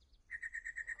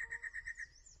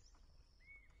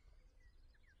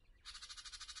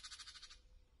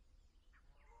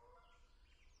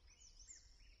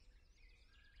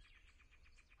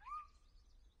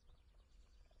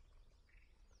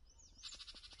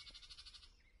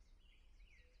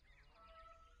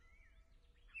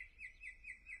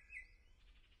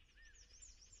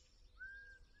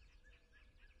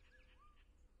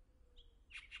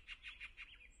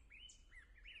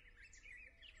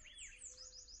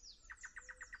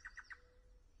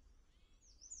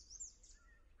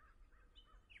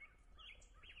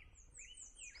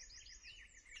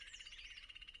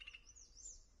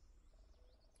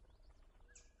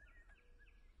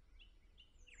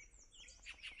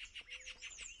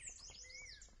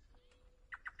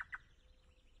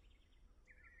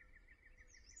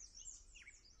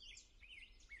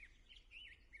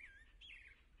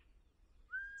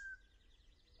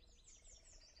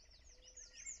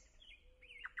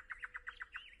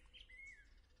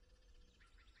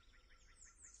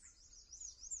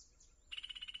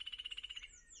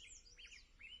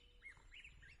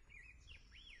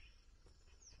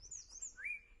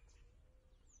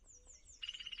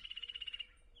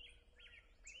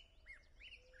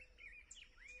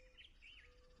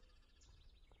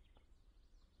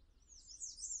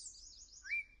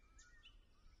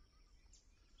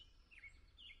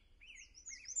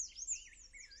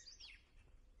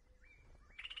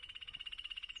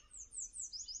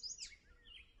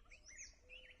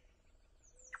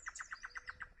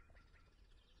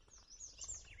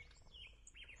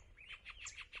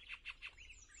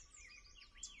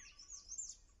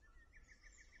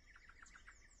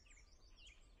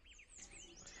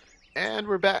 And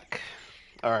we're back.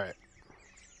 All right.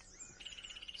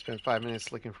 Spent 5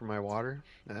 minutes looking for my water.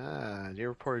 Do you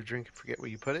ever pour a drink and forget where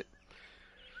you put it?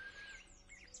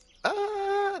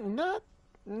 Not.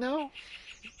 No.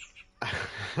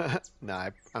 No,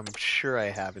 I'm sure I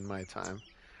have in my time.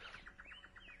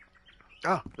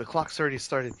 Oh, the clock's already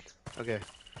started. Okay.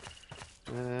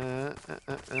 All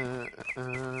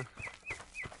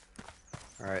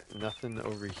right, nothing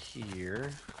over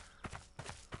here.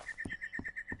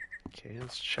 Okay,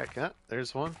 let's check out.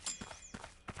 There's one.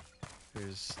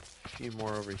 There's a few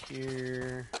more over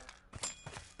here.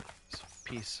 There's a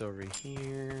piece over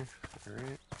here. All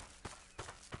right.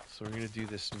 So we're gonna do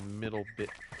this middle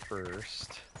bit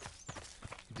first.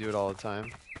 Do it all the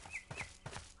time.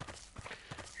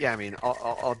 Yeah, I mean,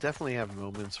 I'll definitely have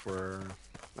moments where,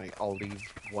 like, I'll leave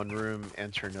one room,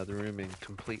 enter another room, and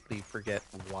completely forget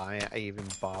why I even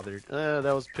bothered. That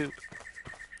was poop.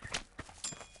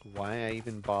 Why I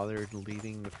even bothered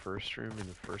leaving the first room in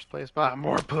the first place. Ah,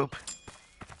 more poop.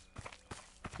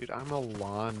 Dude, I'm a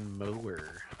lawn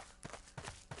mower.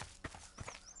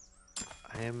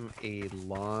 I am a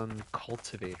lawn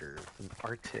cultivator, an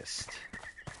artist.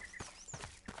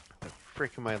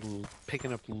 Frick am I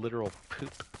picking up literal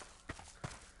poop?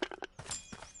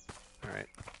 Alright,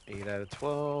 8 out of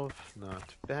 12,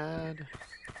 not bad.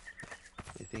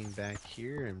 Anything back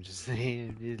here? I'm just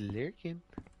lurking.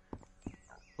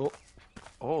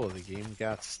 Oh, the game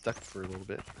got stuck for a little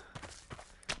bit.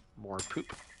 More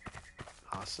poop.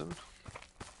 Awesome.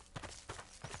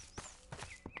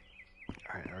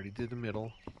 Alright, I already did the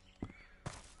middle.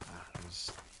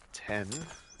 There's 10.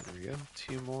 There we go.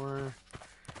 2 more.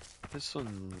 This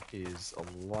one is a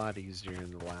lot easier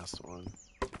than the last one.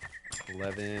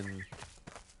 11.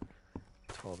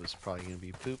 12 is probably going to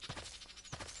be poop.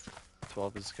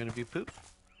 12 is going to be poop.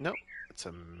 Nope, it's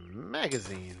a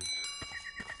magazine.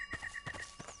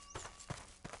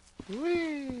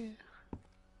 Whee!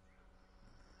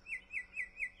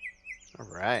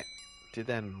 Alright, did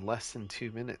that in less than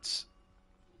 2 minutes.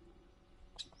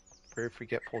 Very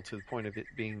forgetful to the point of it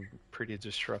being pretty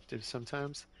disruptive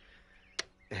sometimes.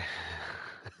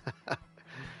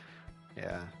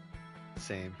 Yeah,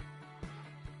 same.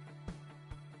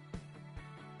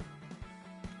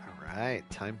 Alright,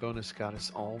 time bonus got us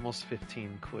almost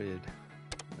 15 quid.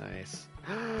 Nice.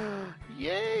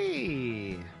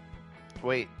 Yay!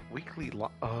 Wait, weekly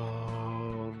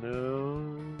oh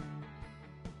no.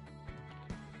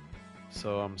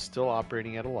 So I'm still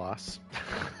operating at a loss.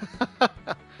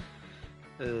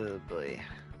 Oh boy.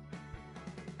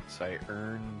 So I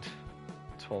earned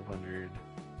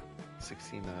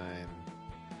 1,269.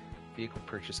 Vehicle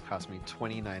purchase cost me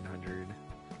 2,900.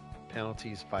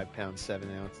 Penalties £5 7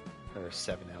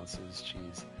 ounces.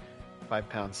 Jeez,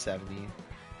 £5.70.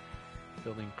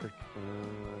 Building per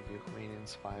vehicle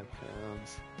maintenance £5.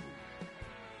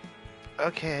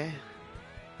 Okay.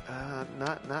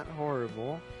 Not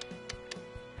horrible.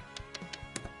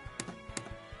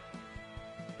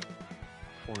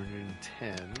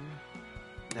 410.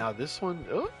 Now this one,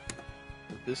 oh,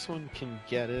 this one can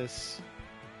get us.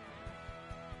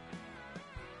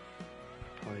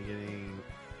 Probably getting.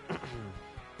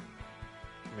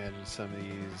 Imagine some of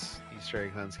these Easter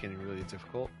egg hunts getting really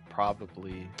difficult.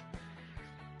 Probably.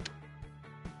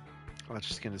 I was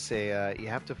just gonna say, you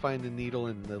have to find a needle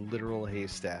in the literal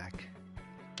haystack.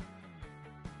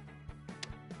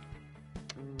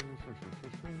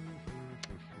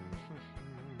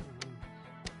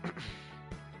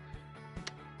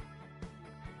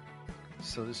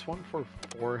 So this one for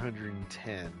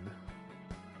 410.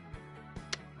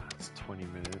 That's 20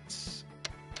 minutes.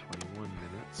 21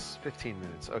 minutes. 15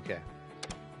 minutes. Okay.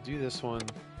 Do this one.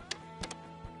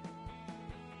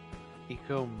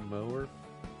 Eco mower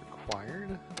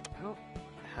required? I don't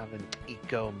have an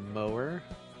eco mower.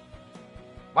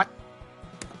 What?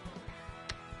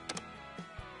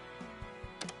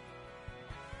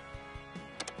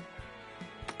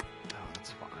 Oh,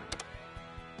 that's fine.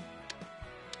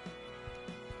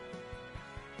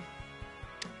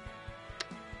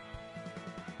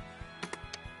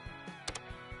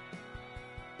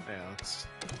 Yeah, let's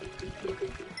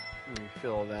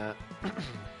refill that.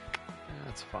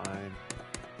 That's fine.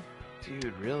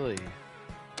 Dude, really?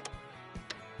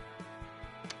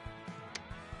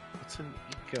 What's an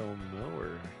eco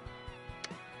mower?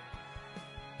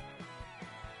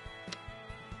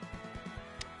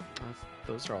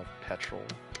 Those are all petrol.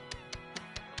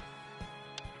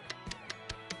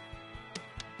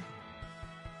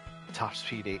 Top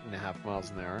speed 8.5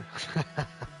 miles an hour.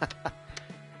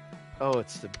 Oh,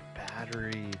 it's the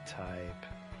battery type.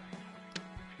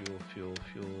 Fuel.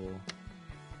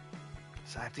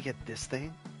 So I have to get this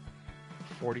thing?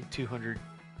 4,200.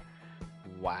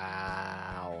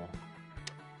 Wow.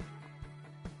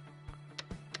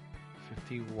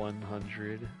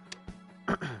 5,100.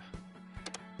 Oh,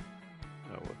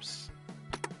 whoops.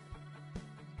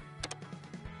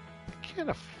 I can't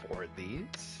afford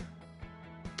these.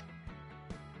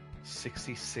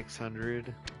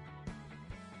 6,600.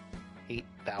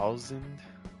 8,000.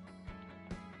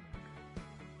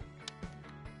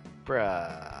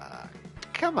 Bruh.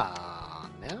 Come on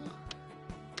now.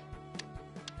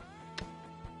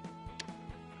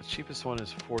 The cheapest one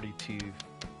is 42.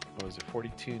 What was it?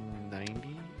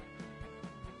 42.90?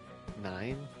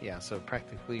 9? Yeah, so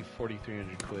practically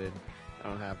 4,300 quid. I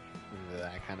don't have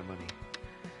that kind of money.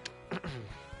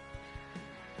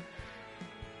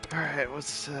 Alright,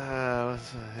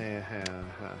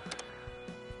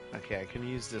 okay, I can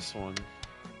use this one.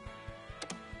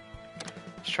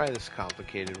 Let's try this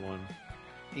complicated one.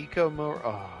 Eco mower.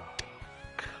 Oh,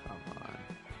 come on.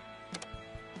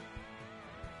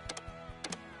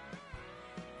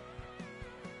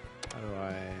 How do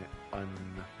I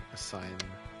unassign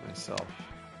myself?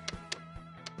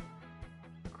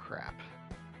 Crap.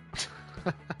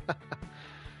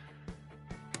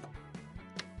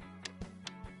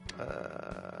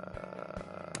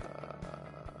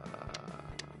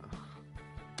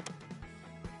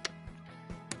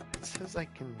 It says I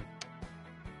can.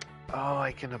 Oh,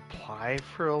 I can apply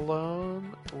for a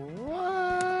loan?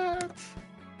 What?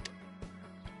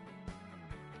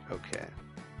 Okay.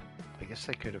 I guess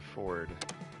I could afford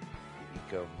the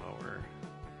eco mower.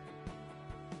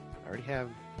 I already have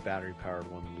the battery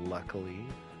powered one, luckily.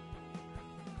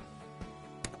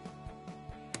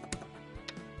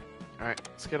 Alright,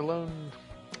 let's get a loan.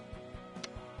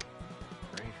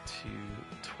 Right to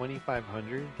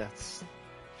 2,500. That's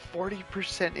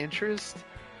 40% interest?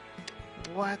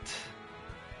 What?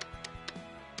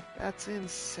 That's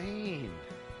insane.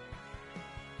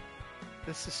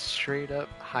 This is straight up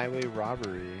highway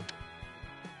robbery.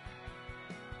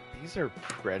 These are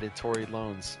predatory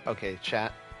loans. Okay,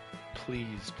 chat,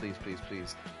 please.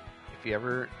 If you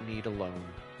ever need a loan,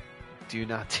 do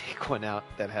not take one out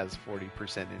that has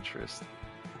 40% interest.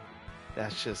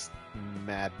 That's just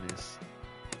madness.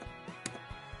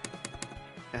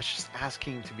 That's just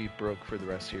asking to be broke for the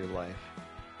rest of your life.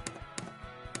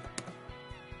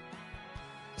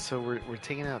 So we're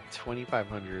taking out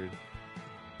 2,500,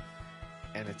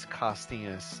 and it's costing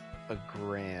us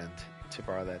 $1,000 to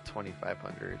borrow that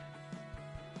 2,500.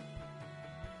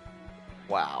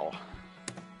 Wow.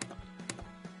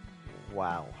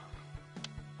 Wow.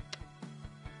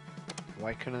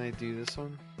 Why couldn't I do this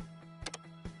one?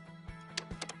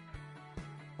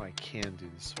 Oh, I can do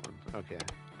this one. Okay.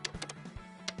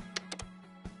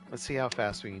 Let's see how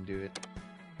fast we can do it.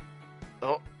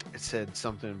 Oh, it said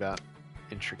something about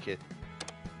intricate.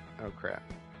 Oh crap.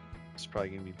 It's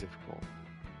probably gonna be difficult.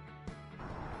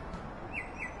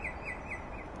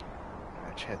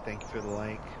 I thank you for the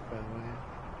like, by the way.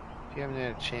 If you haven't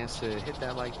had a chance to hit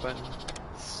that like button,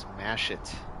 smash it.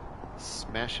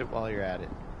 Smash it while you're at it.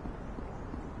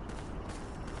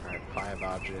 Alright, 5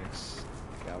 objects.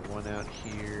 Got one out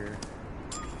here.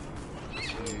 2,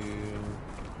 3.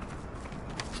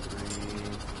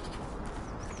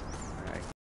 Alright.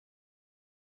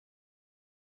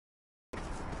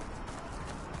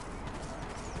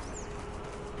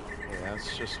 Okay,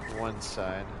 that's just one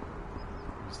side.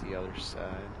 Here's the other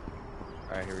side.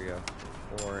 Alright, here we go.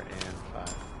 4 and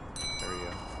 5. There we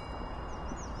go.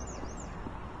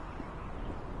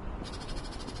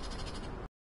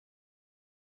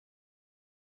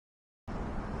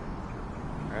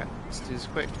 Alright, let's do this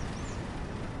quick.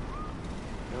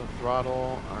 No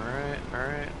throttle. Alright,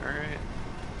 alright, alright.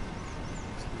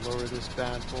 Let's lower this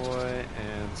bad boy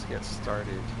and let's get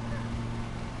started.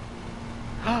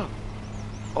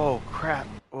 Oh crap.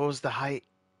 What was the height?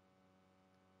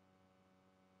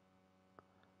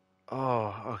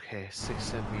 Oh, okay, 6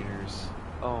 centimeters.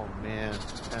 Oh man,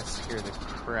 that scared the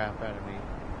crap out of me.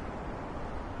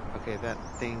 Okay, that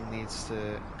thing needs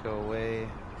to go away.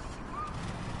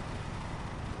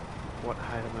 What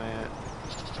height am I at?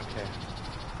 Okay.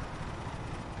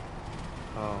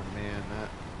 Oh man,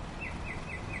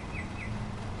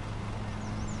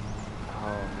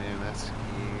 oh man, that's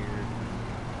scared.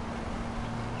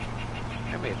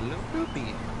 I made a little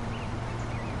poopy.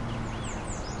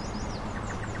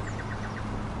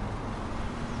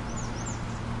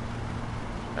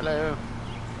 Hello.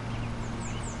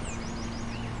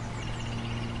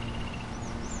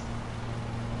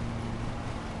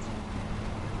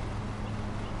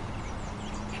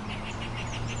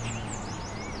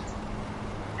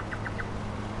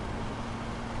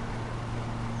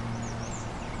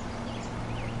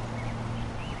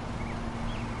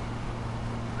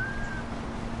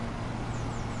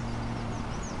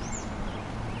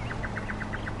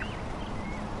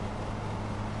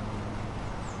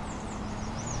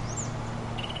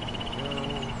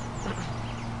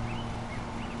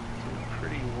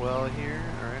 Well here.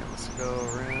 Alright, let's go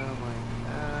around like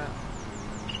that.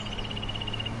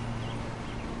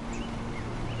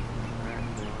 Alright,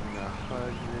 I'm gonna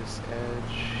hug this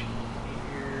edge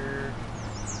here.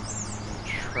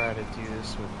 Try to do this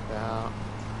without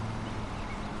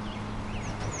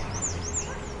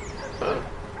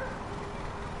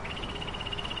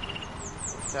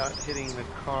hitting the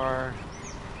car.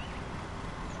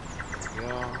 There we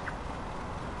go.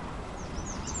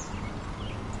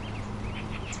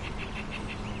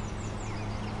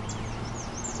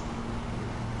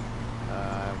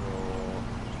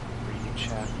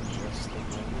 Chat in just a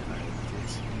moment. I did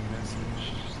see a message,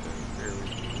 so bear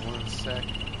with me 1 sec.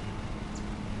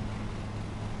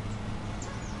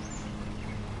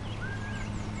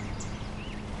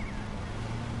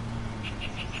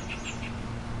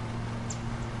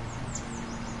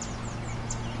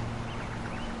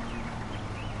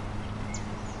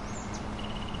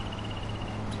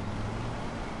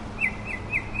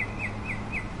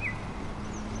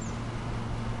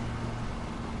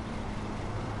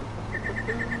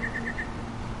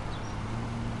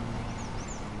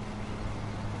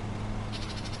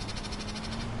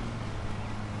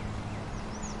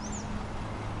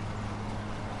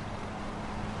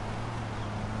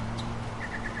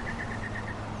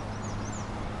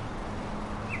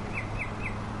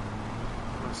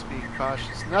 Be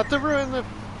cautious not to ruin the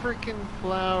freaking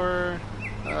flower.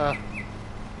 Oh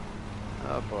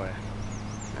boy.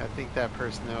 I think that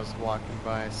person that was walking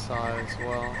by saw it as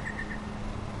well.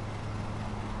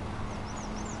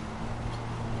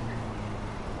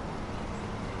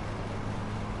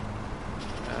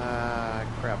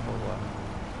 Crapola.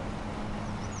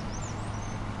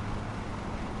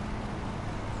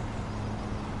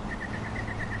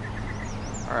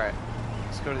 Alright,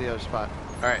 let's go to the other spot.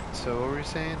 Alright, so what were we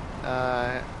saying?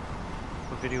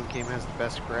 What video game has the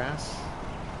best grass?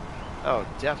 Oh,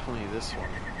 definitely this one.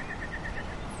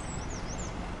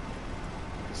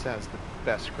 This has the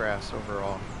best grass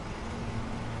overall.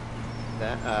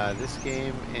 That this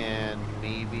game and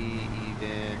maybe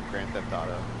even Grand Theft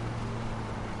Auto.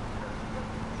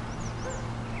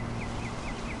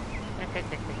 A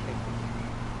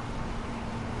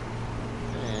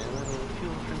little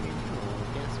fuel for me,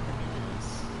 gas for me, ass.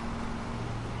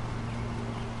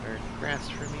 Or grass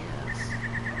for me, ass.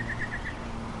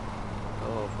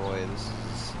 Oh boy, this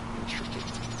is intricate.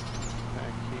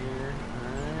 Back here,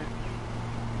 alright.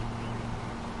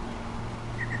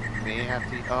 May have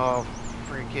to. Oh,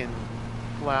 freaking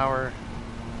flower.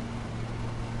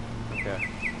 Okay.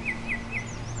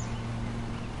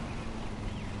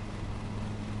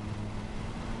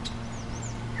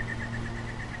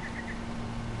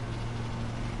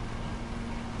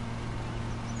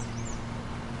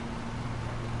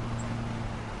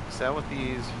 that what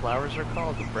these flowers are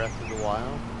called? The Breath of the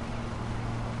Wild?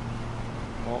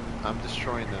 Well, I'm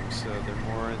destroying them, so they're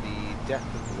more the Death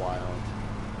of the Wild.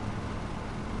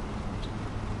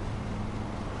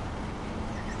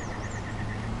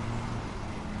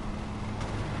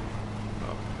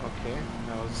 Oh, okay,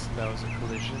 that was a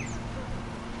collision.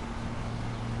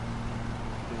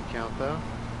 Didn't count though.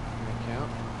 Didn't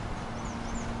count.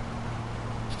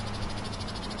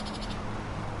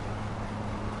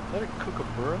 Is that a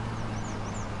kookaburra?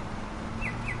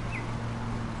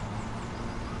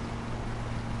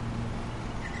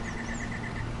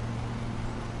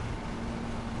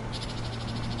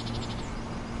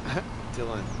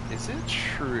 Dylan, is it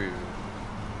true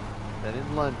that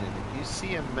in London, if you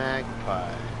see a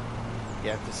magpie,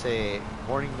 you have to say,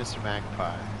 "Morning, Mr.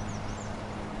 Magpie"?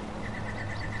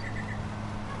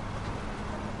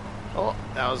 Oh,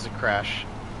 that was a crash.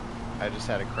 I just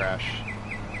had a crash.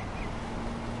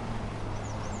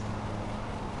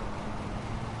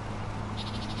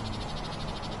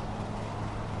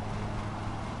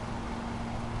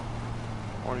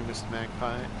 Morning, Mr.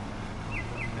 Magpie.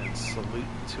 And salute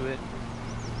to it.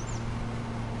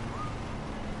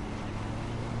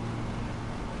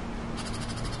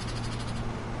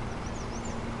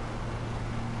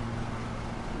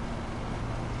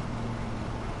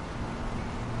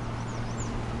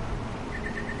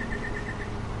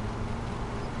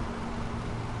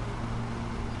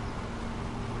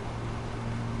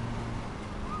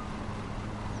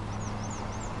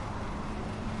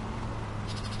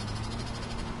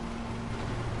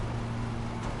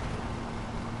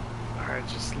 Alright,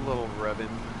 just a little rubbing,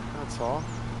 that's all.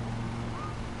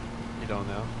 You don't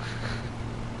know.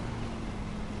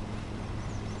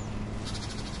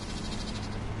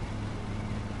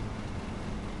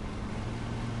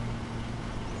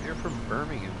 You're from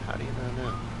Birmingham, how do you not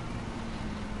know?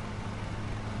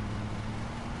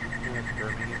 You know that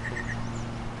Birmingham thing?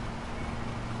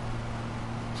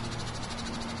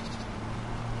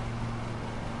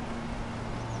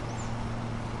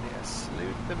 Yeah,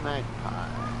 salute the magpie.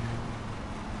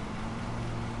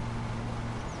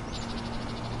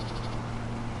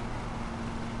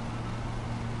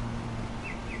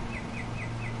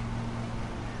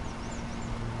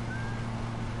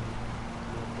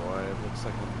 Looks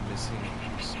like I'm missing a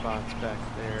few spots back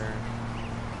there.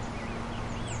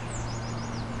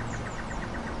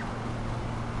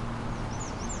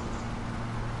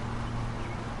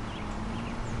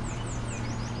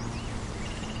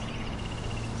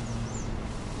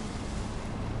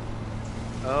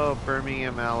 Oh,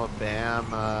 Birmingham,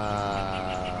 Alabama.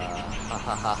 Ha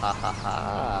ha ha ha ha ha.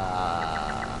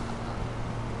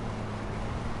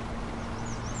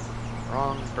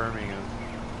 Wrong Birmingham.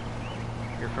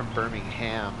 You're from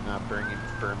Birmingham, not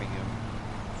Birmingham.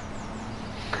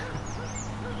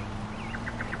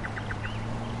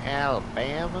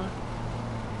 Alabama?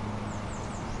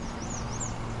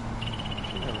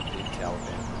 I've never been to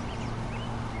Alabama.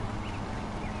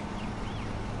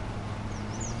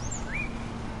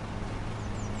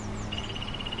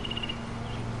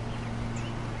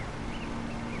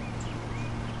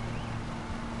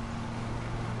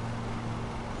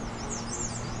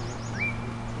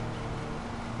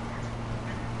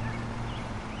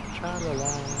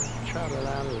 Tra-la-la,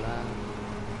 tra-la-la-la,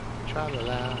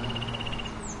 tra-la-la,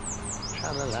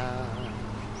 tra-la-la.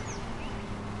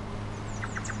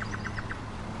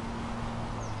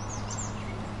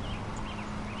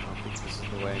 I don't think this is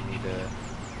the way I need to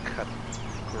cut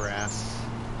grass.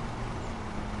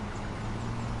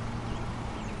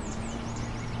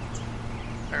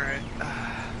 Alright,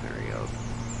 there we go.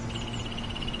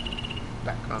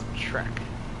 Back on track.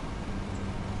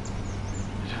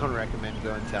 I don't recommend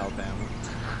going to Alabama.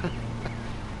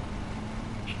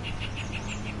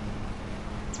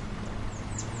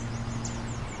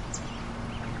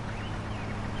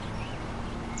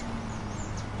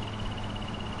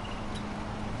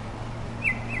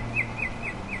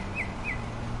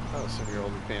 Oh, some of your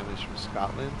older family's from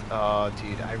Scotland? Oh,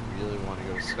 dude, I really want to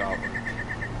go to Scotland.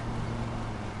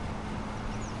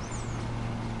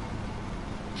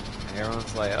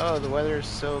 Everyone's like, oh, the weather is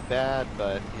so bad,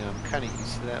 but, you know, I'm kind of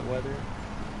used to that weather.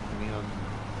 I mean, on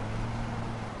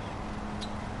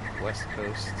the West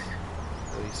Coast,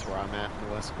 at least where I'm at,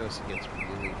 the West Coast, it gets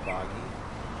really foggy.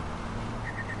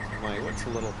 I'm like, what's a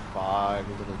little fog,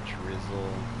 a little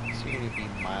drizzle? So you're going to be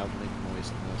mildly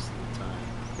moist most of the time.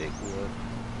 Big whoop.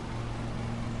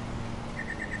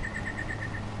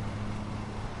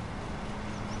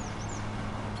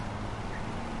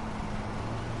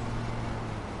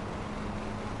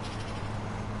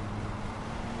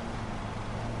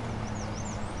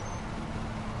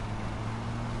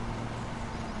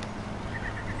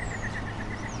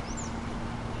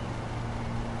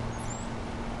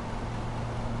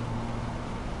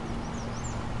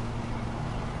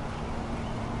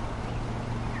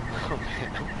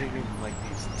 leaving like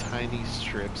these tiny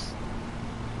strips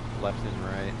left and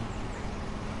right.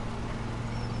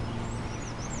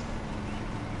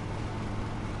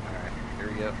 Alright, here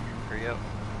we go. Here we go.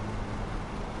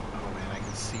 Oh man, I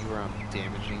can see where I'm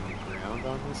damaging the ground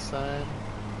on this side.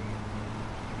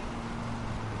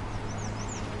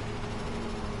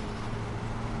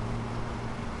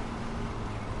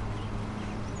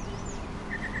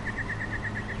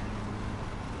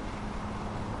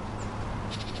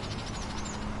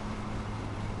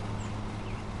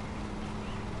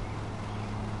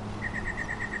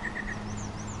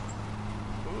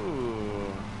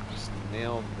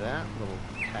 Nailed that little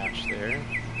patch there. There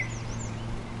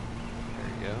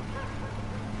you go.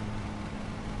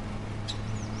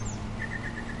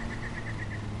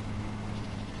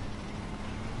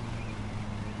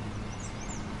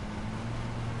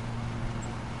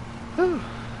 Whew.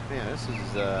 Man, this is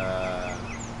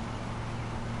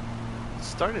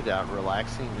started out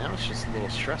relaxing, now it's just a little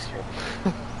stressful.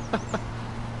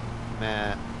 I'm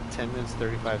at 10 minutes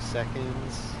 35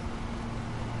 seconds.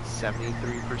 73%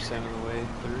 of the way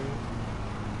through.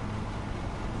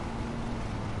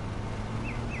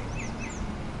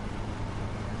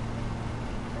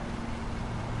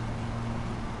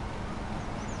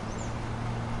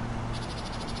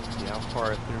 See how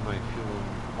far through my fuel?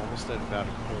 Almost at about a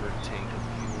quarter tank of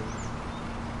fuel.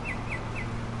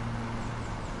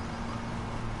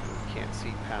 Can't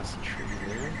see past the tree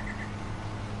there.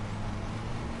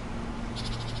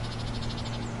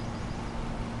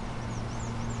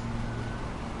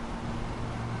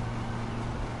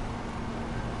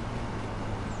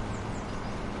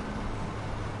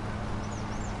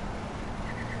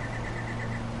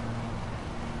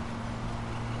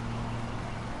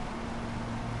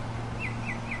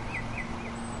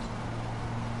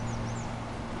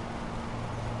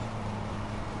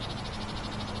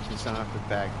 I don't have to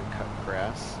bag to cut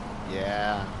grass.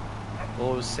 Yeah.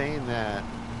 Well, I was saying that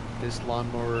this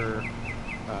lawnmower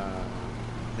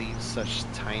leaves such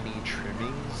tiny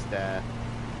trimmings that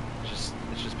it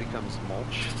just becomes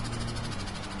mulch.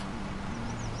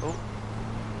 Oh.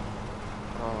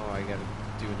 Oh, I gotta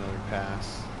do another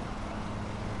pass.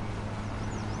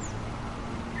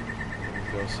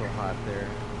 It go so hot there.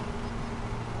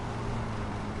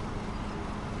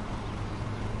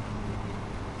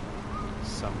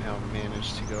 Somehow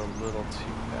managed to go a little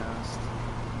too fast.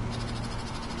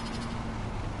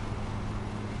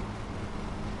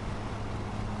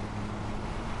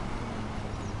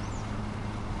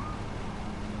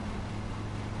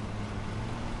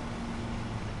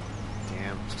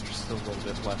 Damn, there's still a little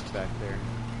bit left back there.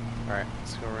 Alright,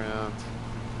 let's go around.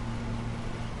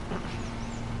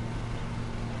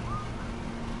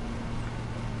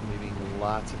 Leaving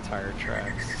lots of tire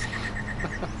tracks.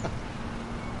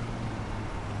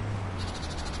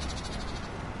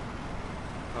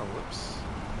 Oh, whoops.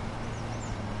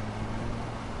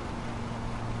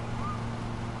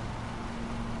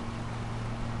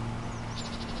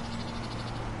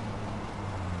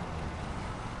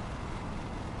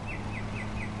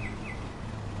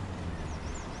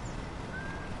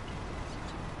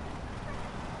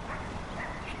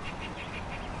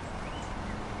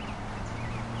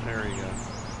 There we go.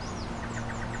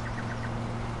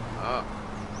 Oh.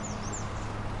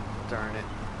 Darn it.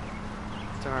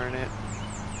 Darn it.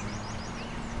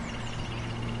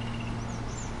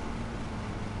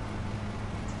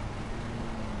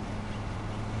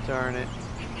 Darn it.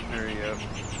 There we go.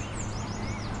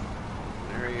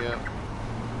 There we go.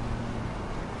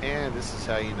 And this is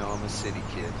how you know I'm a city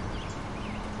kid.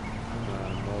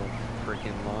 No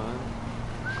freaking lawn.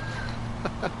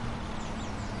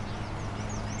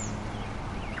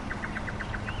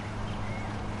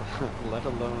 Let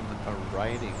alone a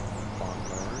riding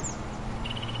lawnmower.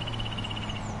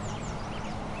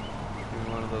 Maybe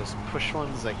one of those push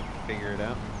ones, I can figure it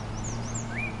out.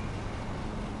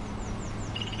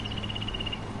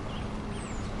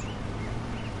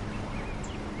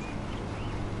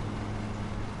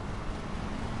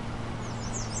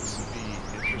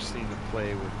 To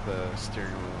play with the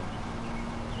steering wheel.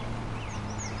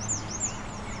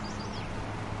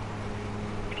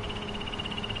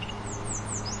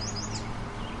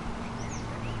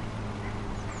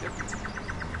 Yep.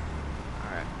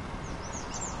 Alright.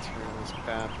 Turn this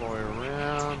bad boy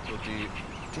around. We'll do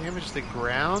damage to the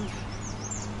ground.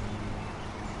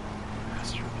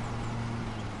 Bastard.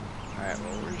 Alright,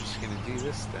 well we're just gonna do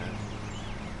this then.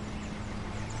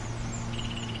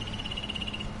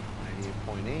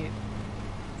 98.8.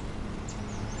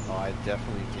 Oh, I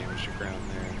definitely damaged the ground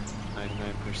there.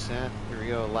 99%. Here we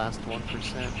go, last 1%.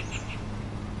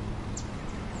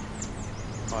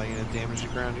 Oh, you gonna damage the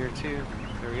ground here too?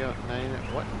 There we go.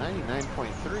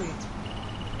 99.3?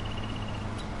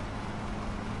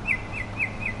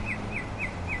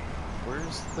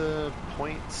 Where's the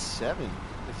 0.7?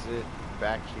 Is it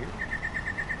back here?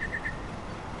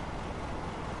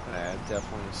 I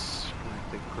definitely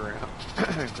screwed the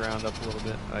ground up a little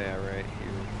bit. Oh yeah, right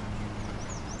here.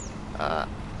 Uh,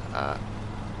 uh,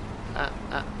 uh,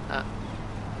 uh, uh,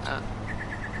 uh,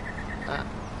 uh.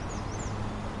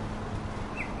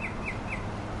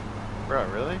 Bro,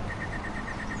 really?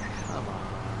 Come on.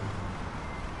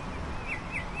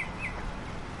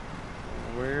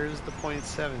 Where's the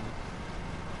 0.7?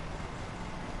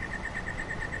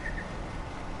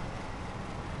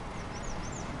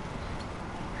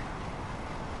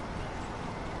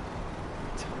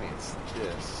 Tell me it's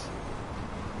this.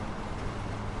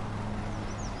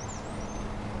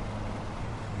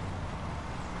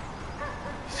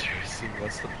 Seriously,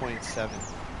 what's the 0.7?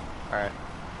 Alright.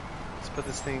 Let's put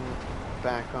this thing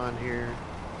back on here.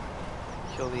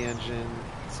 Kill the engine.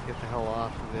 Let's get the hell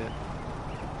off of it.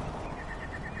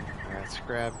 Alright, let's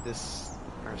grab this,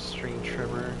 our string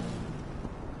trimmer.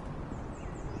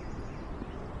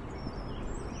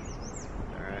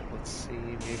 Alright, let's see.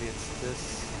 Maybe it's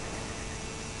this.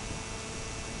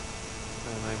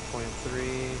 99.3.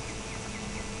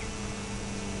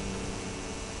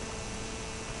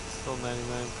 Still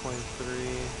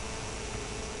 99.3.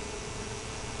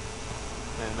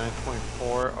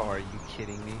 99.4. Oh, are you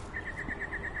kidding me?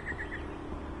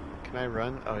 Can I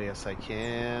run? Oh, yes, I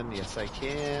can. Yes, I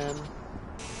can.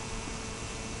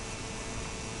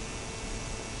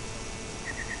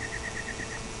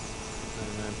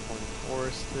 .4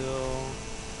 still.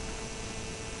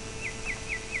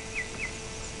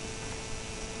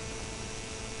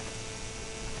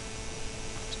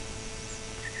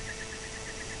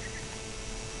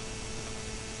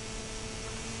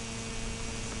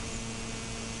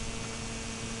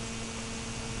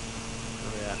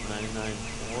 Are we at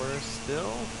 99.4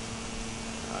 still?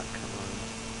 Ah, come on.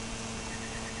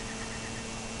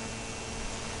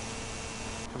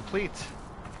 Complete.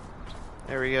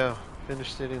 There we go.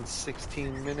 Finished it in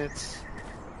 16 minutes.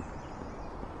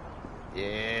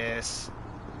 Yes.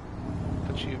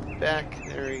 Put you back.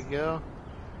 There we go.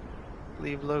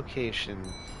 Leave location.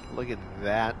 Look at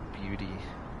that beauty.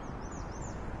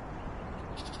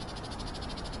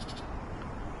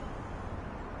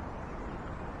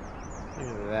 Look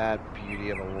at that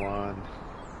beauty of a lawn.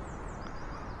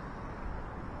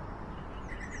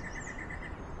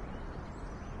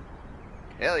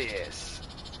 Hell yes.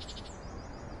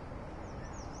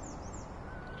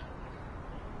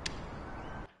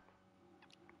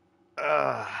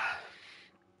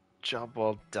 Job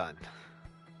well done.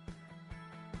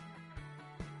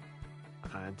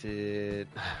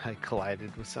 I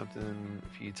collided with something a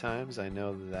few times. I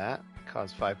know that.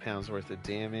 Caused 5 pounds worth of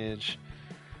damage.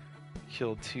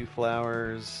 Killed 2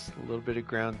 flowers. A little bit of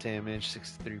ground damage.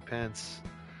 63 pence.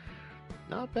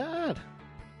 Not bad.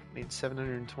 Made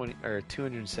 720 or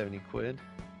 270 quid.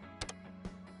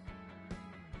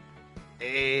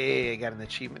 Hey, I got an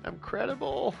achievement. I'm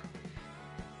credible.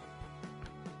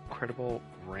 Credible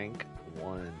rank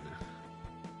 1.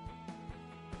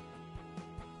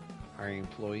 Hiring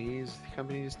employees, the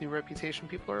company's new reputation.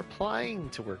 People are applying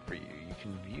to work for you. You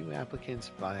can view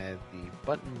applicants via the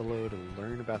button below to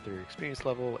learn about their experience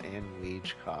level and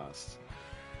wage costs.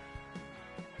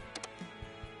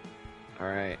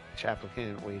 Alright, each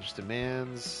applicant wage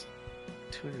demands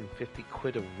 250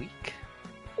 quid a week?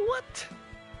 What?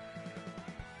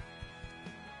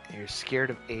 You're scared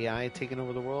of AI taking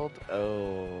over the world?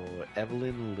 Oh,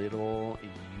 Evelyn Little, you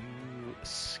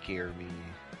scare me.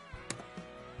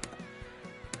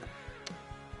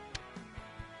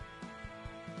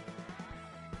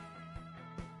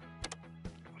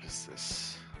 What is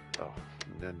this? Oh,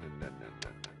 no.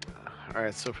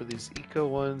 Alright, so for these eco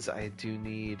ones, I do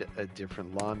need a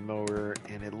different lawnmower,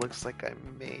 and it looks like I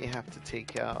may have to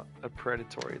take out a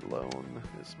predatory loan,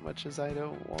 as much as I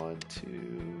don't want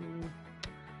to.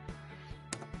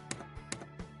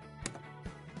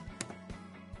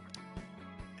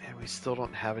 We still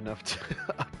don't have enough to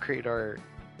upgrade our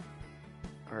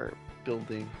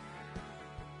building.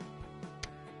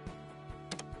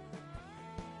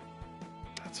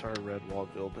 That's our red wall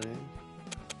building.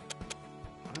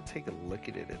 I'm gonna take a look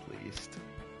at it at least.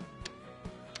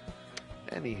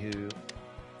 Anywho,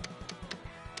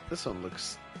 this one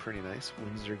looks pretty nice.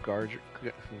 Windsor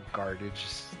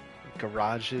garages.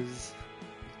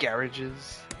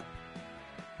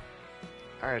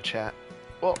 Alright, chat.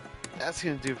 Well, that's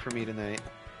gonna do it for me tonight.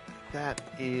 That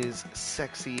is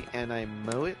sexy and I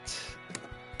mow it.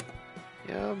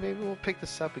 maybe we'll pick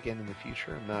this up again in the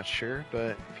future. I'm not sure,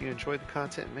 but if you enjoyed the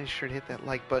content, make sure to hit that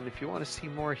like button. If you want to see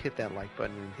more, hit that like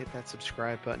button and hit that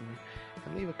subscribe button,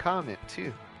 and leave a comment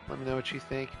too. Let me know what you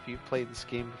think. If you've played this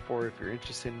game before, if you're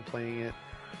interested in playing it,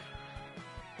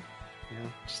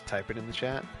 just type it in the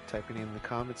chat, type it in the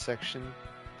comment section,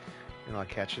 and I'll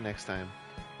catch you next time.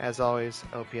 As always,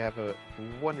 I hope you have a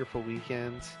wonderful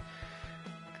weekend.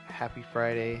 Happy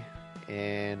Friday,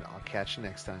 and I'll catch you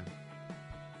next time.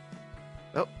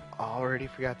 Oh, already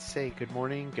forgot to say good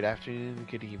morning, good afternoon,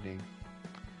 good evening.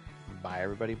 Bye,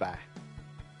 everybody. Bye.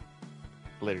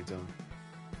 Later, Zone.